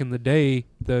back in the day,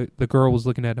 the girl was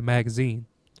looking at a magazine.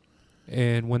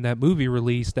 And when that movie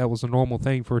released, that was a normal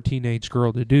thing for a teenage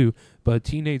girl to do. But a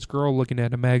teenage girl looking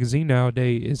at a magazine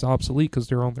nowadays is obsolete because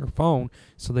they're on their phone.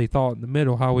 So they thought in the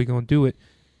middle, how are we going to do it?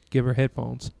 Give her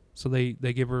headphones. So they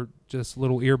give her just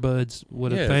little earbuds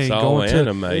with a thing it's all going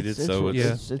animated, It's- so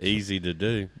it's- it's easy to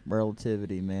do.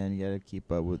 Relativity, man. You got to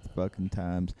keep up with the fucking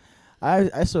times.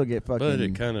 I still get fucking. But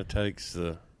it kind of takes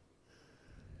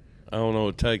I don't know,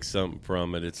 it takes something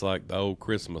from it. It's like the old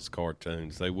Christmas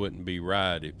cartoons. They wouldn't be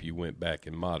right if you went back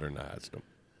and modernized them.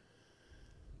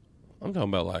 I'm talking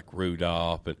about like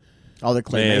Rudolph and all the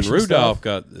man, claymation Rudolph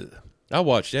stuff. I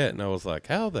watched that and I was like,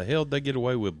 how the hell did they get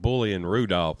away with bullying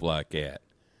Rudolph like that?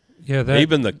 Yeah,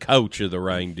 Even the coach of the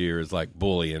reindeer is like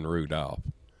bullying Rudolph.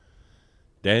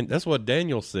 That's what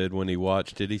Daniel said when he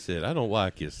watched it. He said, I don't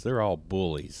like this. They're all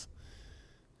bullies.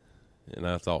 And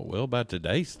I thought, well, by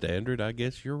today's standard, I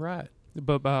guess you're right.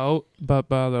 But by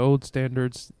the old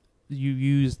standards, you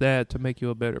use that to make you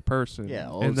a better person. Yeah,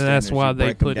 old and that's standards, why you they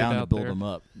break 'em put it down to out build there. them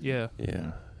up. Yeah.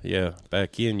 Yeah.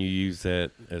 Back in, you use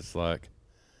that as like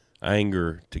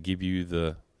anger to give you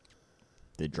The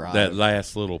drive. that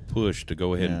last little push to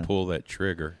go ahead Yeah. and pull that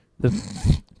trigger.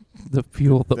 The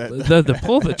fuel, the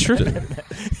pull the trigger.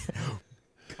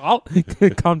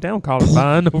 Calm down,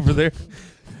 Columbine over there.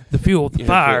 The fuel, the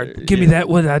fire. Give me that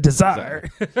what I desire.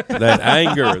 That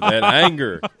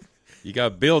anger. You got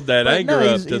to build that But anger no, up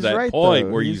he's- to he's that right, point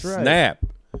though. where you He's right. snap.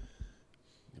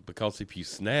 Because if you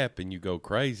snap and you go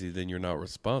crazy, then you're not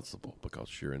responsible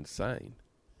because you're insane.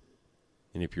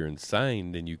 And if you're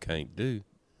insane, then you can't do.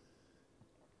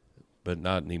 But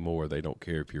not anymore. They don't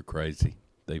care if you're crazy.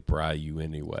 They pry you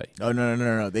anyway. Oh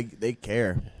no! They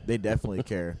care. They definitely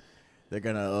care. They're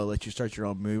gonna let you start your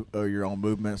own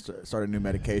movement, start a new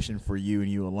medication for you and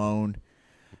you alone,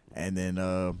 and then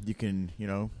you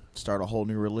can start a whole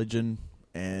new religion,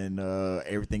 and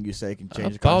everything you say can change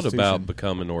I've the thought Constitution. about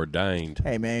becoming ordained.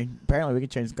 Hey man, apparently we can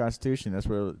change the Constitution. That's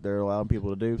what they're allowing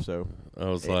people to do. So I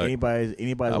was like, anybody's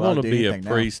I allowed want to to do be a anything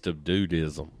now. priest of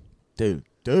dudism. dude.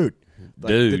 Like,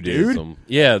 the dude? Dudism.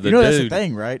 Yeah, the You know dude. that's a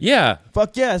thing, right? Yeah.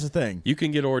 Fuck yeah, that's a thing. You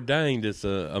can get ordained as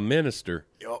a minister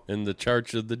Yup. in the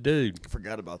Church of the Dude.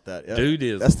 Forgot about that. Yeah.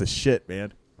 Dudism. That's the shit,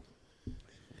 man.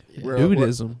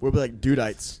 Dudism. We'll be like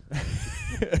dudeites.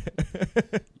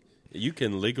 You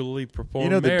can legally perform You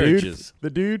know the marriages. dude? The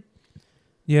dude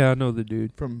Yeah, I know the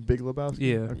dude. from Big Lebowski?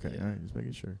 Yeah. Okay, all right. Just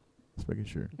making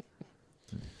sure.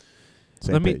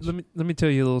 Let me tell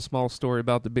you a little small story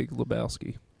about the Big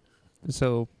Lebowski.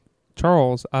 So,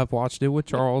 Charles, I've watched it with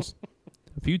Charles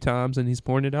a few times, and he's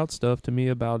pointed out stuff to me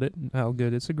about it and how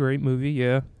good it's a great movie.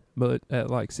 Yeah, but at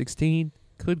like 16,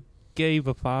 gave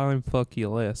a fine fuck you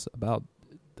less about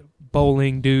the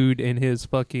bowling dude in his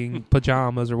fucking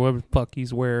pajamas or whatever the fuck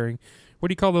he's wearing. What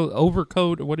do you call the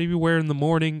overcoat or whatever you wear in the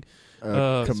morning?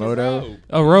 Komodo.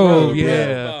 A robe,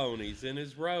 yeah. Robe. He's in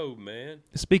his robe, man.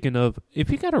 Speaking of, if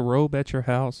you got a robe at your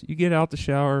house, you get out the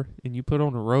shower and you put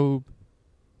on a robe.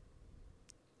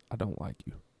 I don't like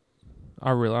you.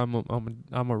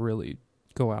 I'm a really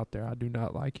Go out there. I do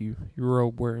not like you. You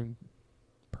robe wearing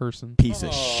person. Piece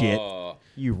of shit. Aw,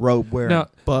 You robe wearing Now-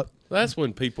 fuck. that's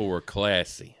when people were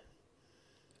classy.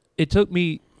 It took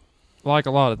me, like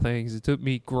a lot of things, it took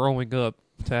me growing up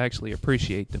to actually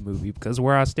appreciate the movie, because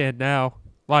where I stand now,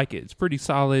 like it. It's pretty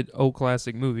solid old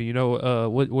classic movie. You know,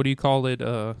 what do you call it?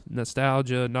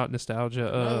 Nostalgia, not nostalgia.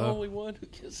 I'm the only one who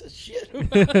gives a shit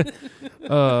about it.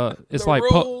 It's The like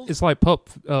rules. it's like Pulp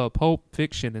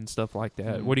Fiction and stuff like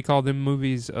that. Mm. What do you call them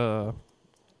movies?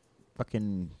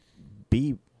 Fucking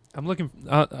B. I'm looking.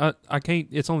 I can't.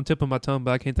 It's on the tip of my tongue,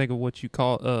 but I can't think of what you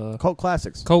call Cult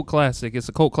classics. cult classic. It's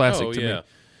a cult classic Oh, to yeah. me.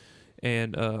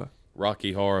 And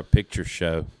Rocky Horror Picture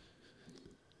Show.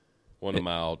 One of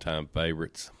my all-time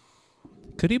favorites.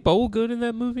 could he bowl good in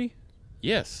that movie?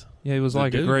 Yes. Yeah, he was The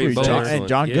like a dude great was bowler. John- And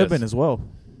John Yes. Goodman as well.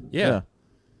 Yeah.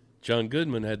 John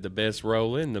Goodman had the best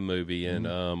role in the movie. And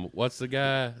what's the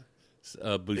guy?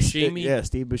 Buscemi? Yeah,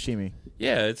 Steve Buscemi.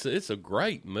 Yeah, it's a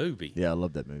great movie. Yeah, I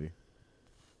love that movie.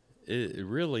 It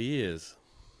really is.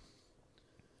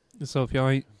 So if y'all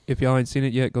ain't seen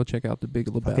it yet, go check out The Big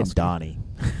Fucking Lebowski. Donnie.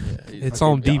 It's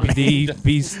on DVD,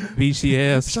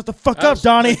 VCS. Shut the fuck up,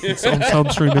 Donnie. It's on some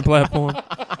streaming platform.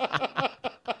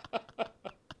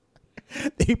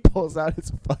 He pulls out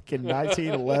his fucking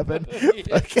 1911.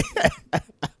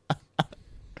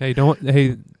 Hey,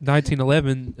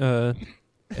 1911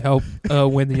 helped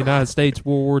win the United States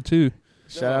World War II.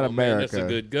 Shout out Oh, man, America. that's a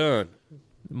good gun.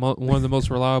 One of the most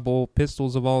reliable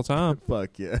pistols of all time.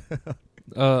 Fuck yeah.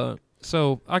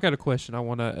 So I got a question I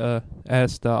want to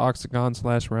ask the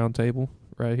Octagon/Roundtable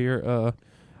right here.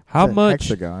 How It's a much?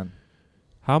 Hexagon.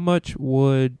 How much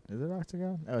would? Is it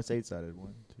octagon? Oh, it's 8-sided.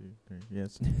 1, 2, 3.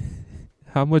 Yes.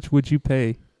 How much would you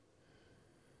pay?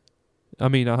 I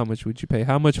mean, not how much would you pay?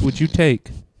 How much would you take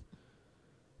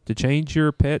to change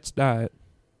your pet's diet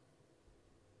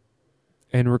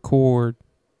and record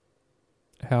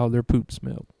how their poop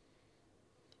smelled?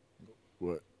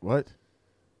 What?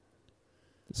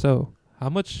 So, how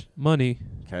much money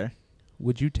Okay.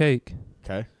 would you take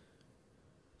Okay.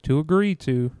 to agree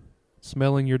to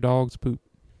smelling your dog's poop?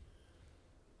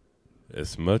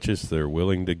 As much as they're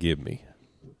willing to give me.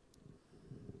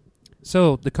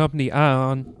 So, the company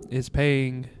Ion is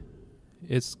paying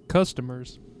its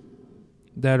customers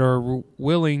that are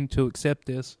willing to accept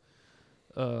this.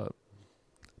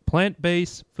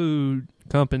 Plant-based food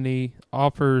company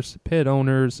offers pet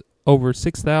owners over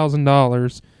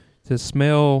 $6,000 to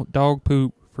smell dog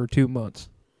poop for 2 months.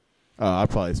 I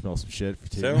probably smell some shit for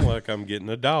 2. Sound like I'm getting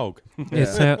a dog.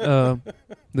 It's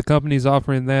the company's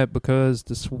offering that because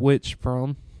the switch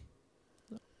from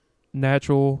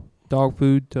natural dog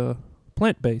food to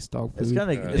plant-based dog food. It's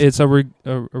kind of. It's a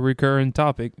recurring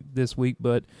topic this week,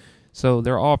 but so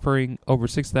they're offering over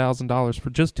 $6,000 for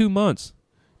just 2 months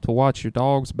to watch your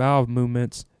dog's bowel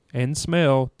movements and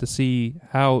smell to see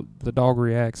how the dog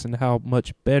reacts and how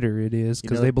much better it is,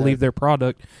 because You know they believe that- their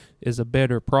product is a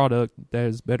better product that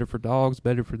is better for dogs,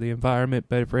 better for the environment,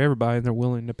 better for everybody, and they're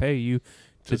willing to pay you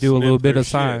to do a sniff little bit their of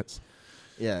shit. science.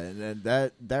 Yeah, and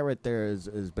then that right there is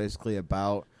basically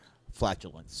about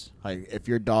flatulence. Like if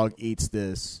your dog eats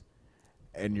this,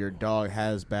 and your dog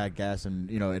has bad gas, and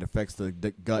it affects the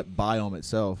gut biome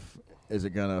itself, is it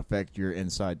gonna affect your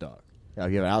inside dog? Yeah,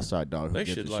 if you have an outside dog, who They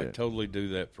gives should a like shit? totally do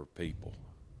that for people.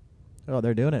 Oh,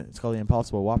 they're doing it. It's called the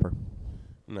Impossible Whopper.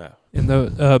 No. And the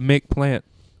Mick Plant.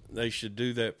 They should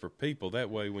do that for people. That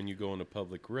way when you go in a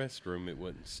public restroom, it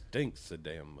wouldn't stink so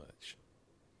damn much.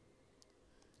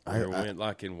 I went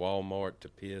like in Walmart to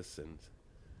piss and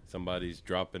somebody's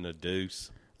dropping a deuce.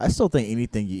 I still think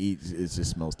anything you eat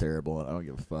just smells terrible. I don't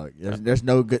give a fuck. There's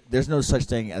no good. There's no such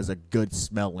thing as a good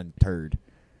smelling turd,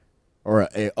 or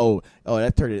oh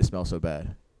that turd didn't smell so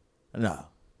bad. No,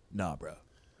 bro.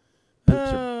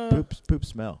 Poop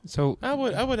smell. So I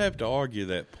would have to argue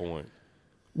that point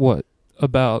what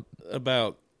about?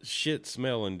 shit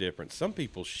smelling different. Some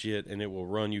people shit and it will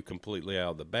run you completely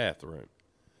out of the bathroom.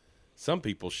 Some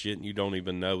people shit and you don't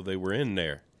even know they were in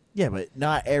there. Yeah, but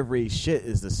not every shit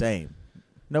is the same.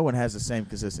 No one has the same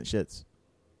consistent shits.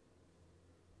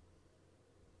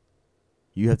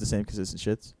 You have the same consistent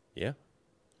shits Yeah.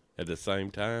 At the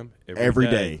same time. every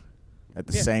day at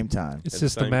the Yeah. same time, It's At the same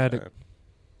systematic. time.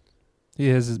 He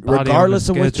has his body regardless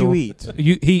on of the what you schedule.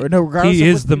 eat. He Or no, regardless he of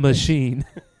is what the you mix. machine.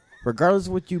 Regardless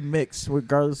of what you mix,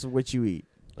 regardless of what you eat.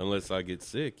 Unless I get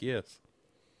sick, yes.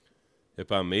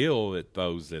 If I'm ill, it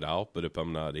throws it off. But if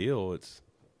I'm not ill, it's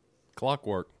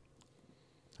clockwork.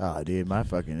 Oh, dude,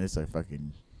 it's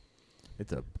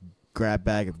a grab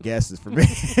bag of guesses for me.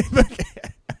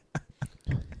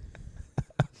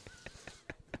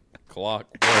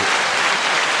 Clockwork.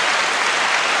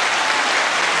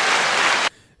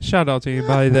 shout out to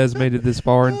anybody that's made it this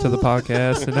far into the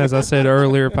podcast. And as I said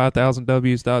earlier,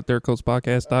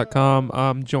 5000ws.thirdcoastpodcast.com.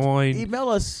 I'm joined. Email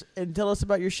us and tell us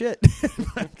about your shit. Me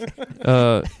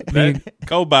and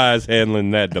Kobai is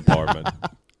handling that department.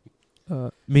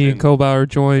 Me and Kobe are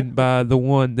joined by the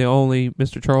one, the only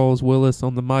Mr. Charles Willis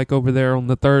on the mic over there on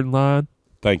the third line.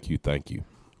 Thank you.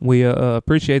 We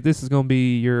appreciate this is going to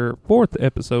be your fourth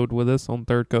episode with us on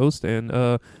Third Coast, and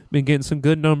been getting some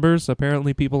good numbers.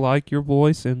 Apparently, people like your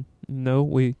voice, and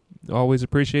we always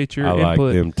appreciate your input. I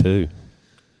like them too.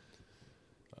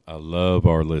 I love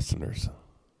our listeners.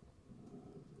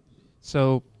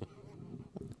 So,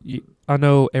 I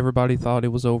know everybody thought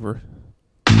it was over.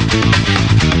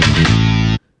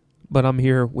 But I'm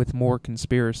here with more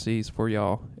conspiracies for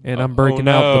y'all. And I'm breaking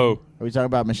out Are we talking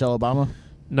about Michelle Obama?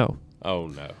 No. Oh,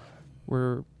 no.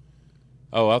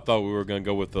 I thought we were going to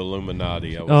go with the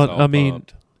Illuminati. I was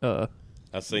pumped. I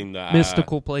seen the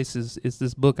Mystical Places is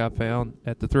this book I found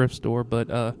at the thrift store,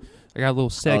 but I got a little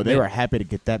segment. Oh, they were happy to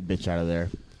get that bitch out of there.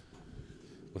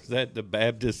 Was that the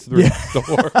Baptist thrift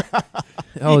store?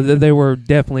 Oh, they were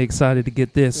definitely excited to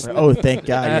get this. Oh, thank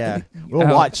God, yeah. We'll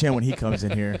watch him when he comes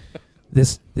in here.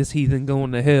 This heathen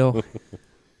going to hell.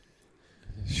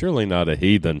 Surely not a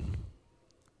heathen.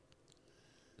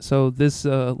 So this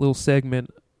little segment,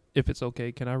 if it's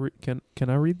okay, can I read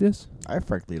this? I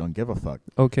frankly don't give a fuck.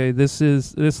 Okay, this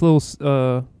little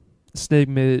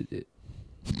segment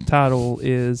title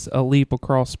is A Leap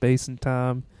Across Space and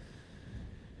Time.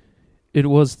 It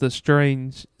was the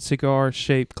strange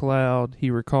cigar-shaped cloud, he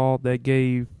recalled, that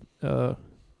gave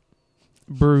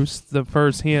Bruce the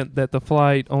first hint that the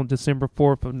flight on December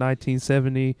 4th of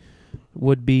 1970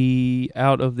 would be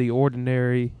out of the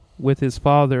ordinary. With his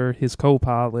father, his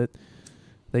co-pilot,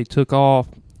 they took off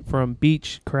from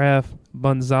Beechcraft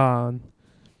Bunzan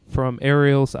from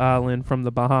Ariel's Island from the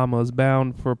Bahamas,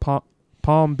 bound for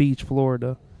Palm Beach,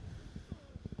 Florida.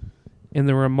 In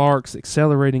the remarks,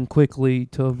 accelerating quickly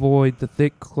to avoid the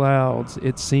thick clouds,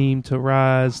 it seemed to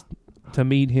rise to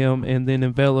meet him and then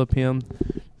envelop him.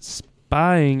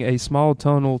 Spying a small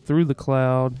tunnel through the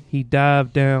cloud, he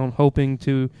dived down, hoping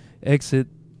to exit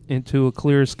into a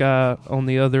clear sky on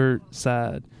the other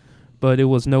side. But it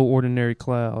was no ordinary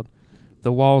cloud.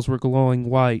 The walls were glowing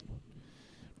white,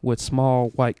 with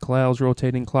small white clouds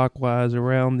rotating clockwise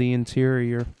around the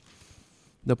interior.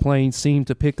 The plane seemed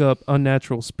to pick up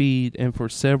unnatural speed, and for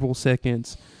several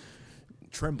seconds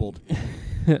trembled.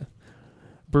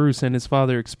 Bruce and his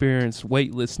father experienced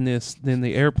weightlessness. Then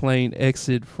the airplane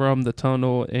exited from the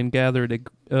tunnel and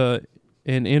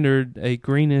entered a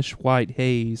greenish-white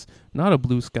haze, not a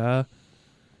blue sky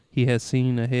he had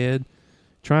seen ahead.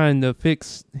 Trying to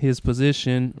fix his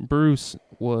position, Bruce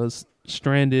was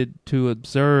stranded to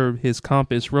observe his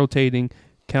compass rotating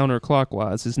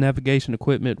counterclockwise. His navigation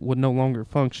equipment would no longer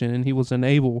function, and he was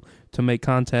unable to make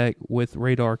contact with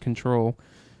radar control.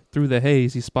 Through the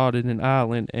haze, he spotted an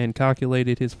island and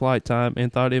calculated his flight time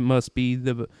and thought it must be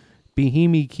the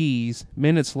Bahama Keys.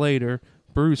 Minutes later,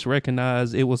 Bruce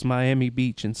recognized it was Miami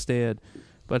Beach instead.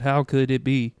 But how could it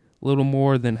be? Little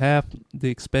more than half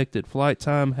the expected flight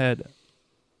time had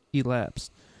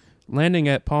elapsed. Landing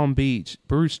at Palm Beach,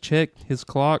 Bruce checked his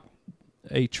clock.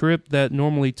 A trip that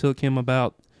normally took him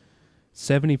about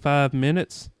 75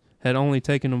 minutes had only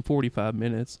taken him 45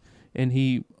 minutes, and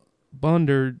he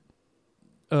burned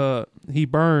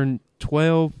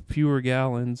 12 fewer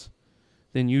gallons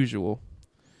than usual.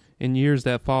 In years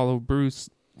that followed, Bruce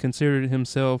considered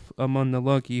himself among the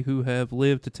lucky who have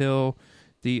lived to tell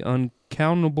the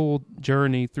uncountable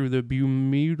journey through the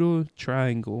Bermuda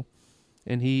Triangle,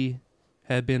 and he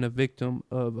had been a victim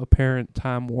of apparent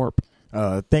time warp.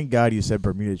 Thank God you said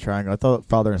Bermuda Triangle. I thought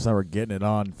father and son were getting it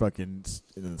on fucking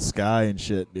in the sky and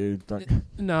shit, dude.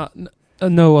 No,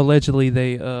 allegedly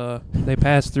they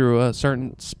passed through a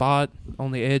certain spot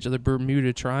on the edge of the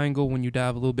Bermuda Triangle when you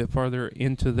dive a little bit further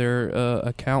into their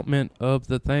accountment of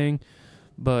the thing.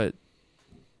 But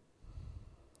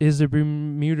is the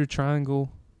Bermuda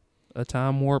Triangle a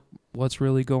time warp? What's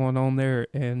really going on there?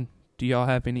 And do y'all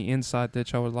have any insight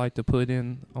that y'all would like to put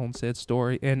in on said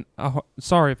story? And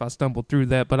sorry if I stumbled through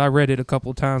that, but I read it a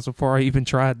couple times before I even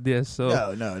tried this.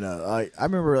 So No. I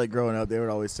remember like growing up, they would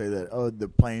always say that a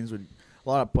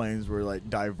lot of planes would like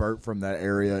divert from that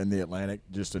area in the Atlantic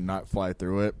just to not fly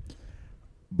through it.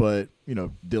 But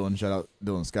Dylan, shout out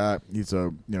Dylan Scott. He's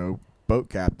a boat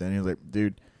captain. He's like,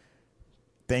 dude,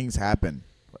 things happen,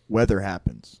 weather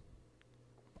happens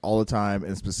all the time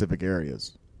in specific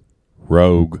areas.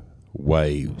 Rogue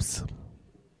waves.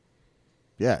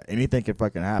 Yeah, anything can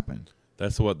fucking happen.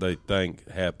 That's what they think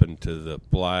happened to the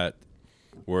flight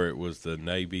where it was the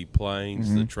Navy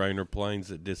planes, the trainer planes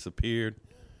that disappeared.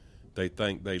 they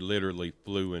think they literally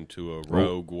flew into a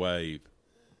rogue wave.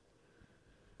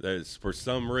 There's for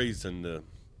some reason the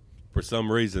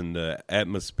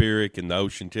atmospheric and the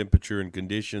ocean temperature and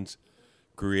conditions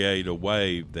create a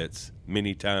wave that's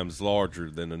many times larger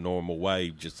than a normal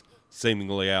wave, just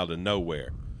seemingly out of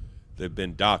nowhere. They've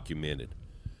been documented.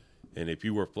 And if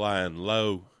you were flying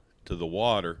low to the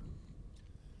water,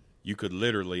 you could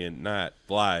literally at night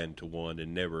fly into one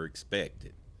and never expect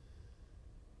it.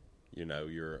 You know,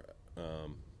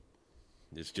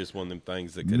 it's just one of them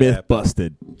things that could Myth happen.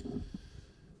 busted.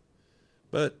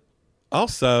 But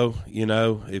also, you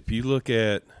know, if you look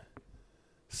at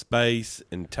space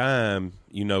and time,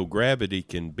 you know, gravity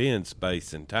can bend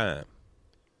space and time.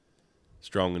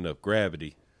 Strong enough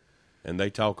gravity. And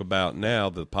they talk about now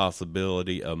the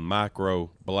possibility of micro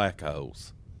black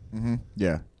holes. Mm-hmm.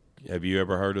 Yeah. Have you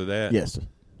ever heard of that? Yes.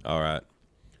 All right.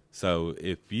 So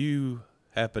if you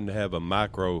happen to have a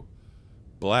micro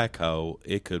black hole,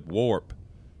 it could warp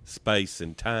space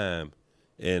and time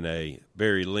in a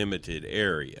very limited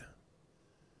area.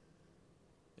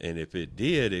 And if it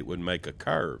did, it would make a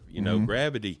curve. You know,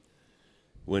 gravity,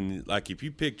 if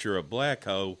you picture a black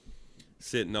hole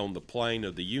sitting on the plane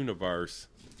of the universe,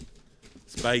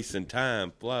 space and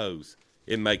time flows.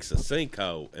 It makes a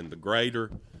sinkhole, and the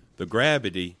greater the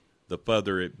gravity, the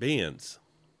further it bends.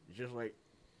 It's just like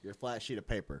your flat sheet of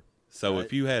paper. So Right.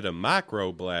 if you had a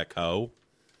micro black hole,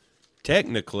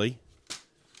 technically,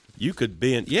 you could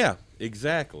bend. Yeah,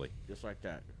 exactly. Just like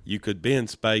that. You could bend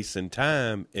space and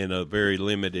time in a very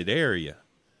limited area.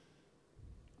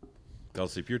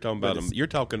 Because if you're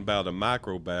talking about a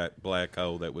micro black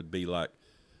hole that would be like,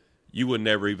 you would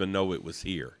never even know it was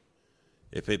here.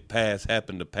 If it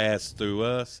happened to pass through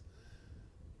us,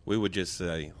 we would just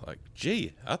say, like,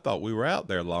 gee, I thought we were out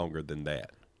there longer than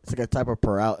that. It's like a type of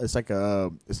paralysis. It's like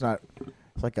it's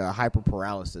like a hyper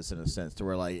paralysis in a sense, to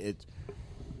where like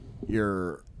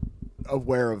you're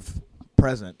aware of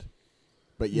present,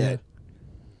 but yet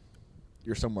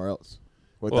you're somewhere else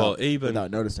without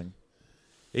noticing.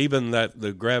 Even that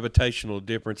the gravitational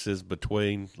differences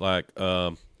between like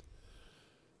a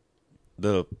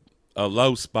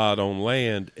low spot on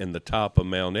land and the top of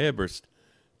Mount Everest,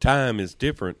 time is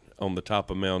different on the top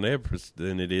of Mount Everest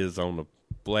than it is on a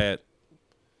flat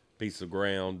piece of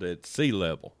ground at sea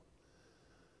level.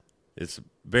 It's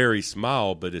very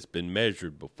small, but it's been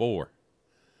measured before.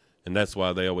 And that's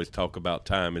why they always talk about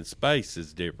time and space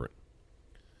is different.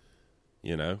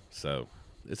 You know, so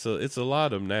it's a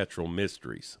lot of natural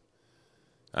mysteries.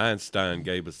 Einstein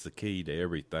gave us the key to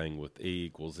everything with E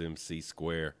equals mc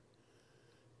squared.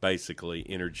 Basically,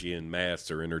 energy and mass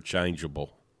are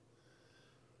interchangeable.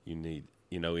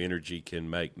 Energy can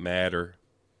make matter,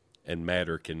 and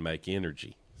matter can make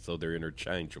energy. So they're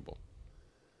interchangeable.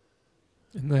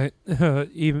 And that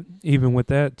even with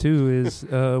that too is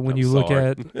when you look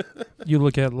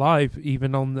at life,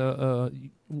 even on the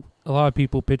a lot of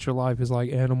people picture life as like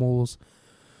animals,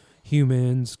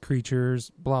 humans,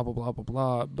 creatures, blah blah blah blah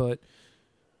blah. But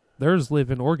there's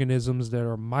living organisms that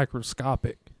are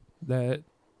microscopic that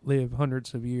live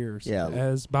hundreds of years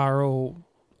as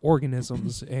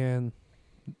bioorganisms, and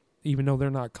even though they're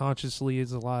not consciously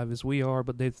as alive as we are,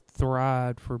 but they've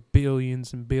thrived for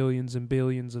billions and billions and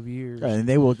billions of years. And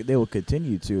they will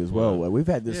continue to as well. We've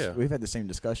had the same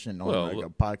discussion on a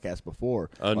podcast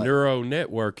before. Neural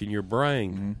network in your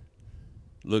brain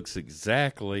looks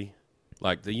exactly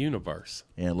like the universe.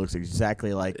 And it looks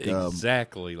exactly like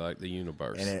the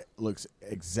universe. And it looks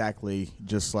exactly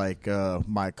just like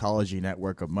my ecology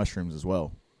network of mushrooms as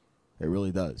well. It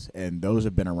really does. And those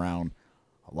have been around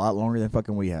a lot longer than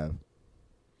fucking we have.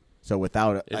 So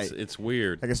without it's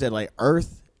weird. Like I said, like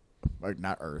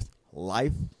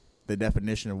life, the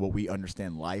definition of what we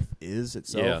understand life is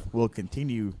itself will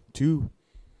continue to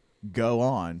go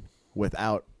on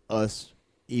without us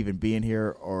even being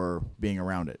here or being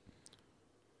around it.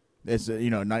 It's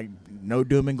no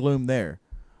doom and gloom there,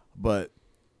 but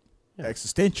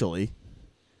existentially,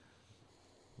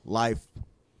 life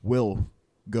will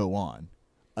go on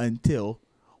until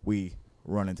we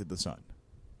run into the sun,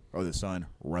 or the sun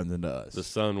runs into us. The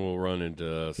sun will run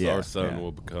into us. Our sun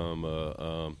will become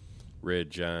a red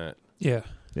giant. Yeah.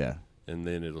 Yeah. And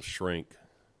then it'll shrink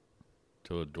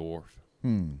to a dwarf.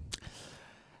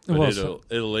 Well,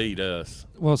 it'll eat us.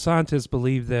 Well, scientists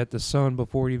believe that the sun,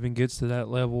 before it even gets to that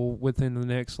level, within the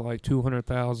next like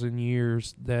 200,000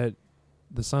 years, that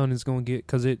the sun is going to get,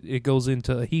 because it goes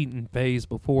into a heating phase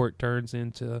before it turns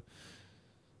into,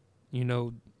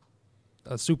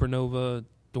 a supernova,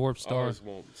 dwarf star. Ours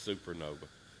won't supernova.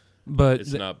 But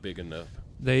it's not big enough.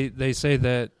 They say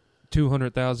that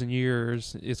 200,000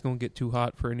 years it's going to get too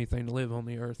hot for anything to live on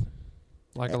the earth.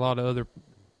 like a lot of other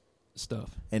stuff.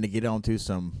 And to get onto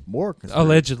some more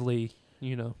Allegedly,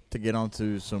 to get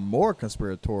onto some more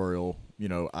conspiratorial,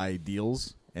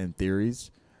 ideals and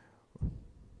theories,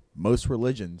 most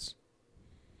religions,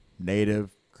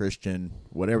 native, Christian,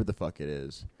 whatever the fuck it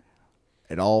is,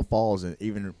 it all falls in,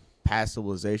 even past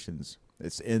civilizations.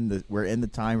 We're in the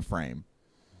time frame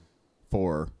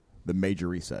for the major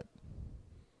reset,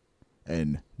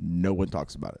 and no one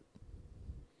talks about it.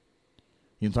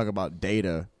 You can talk about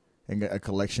data and a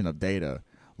collection of data.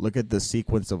 Look at the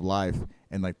sequence of life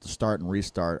and like the start and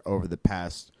restart over the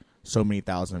past so many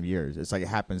thousand of years. It's like it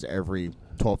happens every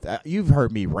 12. You've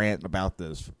heard me rant about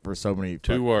this for so many.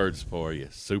 Two words for you: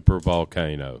 super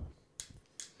volcano.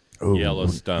 Ooh,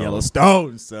 Yellowstone.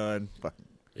 Yellowstone, son. Fucking.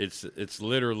 It's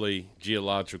literally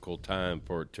geological time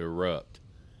for it to erupt,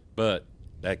 but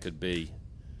that could be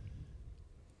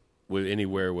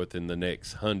anywhere within the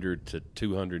next 100 to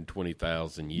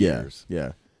 220,000 years.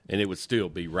 Yeah. And it would still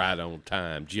be right on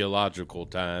time. Geological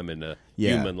time and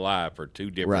human life are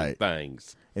two different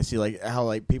things. And see, like how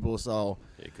like people saw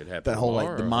it could happen that whole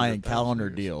like the Mayan calendar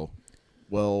deal.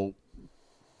 Well,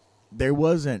 there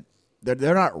wasn't.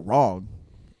 They're not wrong,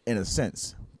 in a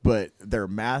sense, but their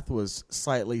math was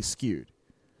slightly skewed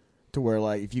to where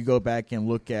like if you go back and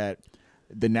look at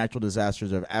the natural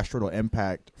disasters of asteroidal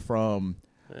impact from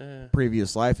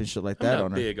previous life and shit like that.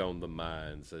 I'm not big on the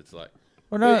Mayans. It's like.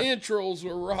 Well, no, the intros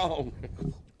were wrong.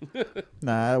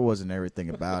 Nah, that wasn't everything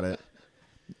about it.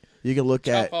 You can look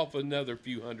Chop at off another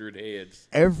few hundred heads.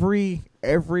 every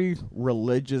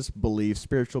religious belief,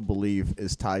 spiritual belief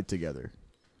is tied together,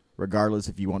 regardless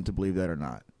if you want to believe that or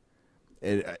not.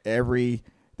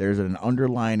 There's an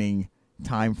underlining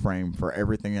time frame for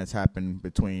everything that's happened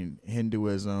between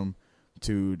Hinduism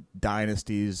to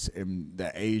dynasties in the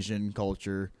Asian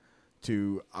culture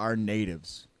to our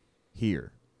natives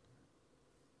here.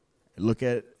 Look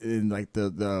at in like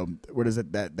the what is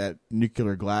it that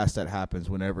nuclear blast that happens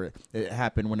whenever it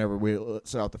happened whenever we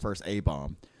set out the first A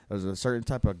bomb. There's a certain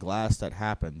type of glass that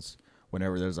happens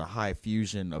whenever there's a high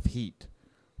fusion of heat,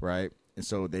 right? And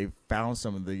so they found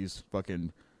some of these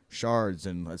fucking shards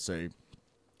in, let's say,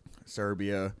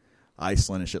 Serbia,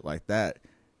 Iceland, and shit like that.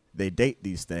 They date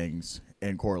these things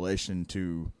in correlation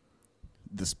to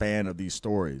the span of these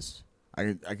stories.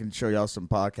 I can show y'all some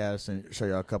podcasts and show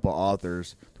y'all a couple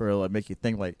authors to really make you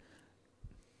think like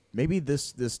maybe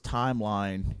this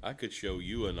timeline. I could show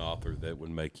you an author that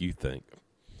would make you think.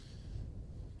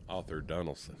 Arthur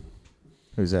Donaldson.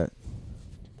 Who's that?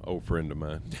 Old friend of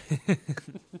mine.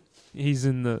 He's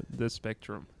in the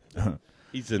spectrum.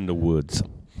 He's in the woods.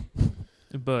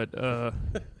 But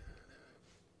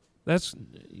that's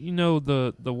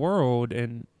the world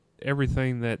and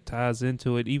everything that ties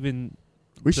into it. Even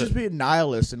we should just be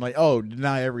nihilists and like, oh,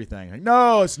 deny everything. Like,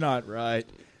 no, it's not right.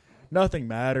 Nothing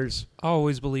matters. I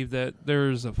always believe that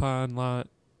there's a fine line.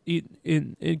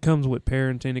 It comes with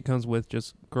parenting. It comes with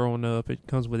just growing up. It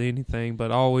comes with anything. But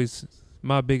always,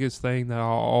 my biggest thing that I'll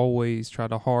always try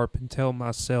to harp and tell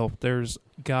myself, there's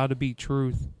got to be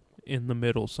truth in the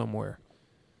middle somewhere.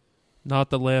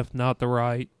 Not the left, not the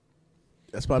right.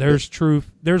 That's my There's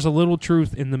truth. There's a little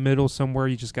truth in the middle somewhere.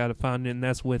 You just got to find it, and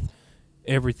that's with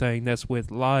everything. That's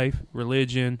with life,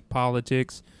 religion,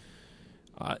 politics,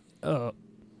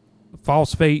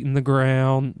 false faith in the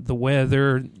ground, the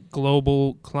weather,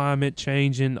 global climate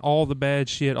changing, all the bad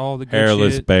shit, all the good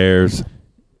Hairless shit. bears.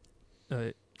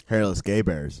 hairless gay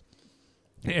bears.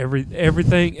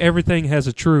 Everything has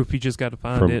a truth. You just got to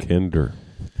find From it. Kinder.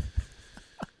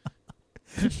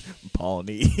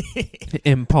 Pawnee.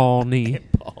 In Pawnee.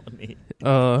 Pawnee.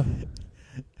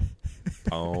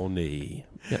 Pawnee.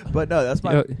 But no, that's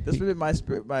been my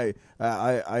spirit.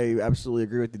 I absolutely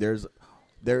agree with you.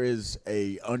 There is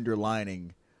a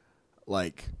underlining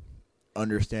like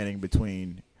understanding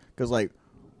between, because like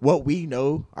what we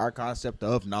know, our concept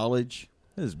of knowledge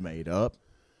is made up,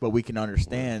 but we can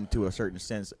understand to a certain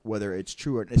sense whether it's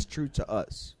true or it's true to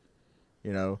us,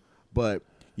 But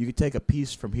you can take a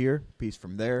piece from here, piece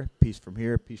from there, piece from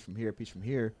here, piece from here, piece from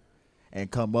here,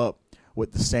 and come up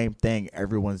with the same thing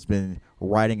everyone's been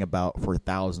writing about for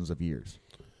thousands of years.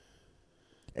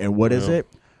 And what is it?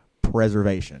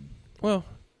 Preservation. Well,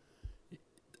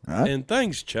 Huh? and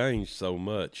things change so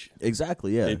much.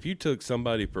 Exactly, yeah. If you took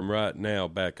somebody from right now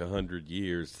back 100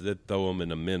 years, they'd throw them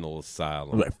in a mental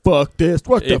asylum. Like, fuck this.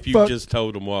 What the fuck? If you just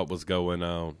told them what was going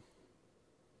on.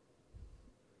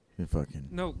 You fucking...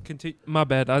 No, continue. My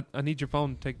bad. I need your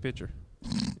phone to take a picture.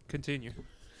 Continue.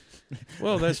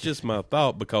 Well, that's just my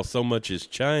thought, because so much has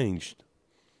changed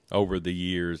over the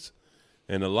years.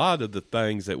 And a lot of the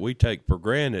things that we take for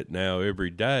granted now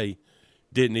every day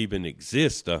didn't even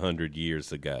exist 100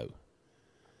 years ago.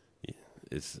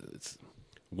 It's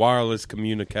wireless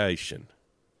communication.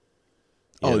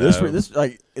 Oh, You this know? this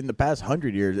like in the past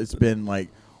 100 years, it's been like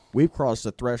we've crossed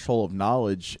the threshold of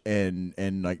knowledge and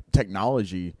like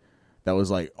technology that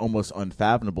was like almost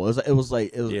unfathomable. It was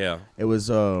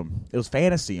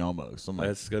fantasy almost. I'm like,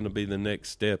 That's going to be the next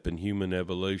step in human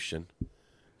evolution,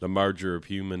 the merger of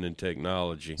human and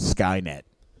technology. Skynet.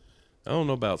 I don't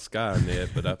know about Skynet,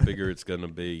 but I figure it's going to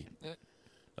be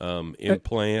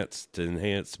implants to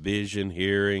enhance vision,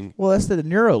 hearing. Well, that's the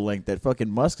Neuralink that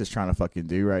fucking Musk is trying to fucking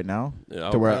do right now,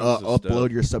 All to where kinds of upload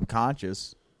stuff. your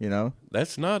subconscious. You know,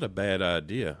 That's not a bad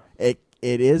idea. it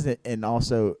isn't, and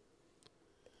also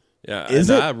Yeah, Is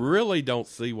and it? I really don't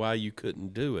see why you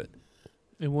couldn't do it.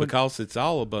 Because it's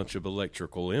all a bunch of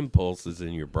electrical impulses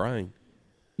in your brain.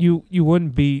 you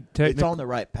wouldn't be it's technically. on the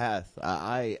right path.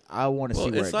 I want to see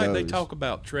Well, where it's it like goes. they talk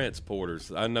about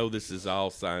transporters. I know this is all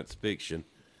science fiction,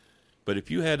 but if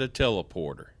you had a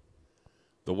teleporter,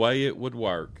 the way it would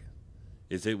work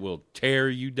is it will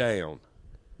tear you down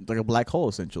like a black hole,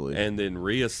 essentially. and then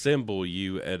reassemble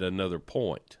you at another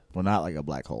point. Well, not like a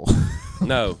black hole.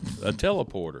 No, a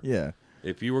teleporter. Yeah,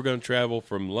 If you were going to travel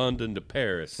from London to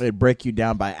Paris they break you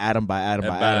down by atom by atom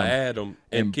and by by atom, atom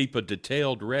and And- keep a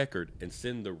detailed record and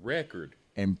send the record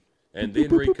and and then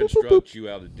reconstruct you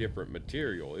out of different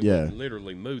material. It Yeah. wouldn't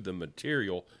literally move the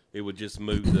material. It would just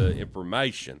move the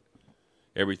information,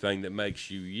 everything that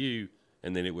makes you you,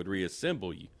 and then it would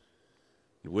reassemble you.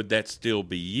 Would that still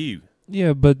be you?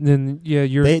 Yeah, but then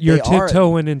you're They you're are-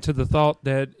 tiptoeing into the thought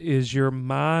that is your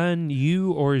mind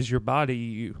you or is your body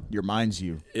you? your mind's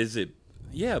you. Is it?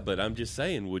 Yeah, but I'm just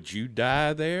saying, would you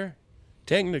die there?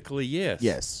 Technically, yes.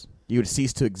 Yes, you would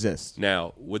cease to exist.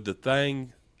 Now, would the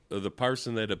thing, or the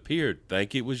person that appeared,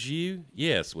 think it was you?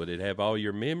 Yes. Would it have all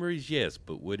your memories? Yes.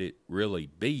 But would it really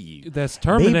be you? That's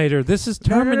Terminator. This is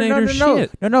Terminator no.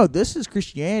 shit. No, this is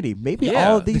Christianity. Maybe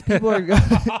Yeah. all of these people are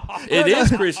It is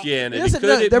Christianity. Listen, Could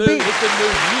no, it they're move? being- It could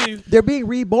move you. they're being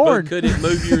reborn. But could it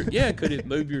move your? Yeah. Could it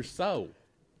move your soul?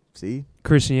 See,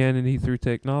 Christianity through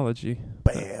technology.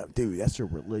 bam, dude, that's a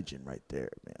religion right there,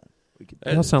 man. We could,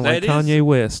 That sound like that Kanye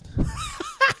West.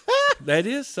 That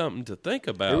is something to think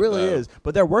about. it really though. is,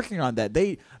 but they're working on that.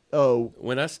 They,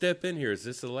 When I step in here, is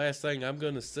this the last thing I'm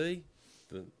going to see?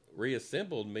 The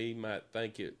reassembled me might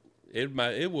think it.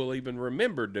 It will even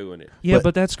remember doing it. Yeah, But-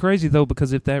 but that's crazy though,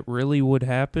 because if that really would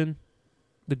happen,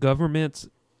 the governments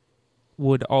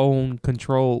would own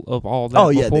control of all that Oh,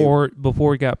 yeah,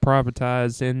 before it got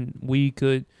privatized, and we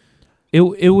could. It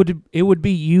would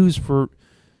be used for.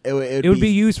 it It would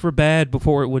be used for bad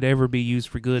before it would ever be used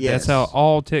for good. Yes. That's how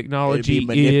all it'd technology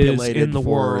be is manipulated in the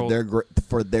for world.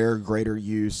 for their greater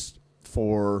use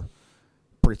for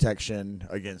protection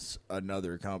against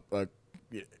another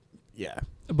yeah.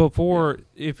 Before,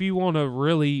 if you want to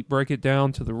really break it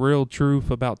down to the real truth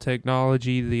about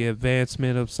technology, the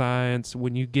advancement of science,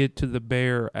 when you get to the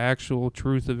bare actual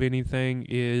truth of anything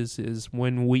is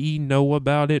when we know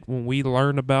about it, when we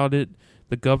learn about it,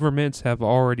 the governments have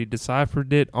already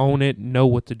deciphered it, own it, know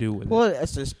what to do with Well, it.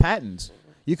 it's just patents.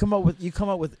 You come up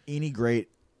with any great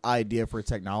idea for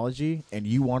technology, and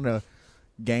you want to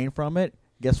gain from it.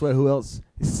 Guess what? Who else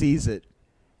sees it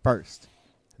first?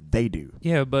 They do.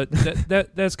 Yeah, but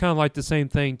that's kind of like the same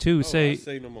thing too. Oh, Say I've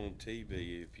seen them on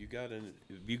TV. If you got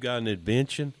an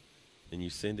invention, and you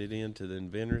send it in to the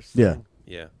inventors. Yeah.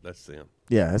 Yeah, that's them.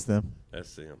 Yeah, that's them.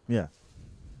 That's them. Yeah.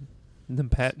 them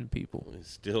patent people.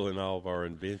 It's stealing all of our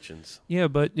inventions. Yeah,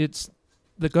 but it's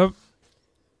the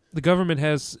government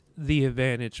has the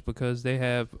advantage because they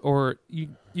have, or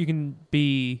you can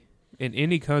be in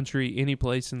any country, any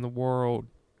place in the world,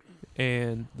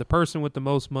 and the person with the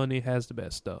most money has the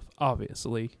best stuff.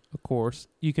 Obviously, of course,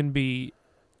 you can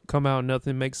come out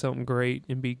nothing, make something great,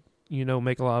 and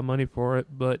make a lot of money for it.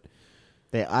 But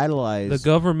They idolize the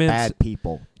governments, bad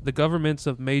people. the governments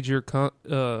of major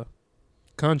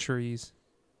countries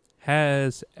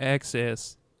has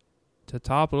access to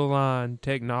top of the line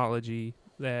technology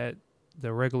that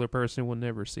the regular person will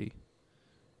never see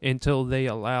until they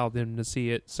allow them to see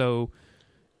it. So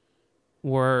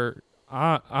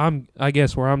I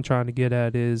guess where I'm trying to get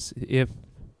at is if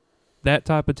that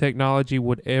type of technology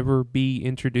would ever be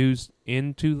introduced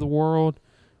into the world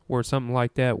where something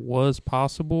like that was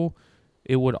possible,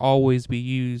 it would always be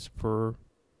used for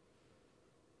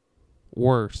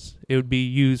worse. It would be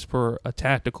used for a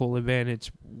tactical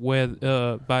advantage,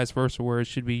 vice versa, where it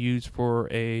should be used for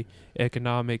a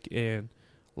economic and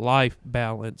life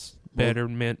balance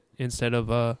betterment instead of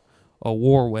a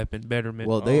war weapon betterment.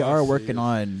 Well, they Oh, I are see. working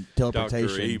on Dr.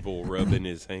 teleportation. Evil rubbing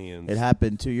his hands. It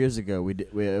happened 2 years ago.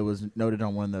 It was noted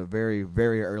on one of the very,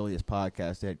 very earliest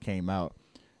podcasts that came out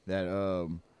that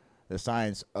the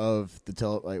science of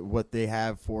the what they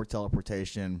have for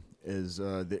teleportation is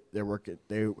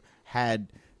they had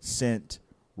sent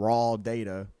raw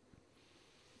data,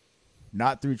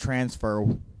 not through transfer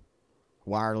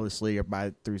wirelessly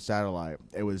or through satellite.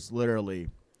 It was literally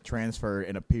transferred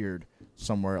and appeared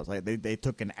somewhere else. Like they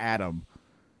took an atom.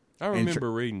 I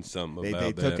remember reading something about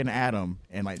that. They took an atom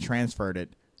and like transferred it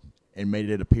and made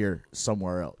it appear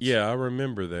somewhere else. Yeah, I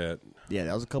remember that. Yeah,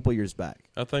 that was a couple years back.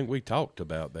 I think we talked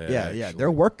about that. Yeah, actually.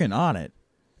 they're working on it.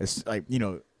 It's like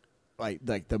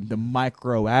like the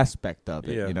micro aspect of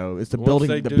it. Yeah. It's the Once building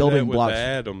they the do building that blocks. with the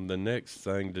atom, the next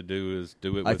thing to do is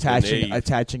do it with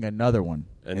Attaching another one.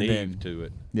 an and Eve then- to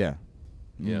it. Yeah.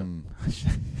 Yeah.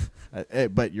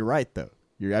 But you're right though.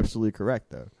 You're absolutely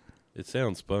correct though. It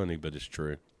sounds funny, but it's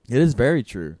true. It is very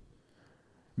true.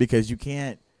 Because you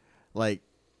can't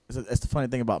that's the funny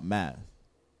thing about math.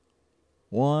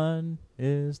 1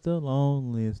 is the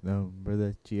loneliest number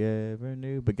that you ever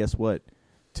knew. But guess what?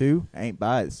 2 ain't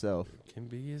by itself. Can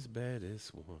be as bad as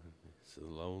 1. It's the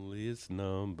loneliest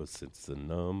number since the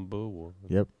number 1.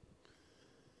 Yep.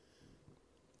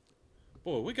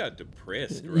 Boy, we got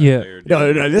depressed right Yeah. there.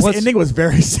 No, this What's- ending was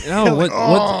very sad. No, Like,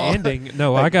 what's ending?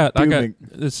 No, Like I got dooming.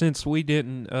 since we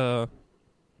didn't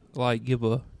give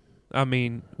a. I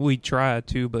mean, we tried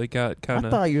to, but it got kind I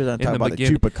of. thought you were going to in talk the about the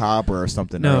beginning. chupacabra or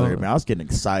something No. earlier, man. I was getting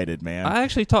excited, man. I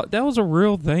actually thought that was a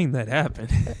real thing that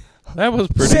happened. That was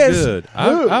pretty Says good.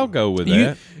 who? I'll go with you,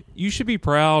 that. you should be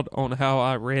proud on how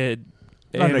I read.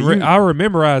 No, And no, you- I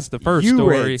memorized the first you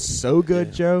story. read so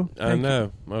good, Joe. I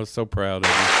know. I was so proud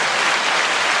of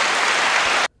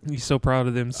you. You so proud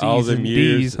of them C's All them and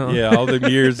years, D's, huh? yeah, all them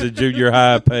years of junior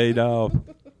high paid off.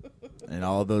 And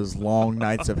all those long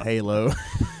nights of Halo.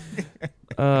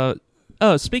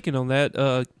 Speaking on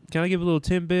that, can I give a little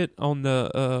tidbit on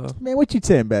the Man, what you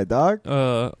 10 bad dog?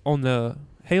 on the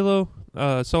Halo?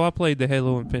 So I played the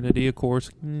Halo Infinity, of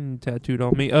course, tattooed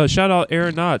on me. Shout out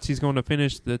Aaron Knotts. He's going to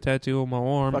finish the tattoo on my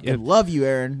arm. Fucking love you,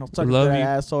 Aaron. I was talking Love to that you.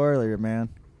 asshole earlier, man.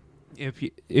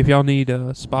 If y'all need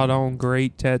a spot on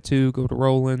great tattoo, go to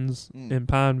Roland's in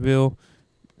Pineville.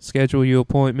 Schedule your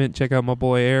appointment. Check out my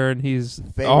boy Aaron. He's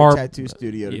Favorite tattoo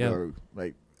studio to yeah. go,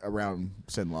 like, around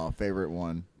Sinlaw. Favorite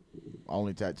one.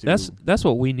 Only tattoo. That's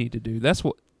what we need to do. That's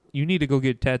what you need to go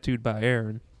get tattooed by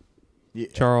Aaron. Yeah.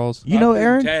 Charles. You know I've been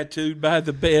Aaron? tattooed by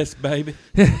the best, baby.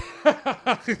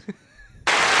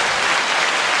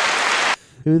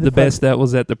 Who The best that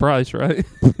was at the price, right?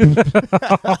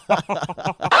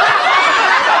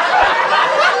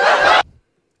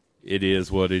 It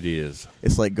is what it is.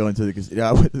 It's like going to the casino.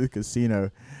 I went to the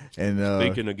casino, and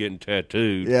Speaking of getting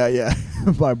tattooed, yeah,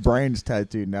 my brain's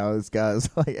tattooed now. This guy's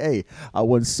like, "Hey, I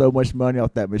won so much money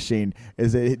off that machine.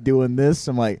 Is it doing this?"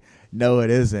 I'm like, "No,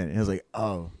 it isn't." And he was like,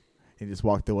 "Oh," he just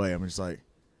walked away. I'm just like,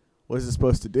 "What is it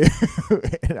supposed to do?"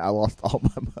 And I lost all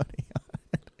my money.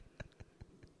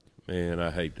 man, I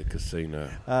hate the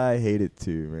casino. I hate it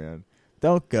too, man.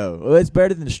 Don't go. Well, it's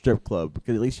better than a strip club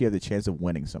because at least you have the chance of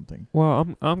winning something. Well,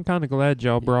 I'm kind of glad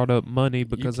y'all brought up money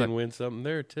because you I can win something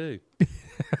there too.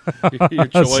 Your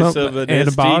choice Something- of an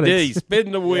antibiotics. STD.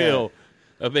 Spin the wheel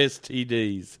of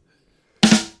STDs.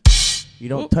 You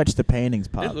don't Whoop. touch the paintings,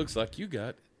 Pop. It looks like you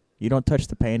got You don't touch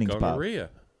the paintings, Pop.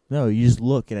 gonorrhea. No, you just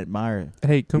look and admire.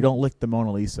 hey You come don't lick the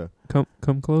Mona Lisa.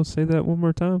 come close. Say that one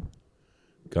more time.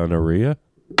 Gonorrhea?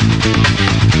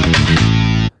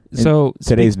 So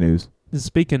Today's news.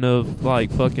 speaking of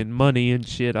like fucking money and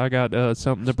shit, I got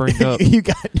something to bring up. You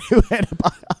got new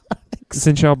antibiotics.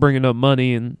 Since y'all bringing up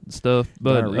money and stuff,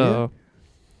 but Gonorrhea?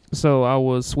 so I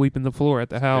was sweeping the floor at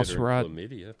the house, Better than right?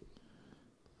 chlamydia.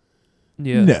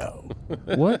 Yeah. No.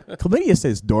 What? Chlamydia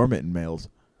says dormant in males.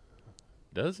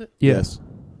 Does it? Yeah. Yes.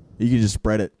 You can just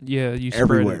spread it. Yeah, you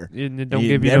Everywhere. spread it, and it don't It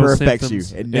give you never no affects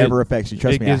symptoms. you. It never affects you.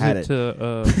 Trust me, I gives had it it.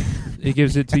 to it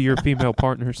gives it to your female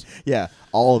partners. Yeah,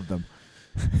 all of them.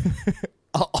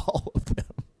 All of them.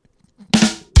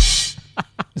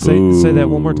 Say that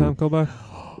one more time, Kobe.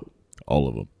 All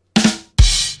of them.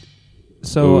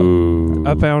 So Ooh.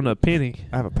 I found a penny.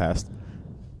 I have a past.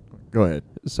 Go ahead.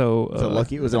 So Was it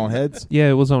lucky? Was it on heads? Yeah,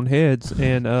 it was on heads,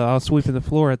 and I was sweeping the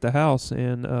floor at the house,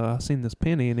 and I seen this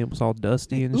penny, and it was all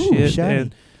dusty and Ooh, shit. shiny.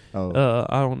 And Oh.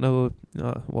 I don't know.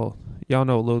 Well, y'all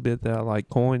know a little bit that I like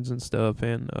coins and stuff,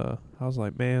 and I was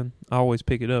like, man, I always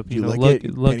pick it up. Did You you know, lick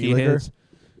it? lucky Penny licker? heads.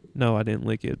 No, I didn't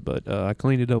lick it, but I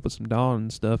cleaned it up with some Dawn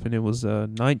and stuff, and it was a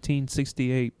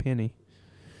 1968 penny.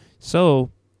 So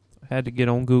I had to get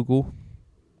on Google,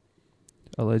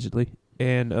 allegedly,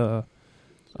 and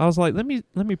I was like, let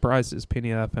me price this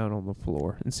penny I found on the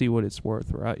floor and see what it's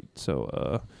worth, right?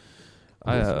 So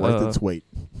It's worth its weight.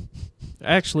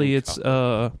 actually it's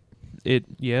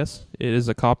Yes, it is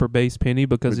a copper-based penny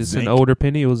because With it's zinc? an older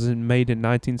penny. It was made in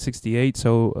 1968,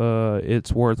 so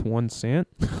it's worth 1 cent.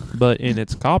 But in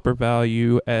its copper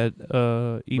value, even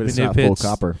but it's if not full it's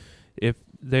copper. if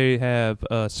they have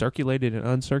circulated and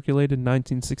uncirculated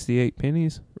 1968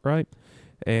 pennies, right?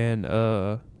 And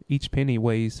each penny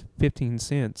weighs 15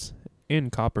 cents in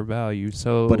copper value.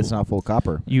 So, But it's not full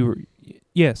copper.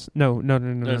 Yes. No.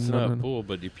 That's no. not full,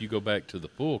 but if you go back to the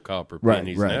full copper Right,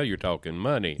 pennies, right. now you're talking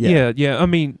money. Yeah. I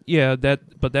mean,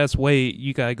 but that's way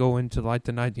you gotta go into like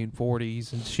the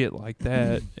 1940s and shit like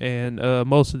that. And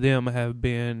most of them have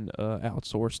been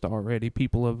outsourced already.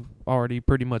 People have already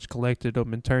pretty much collected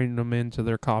them and turned them into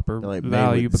their copper They're like made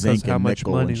value with because zinc how and much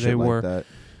nickel money and they shit were. Like that.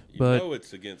 You But- know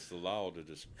it's against the law to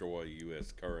destroy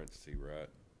U.S. currency, right?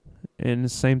 And the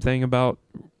same thing about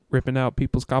ripping out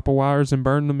people's copper wires and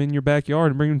burning them in your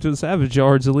backyard and bringing them to the salvage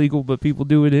yard is illegal, but people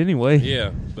do it anyway. Yeah,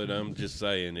 but I'm just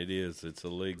saying it's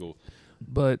illegal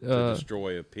But to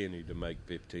destroy a penny to make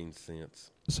 15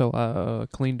 cents. so I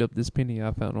cleaned up this penny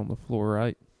I found on the floor,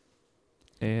 right?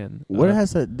 And What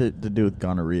has that to do with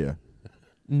gonorrhea?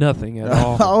 nothing at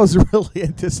all. I was really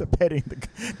anticipating the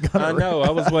gonorrhea. I know.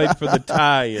 I was waiting for the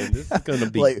tie-in. This is going to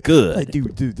be Like, good. Like,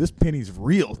 dude, this penny's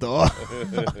real, dog.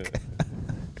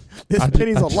 This I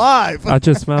penny's just- alive. I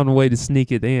just found a way to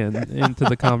sneak it into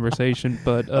the conversation,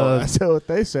 but That's what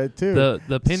they said too.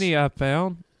 the penny I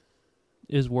found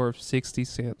is worth 60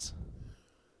 cents.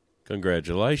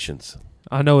 Congratulations.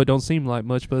 I know it don't seem like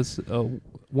much, but it's a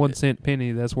 1 cent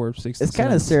penny that's worth 60 it's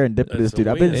kind of cents. serendipitous, That's a dude.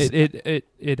 I've win. been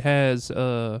It has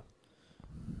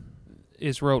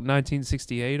it's wrote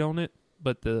 1968 on it,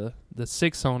 but the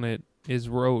 6 on it is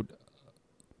wrote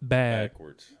bad.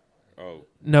 Backwards. Oh,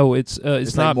 No, it's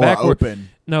like not more backward. open.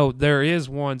 No, there is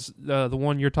ones. The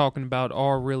one you're talking about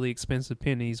are really expensive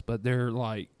pennies, but they're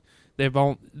like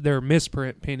they're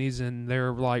misprint pennies and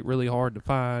they're like really hard to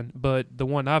find. But the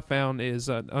one I found is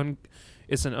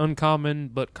it's an uncommon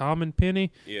but common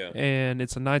penny, yeah. and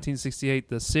it's a 1968.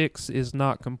 The 6 is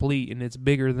not complete and it's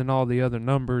bigger than all the other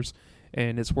numbers,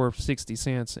 and it's worth 60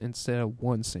 cents instead of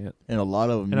 1 cent. And a lot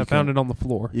of them. And I found it on the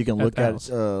floor. You can at look the at house.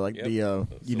 like Yep. the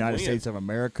That's a United win. States of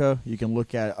America. You can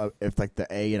look at if like the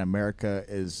A in America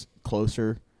is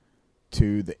closer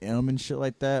to the M and shit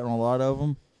like that on a lot of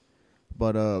them.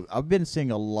 But I've been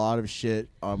seeing a lot of shit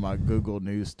on my Google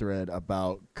News thread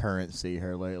about currency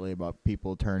here lately, about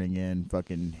people turning in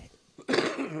fucking,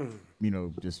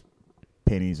 just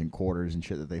pennies and quarters and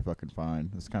shit that they fucking find.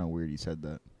 It's kind of weird you said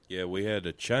that. Yeah, we had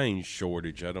a change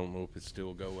shortage. I don't know if it's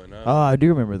still going on. Oh, I do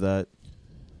remember that.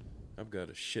 I've got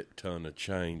a shit ton of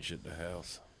change at the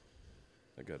house.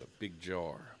 I got a big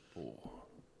jar full.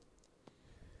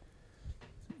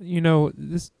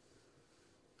 This.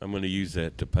 I'm going to use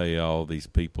that to pay all these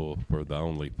people for the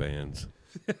OnlyFans.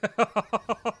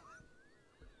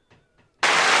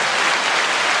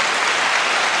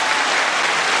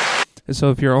 So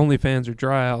if your OnlyFans are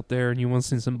dry out there and you want to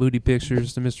send some booty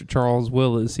pictures to Mr. Charles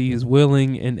Willis, he is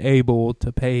willing and able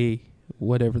to pay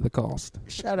whatever the cost.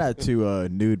 Shout out to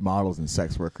nude models and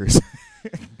sex workers.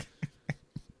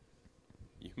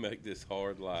 You make this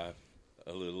hard life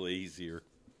a little easier.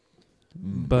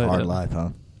 But Hard life, huh?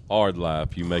 Hard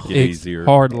life, you make it It's easier.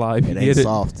 hard life. You It ain't get it?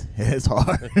 soft. It's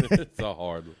hard. It's a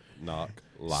hard knock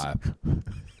life.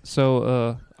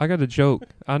 So I got a joke.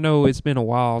 I know it's been a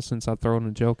while since I've thrown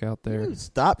a joke out there.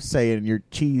 Stop saying your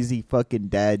cheesy fucking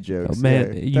dad jokes. Oh,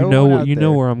 man, Yeah, you throw know one out you know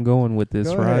there. where I'm going with this,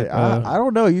 Go right? ahead. I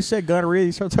don't know. You said gonorrhea.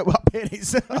 You started talking about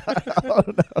pennies. I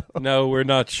don't know. No, we're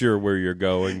not sure where you're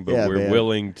going, but Yeah, we're man.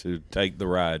 willing to take the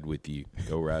ride with you.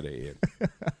 Go right ahead.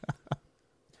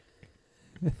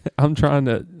 I'm trying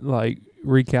to like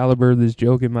recalibrate this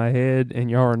joke in my head, and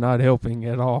y'all are not helping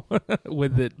at all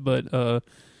with it. But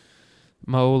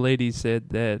my old lady said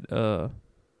that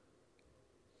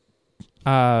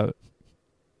I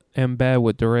am bad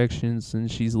with directions, and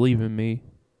she's leaving me.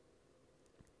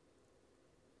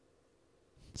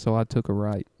 So I took a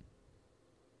right.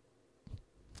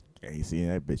 Yeah, you see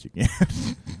that bitch again.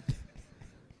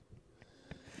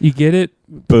 You get it?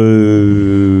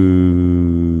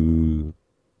 Boo.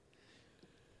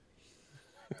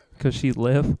 Because she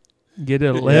left. Get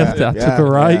it left. Yeah, I took a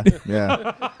right.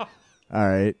 Yeah. All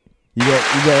right. You got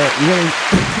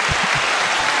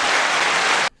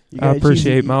I a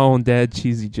appreciate cheesy, my own dad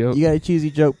cheesy joke. You got a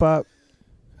cheesy joke, Pop?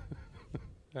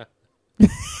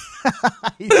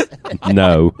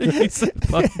 No. It's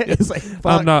like,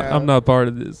 fuck I'm not. no. I'm not part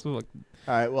of this. Fuck.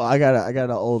 All right, well, I got an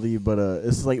oldie, but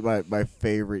this is like my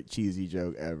favorite cheesy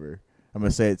joke ever. I'm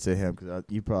gonna say it to him because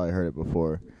you probably heard it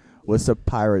before. What's the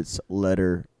pirate's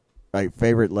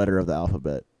favorite letter of the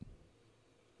alphabet?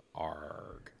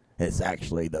 Arg. It's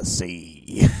actually the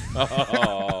sea.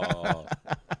 Oh,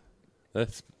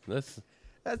 that's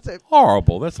That's a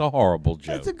horrible. That's a horrible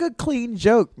joke. that's a good clean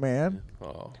joke, man.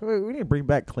 Oh. We need to bring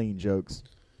back clean jokes.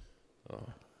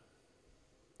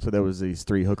 So there was these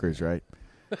 3 hookers, right?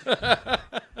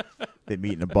 They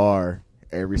meet in a bar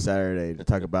every Saturday to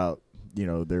talk about,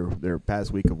 their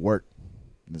past week of work.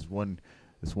 And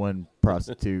this one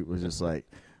prostitute was just like,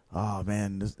 "Oh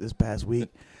man, this past week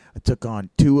I took on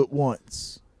 2 at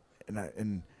once,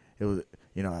 and it was,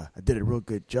 I did a real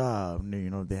good job."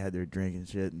 And, they had their drink and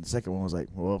shit. And the second one was like,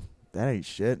 "Well, that ain't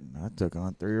shit. I took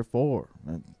on 3 or 4.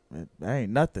 That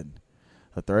ain't nothing."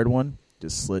 The third one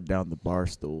just slid down the bar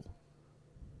stool.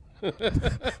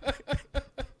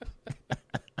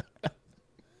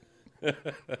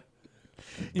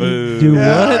 Boo. Do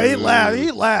Yeah, what?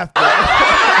 he laughed.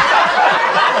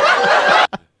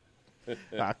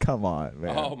 Come on,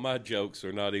 man. All my jokes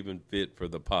are not even fit for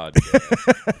the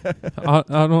podcast.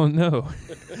 I don't know.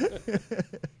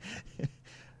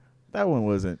 That one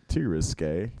wasn't too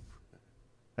risque.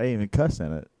 I didn't even cuss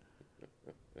in it.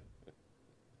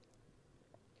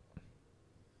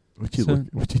 What you doing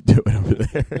over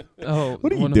there? Oh,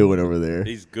 What are you one of- doing over there?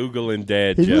 He's Googling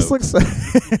dad He jokes. just looks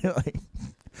like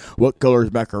what color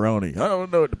is macaroni? I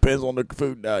don't know. It depends on the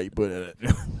food dye you put in it.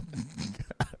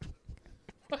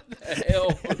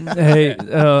 Hell. Hey,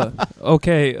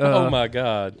 okay. Oh my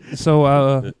God.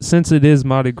 So, since it is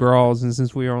Mardi Gras and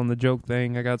since we are on the joke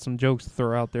thing, I got some jokes to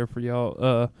throw out there for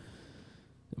y'all.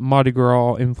 Mardi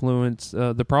Gras influence.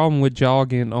 The problem with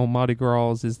jogging on Mardi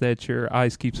Gras is that your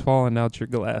ice keeps falling out your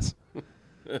glass.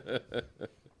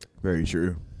 Very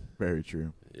true. Very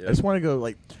true. Yep. I just want to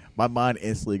go, my mind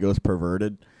instantly goes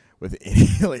perverted with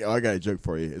any, I got a joke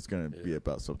for you. It's going to be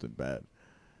about something bad.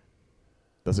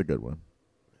 That's a good one.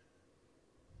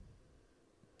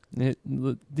 These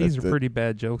That's are the- pretty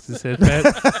bad jokes. It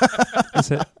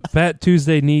said Fat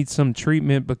Tuesday needs some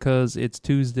treatment because it's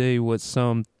Tuesday with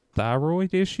some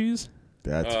thyroid issues.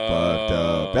 That's fucked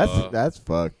up. That's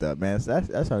fucked up, man.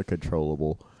 That's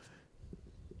uncontrollable.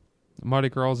 Mardi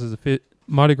Gras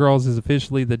is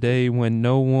officially the day when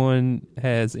no one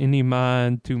has any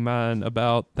mind to mind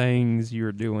about things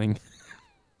you're doing.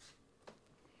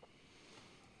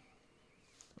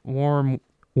 Warm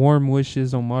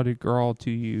wishes on Mardi Gras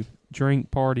to you.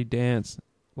 Drink, party, dance.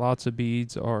 Lots of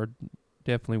beads are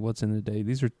definitely what's in the day.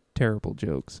 These are terrible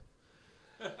jokes.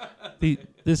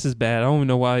 This is bad. I don't even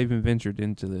know why I even ventured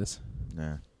into this.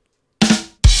 Yeah.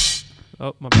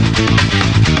 Oh, my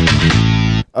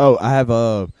bad. Oh, I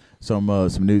have some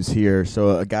news here.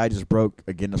 So a guy just broke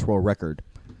a Guinness World Record.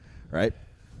 Right?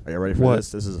 Are you ready for What?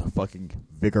 this? This is fucking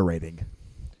invigorating.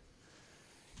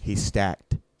 He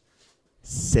stacked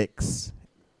 6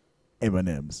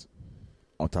 M&Ms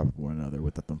on top of one another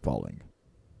without them falling.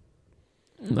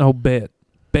 Oh, bet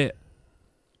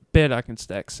I can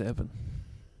stack 7.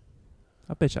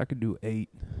 I bet you I could do 8.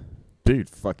 Dude,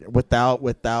 fuck it. Without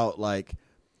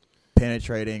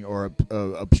penetrating or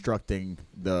obstructing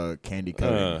the candy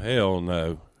coating. Hell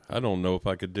no. I don't know if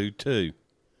I could do 2.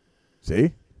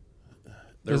 See?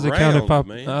 They're Does it count if round,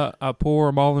 man. I pour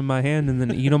them all in my hand and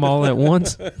then eat them all at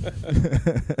once?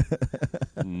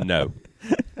 No.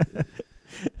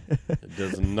 It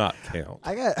does not count.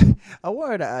 I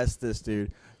wanted to ask this,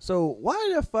 dude. So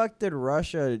why the fuck did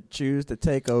Russia choose to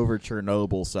take over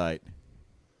Chernobyl site?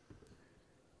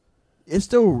 It's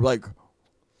still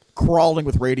crawling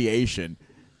with radiation.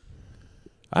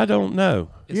 I don't know.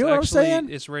 You know what I'm saying?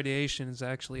 Its radiation is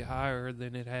actually higher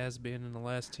than it has been in the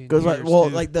last 10 Because years.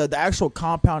 too. the actual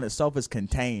compound itself is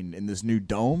contained in this new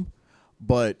dome,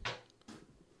 but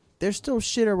there's still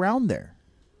shit around there.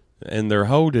 And they're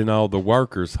holding all the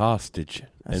workers hostage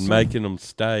That's and so- making them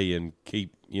stay and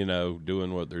keep,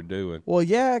 doing what they're doing. Well,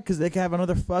 yeah, because they can have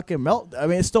another fucking melt. I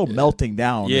mean, it's still melting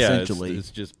down, Yeah, essentially. it's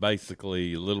just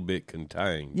basically a little bit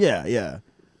contained. Yeah.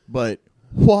 But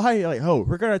why?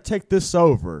 We're going to take this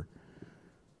over.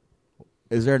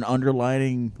 Is there an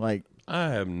underlining, I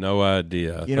have no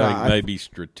idea. I You know, think maybe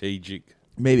strategic.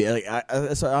 maybe,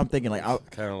 that's what I'm thinking, Kind of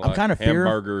I'm like kind of fear.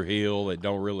 Hamburger Hill. They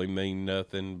don't really mean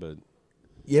nothing, but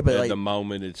Yeah, but at the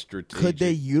moment it's strategic. could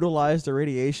they utilize the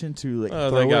radiation to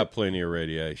throw they got it? plenty of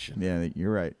radiation. Yeah,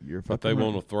 you're right. You're If fucking they right.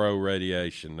 want to throw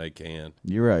radiation, they can.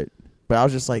 You're right. But I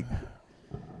was just like,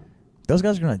 those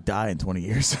guys are gonna die in 20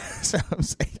 years. So I'm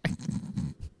saying,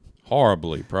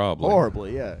 Horribly, probably.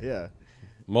 horribly. Yeah.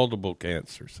 Multiple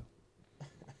cancers.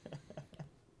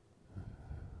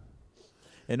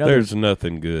 And There's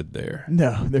nothing good there.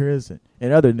 no, there isn't.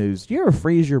 In other news, do you ever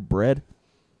freeze your bread?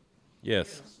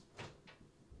 Yes.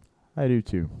 I do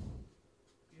too.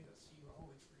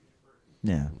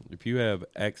 Yeah. If you have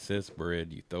excess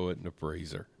bread, you throw it in the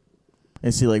freezer.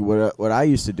 And see, like what I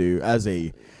used to do as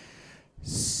a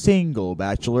single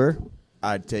bachelor,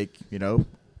 I'd take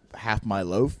half my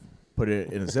loaf, put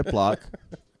it in a Ziploc,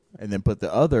 and then put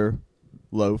the other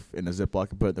loaf in a Ziploc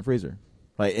and put it in the freezer,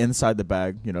 like inside the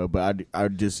bag. But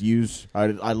I'd just use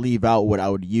I'd leave out what I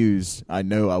would use. I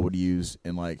know I would use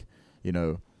in like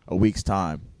a week's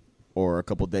time or a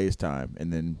couple days time,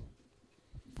 and then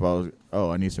if I was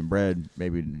I need some bread,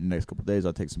 maybe in the next couple days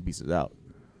I'll take some pieces out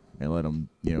and let them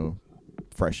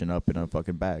freshen up in a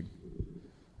fucking bag.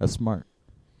 That's smart.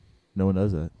 No one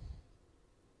does that.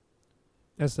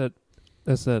 That's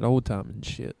that old time and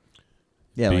shit.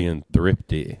 Yeah, Being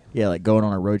thrifty. Yeah, like going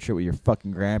on a road trip with your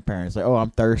fucking grandparents. Like, oh,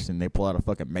 I'm thirsty. And they pull out a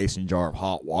fucking mason jar of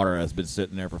hot water that's been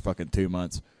sitting there for fucking 2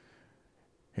 months.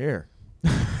 Here.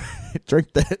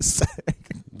 Drink this.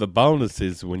 The bonus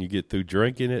is when you get through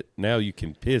drinking it, now you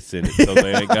can piss in it so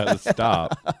they ain't got to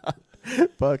stop.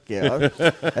 Fuck yeah.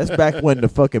 That's back when the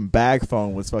fucking bag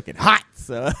phone was fucking hot.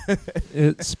 So.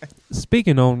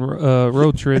 Speaking on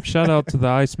road trip, shout out to the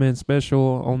Iceman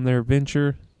Special on their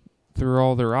venture through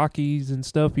all the Rockies and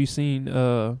stuff. You seen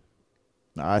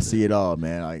I see it all,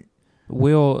 man. Like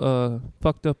Will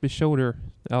fucked up his shoulder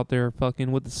out there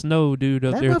fucking with the snow, dude,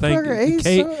 up that there.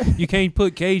 motherfucker You can't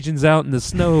put Cajuns out in the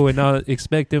snow and not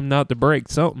expect them not to break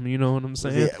something, you know what I'm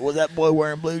saying? Was that boy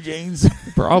wearing blue jeans?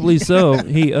 Probably so.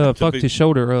 He fucked his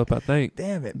shoulder up, I think.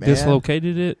 Damn it, man.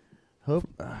 Dislocated it. I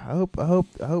hope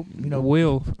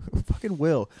Will. Fucking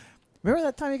Will. Remember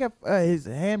that time he got his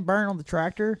hand burned on the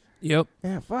tractor? Yep.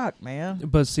 Yeah, fuck, man.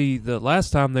 But see, the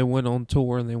last time they went on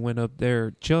tour and they went up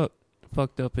there, Chuck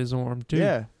fucked up his arm too.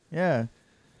 Yeah.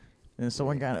 And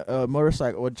someone got a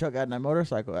motorcycle. When Chuck got in that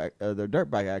motorcycle, the dirt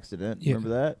bike accident. Yeah. Remember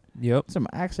that? Yep. Some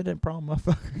accident problem,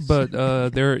 motherfuckers. But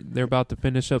they're about to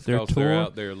finish up their Because tour. they're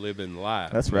out there living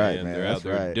life. That's right, man. They're That's out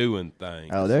there right. doing things.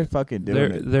 Oh, they're fucking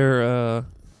doing it. They're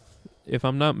if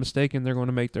I'm not mistaken, they're going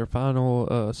to make their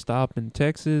final stop in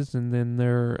Texas, and then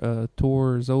their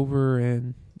tour is over.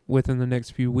 And within the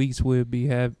next few weeks, we'd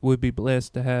be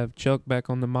blessed to have Chuck back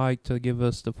on the mic to give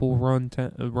us the full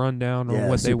rundown on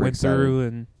what they went through,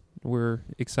 and we're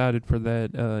excited for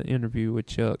that interview with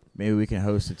Chuck. Maybe we can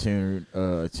host a tune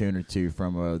or two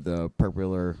from the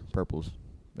Purples.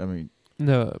 I mean,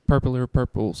 the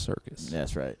Purple Circus.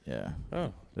 That's right. Yeah.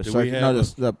 Oh,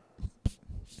 The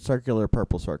Circular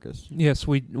Purple Circus. Yes,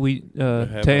 we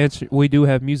do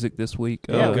have music this week.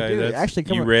 Yeah, we okay, do. that's,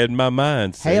 Actually, you read my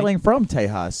mind. See? Hailing from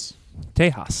Tejas.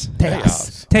 Tejas.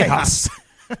 Tejas.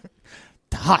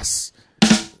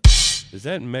 Is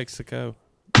that in Mexico?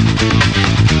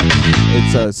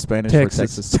 It's Spanish for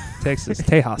Texas. Texas.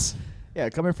 Tejas. Yeah,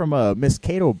 coming from Miss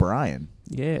Kate O'Brien,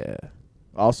 Yeah.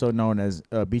 also known as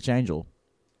Beach Angel.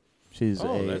 She's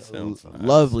that sounds nice.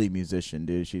 lovely musician,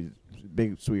 dude. She's a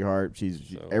big sweetheart.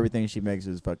 Everything she makes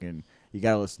is fucking. You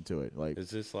gotta listen to it. Like, Is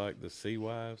this like the Sea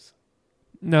Wives?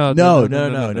 No.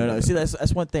 See,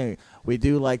 that's one thing we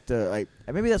do like to like.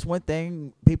 And maybe that's one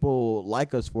thing people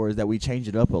like us for is that we change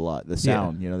it up a lot. The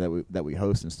sound, that we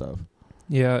host and stuff.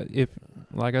 Yeah, if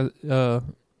like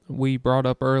we brought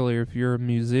up earlier, if you're a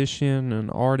musician, an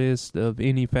artist of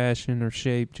any fashion or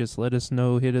shape, just let us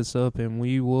know, hit us up, and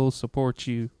we will support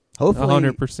you. Hopefully,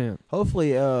 100%.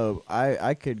 Hopefully,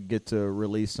 I could get to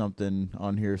release something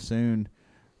on here soon.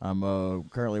 I'm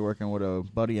currently working with a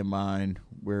buddy of mine.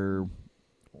 We're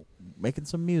making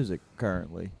some music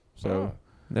currently, so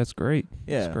That's great.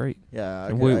 yeah, That's great. Yeah,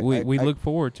 And we look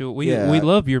forward to it. We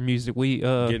love your music. We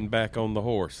Getting back on the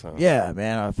horse, huh? Yeah,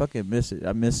 man, I fucking miss it.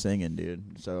 I miss singing,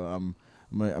 dude. So I'm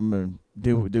gonna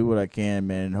do what I can,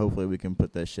 man. And hopefully we can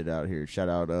put that shit out here. Shout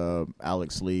out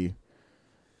Alex Lee.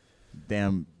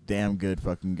 Damn good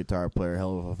fucking guitar player.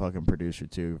 Hell of a fucking producer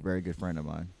too. Very good friend of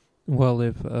mine. well,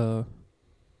 if the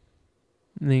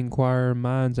inquiring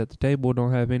minds at the table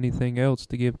don't have anything else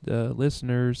to give the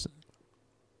listeners,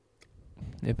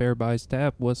 if everybody's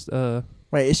tapped, what's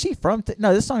Wait, is she from?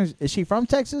 No, this song is she from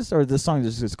Texas or this song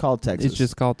is just called Texas? It's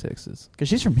just called Texas. Because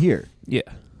she's from here. Yeah.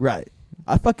 Right.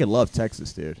 I fucking love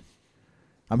Texas, dude.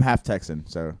 I'm half Texan,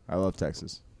 so I love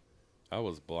Texas. I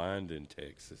was blind in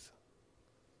Texas.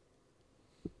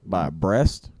 By a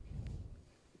breast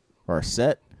or a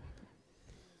set.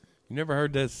 You never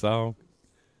heard that song?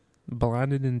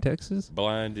 Blinded in Texas?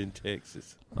 Blind in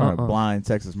Texas. Or a blind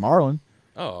Texas Marlin.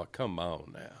 Oh, come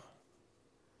on now.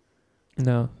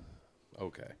 No.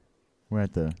 Okay. We're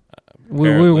at the.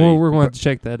 We're going to have to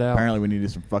check that out. Apparently, we need to do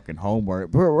some fucking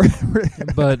homework. But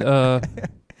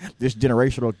this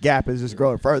generational gap is just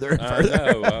growing further and I further.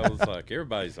 know. I was like,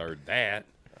 everybody's heard that.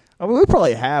 I mean, we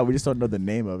probably have. We just don't know the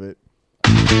name of it.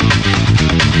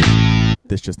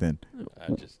 This just in.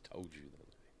 I just told you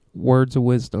that. Words of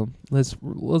wisdom. Let's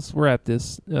wrap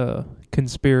this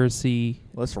conspiracy,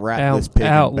 Let's wrap this pig in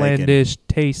outlandish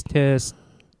taste test,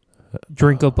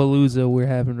 drink-a-palooza we're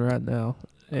having right now.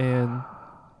 And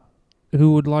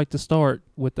who would like to start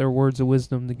with their words of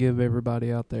wisdom to give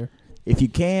everybody out there? If you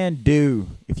can, do.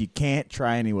 If you can't,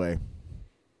 try anyway.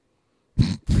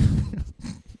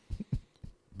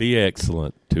 Be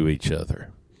excellent to each other.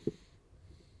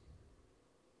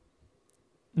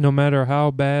 No matter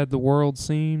how bad the world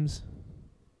seems,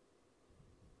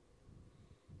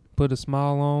 put a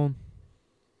smile on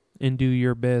and do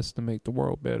your best to make the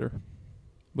world better.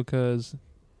 Because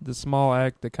the small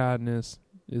act of kindness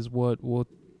is what will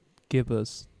give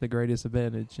us the greatest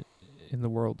advantage in the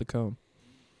world to come.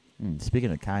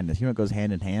 Speaking of kindness, you know what goes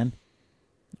hand in hand?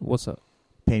 What's up?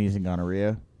 Panties and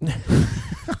gonorrhea.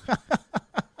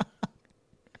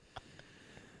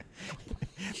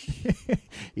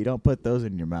 You don't put those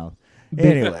in your mouth.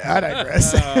 Anyway, I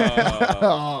digress.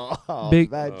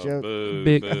 Bad joke.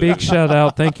 Big shout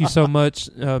out. Thank you so much,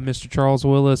 Mr. Charles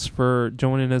Willis, for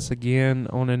joining us again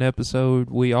on an episode.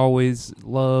 We always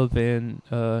love and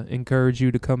encourage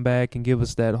you to come back and give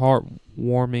us that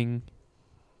heartwarming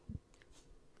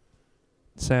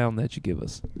sound that you give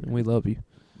us. And we love you.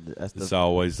 It's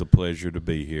always a pleasure to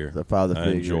be here. The father I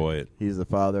figure. enjoy it. He's the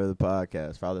father of the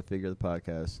podcast, father figure of the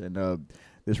podcast. And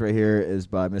this right here is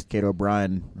by Miss Kate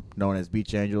O'Brien, known as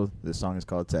Beach Angel. This song is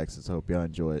called Texas. I hope y'all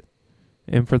enjoy it.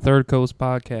 And for Third Coast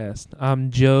Podcast,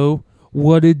 I'm Joe.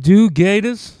 What it do,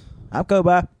 Gators? I'm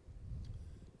Kobe.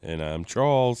 And I'm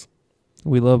Charles.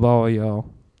 We love all of y'all.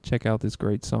 Check out this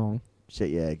great song. Shit,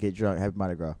 yeah. Get drunk. Happy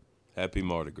Mardi Gras. Happy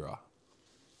Mardi Gras.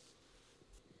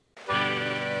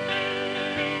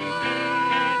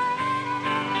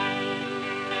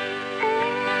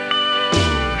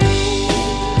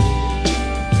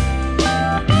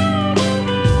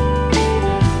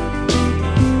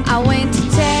 I went to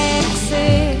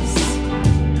Texas,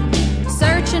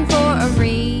 searching for a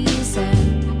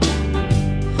reason.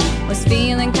 Was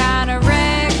feeling kinda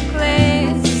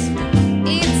reckless.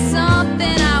 It's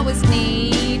something I was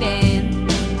needing.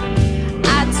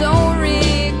 I don't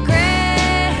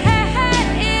regret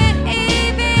it,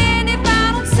 even if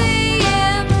I don't see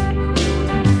him.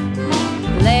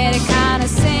 Let it kinda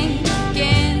sink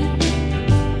in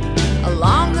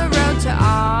along the road to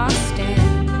Austin.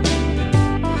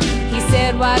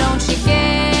 Said, why don't you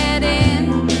get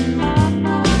in?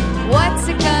 What's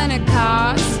it gonna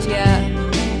cost ya?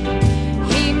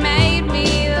 He made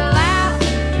me laugh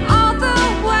all the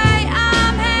way.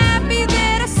 I'm happy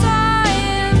that I saw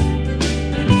him.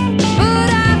 But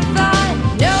I thought,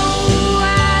 no,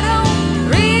 I don't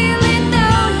really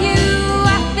know you.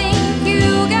 I think you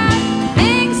got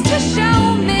things to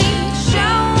show me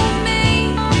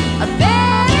a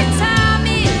better time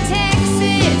in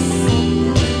Texas.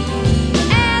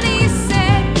 And he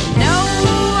said, no,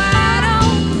 I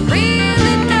don't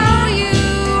really know you.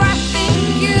 I think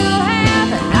you'll have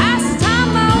a nice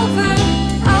time over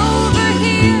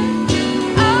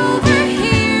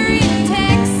here in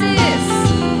Texas.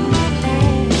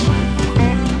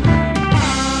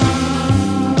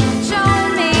 Show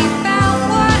me about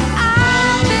what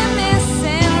I've been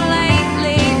missing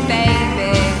lately,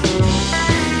 baby.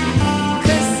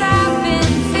 'Cause I've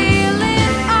been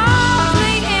feeling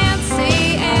awfully antsy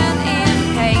and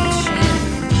impatient.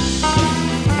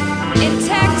 In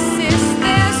Texas,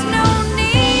 there's no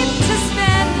need to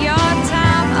spend your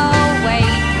time away.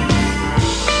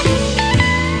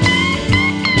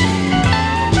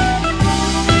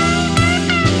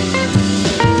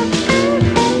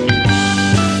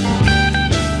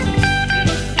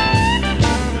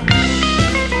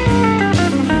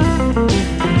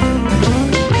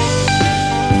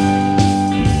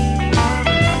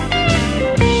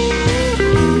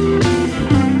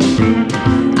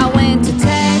 I went to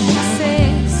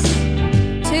Texas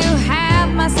to have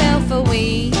myself a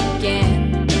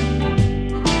weekend.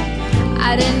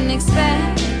 I didn't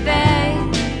expect that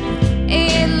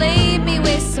it'd leave me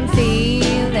with some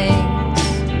feelings.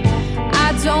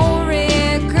 I don't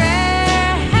regret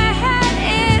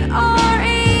it or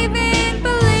even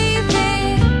believe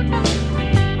it.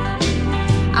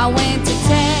 I went to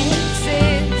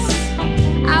Texas.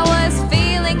 I was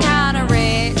feeling kinda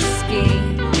risky.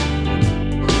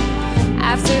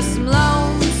 After some low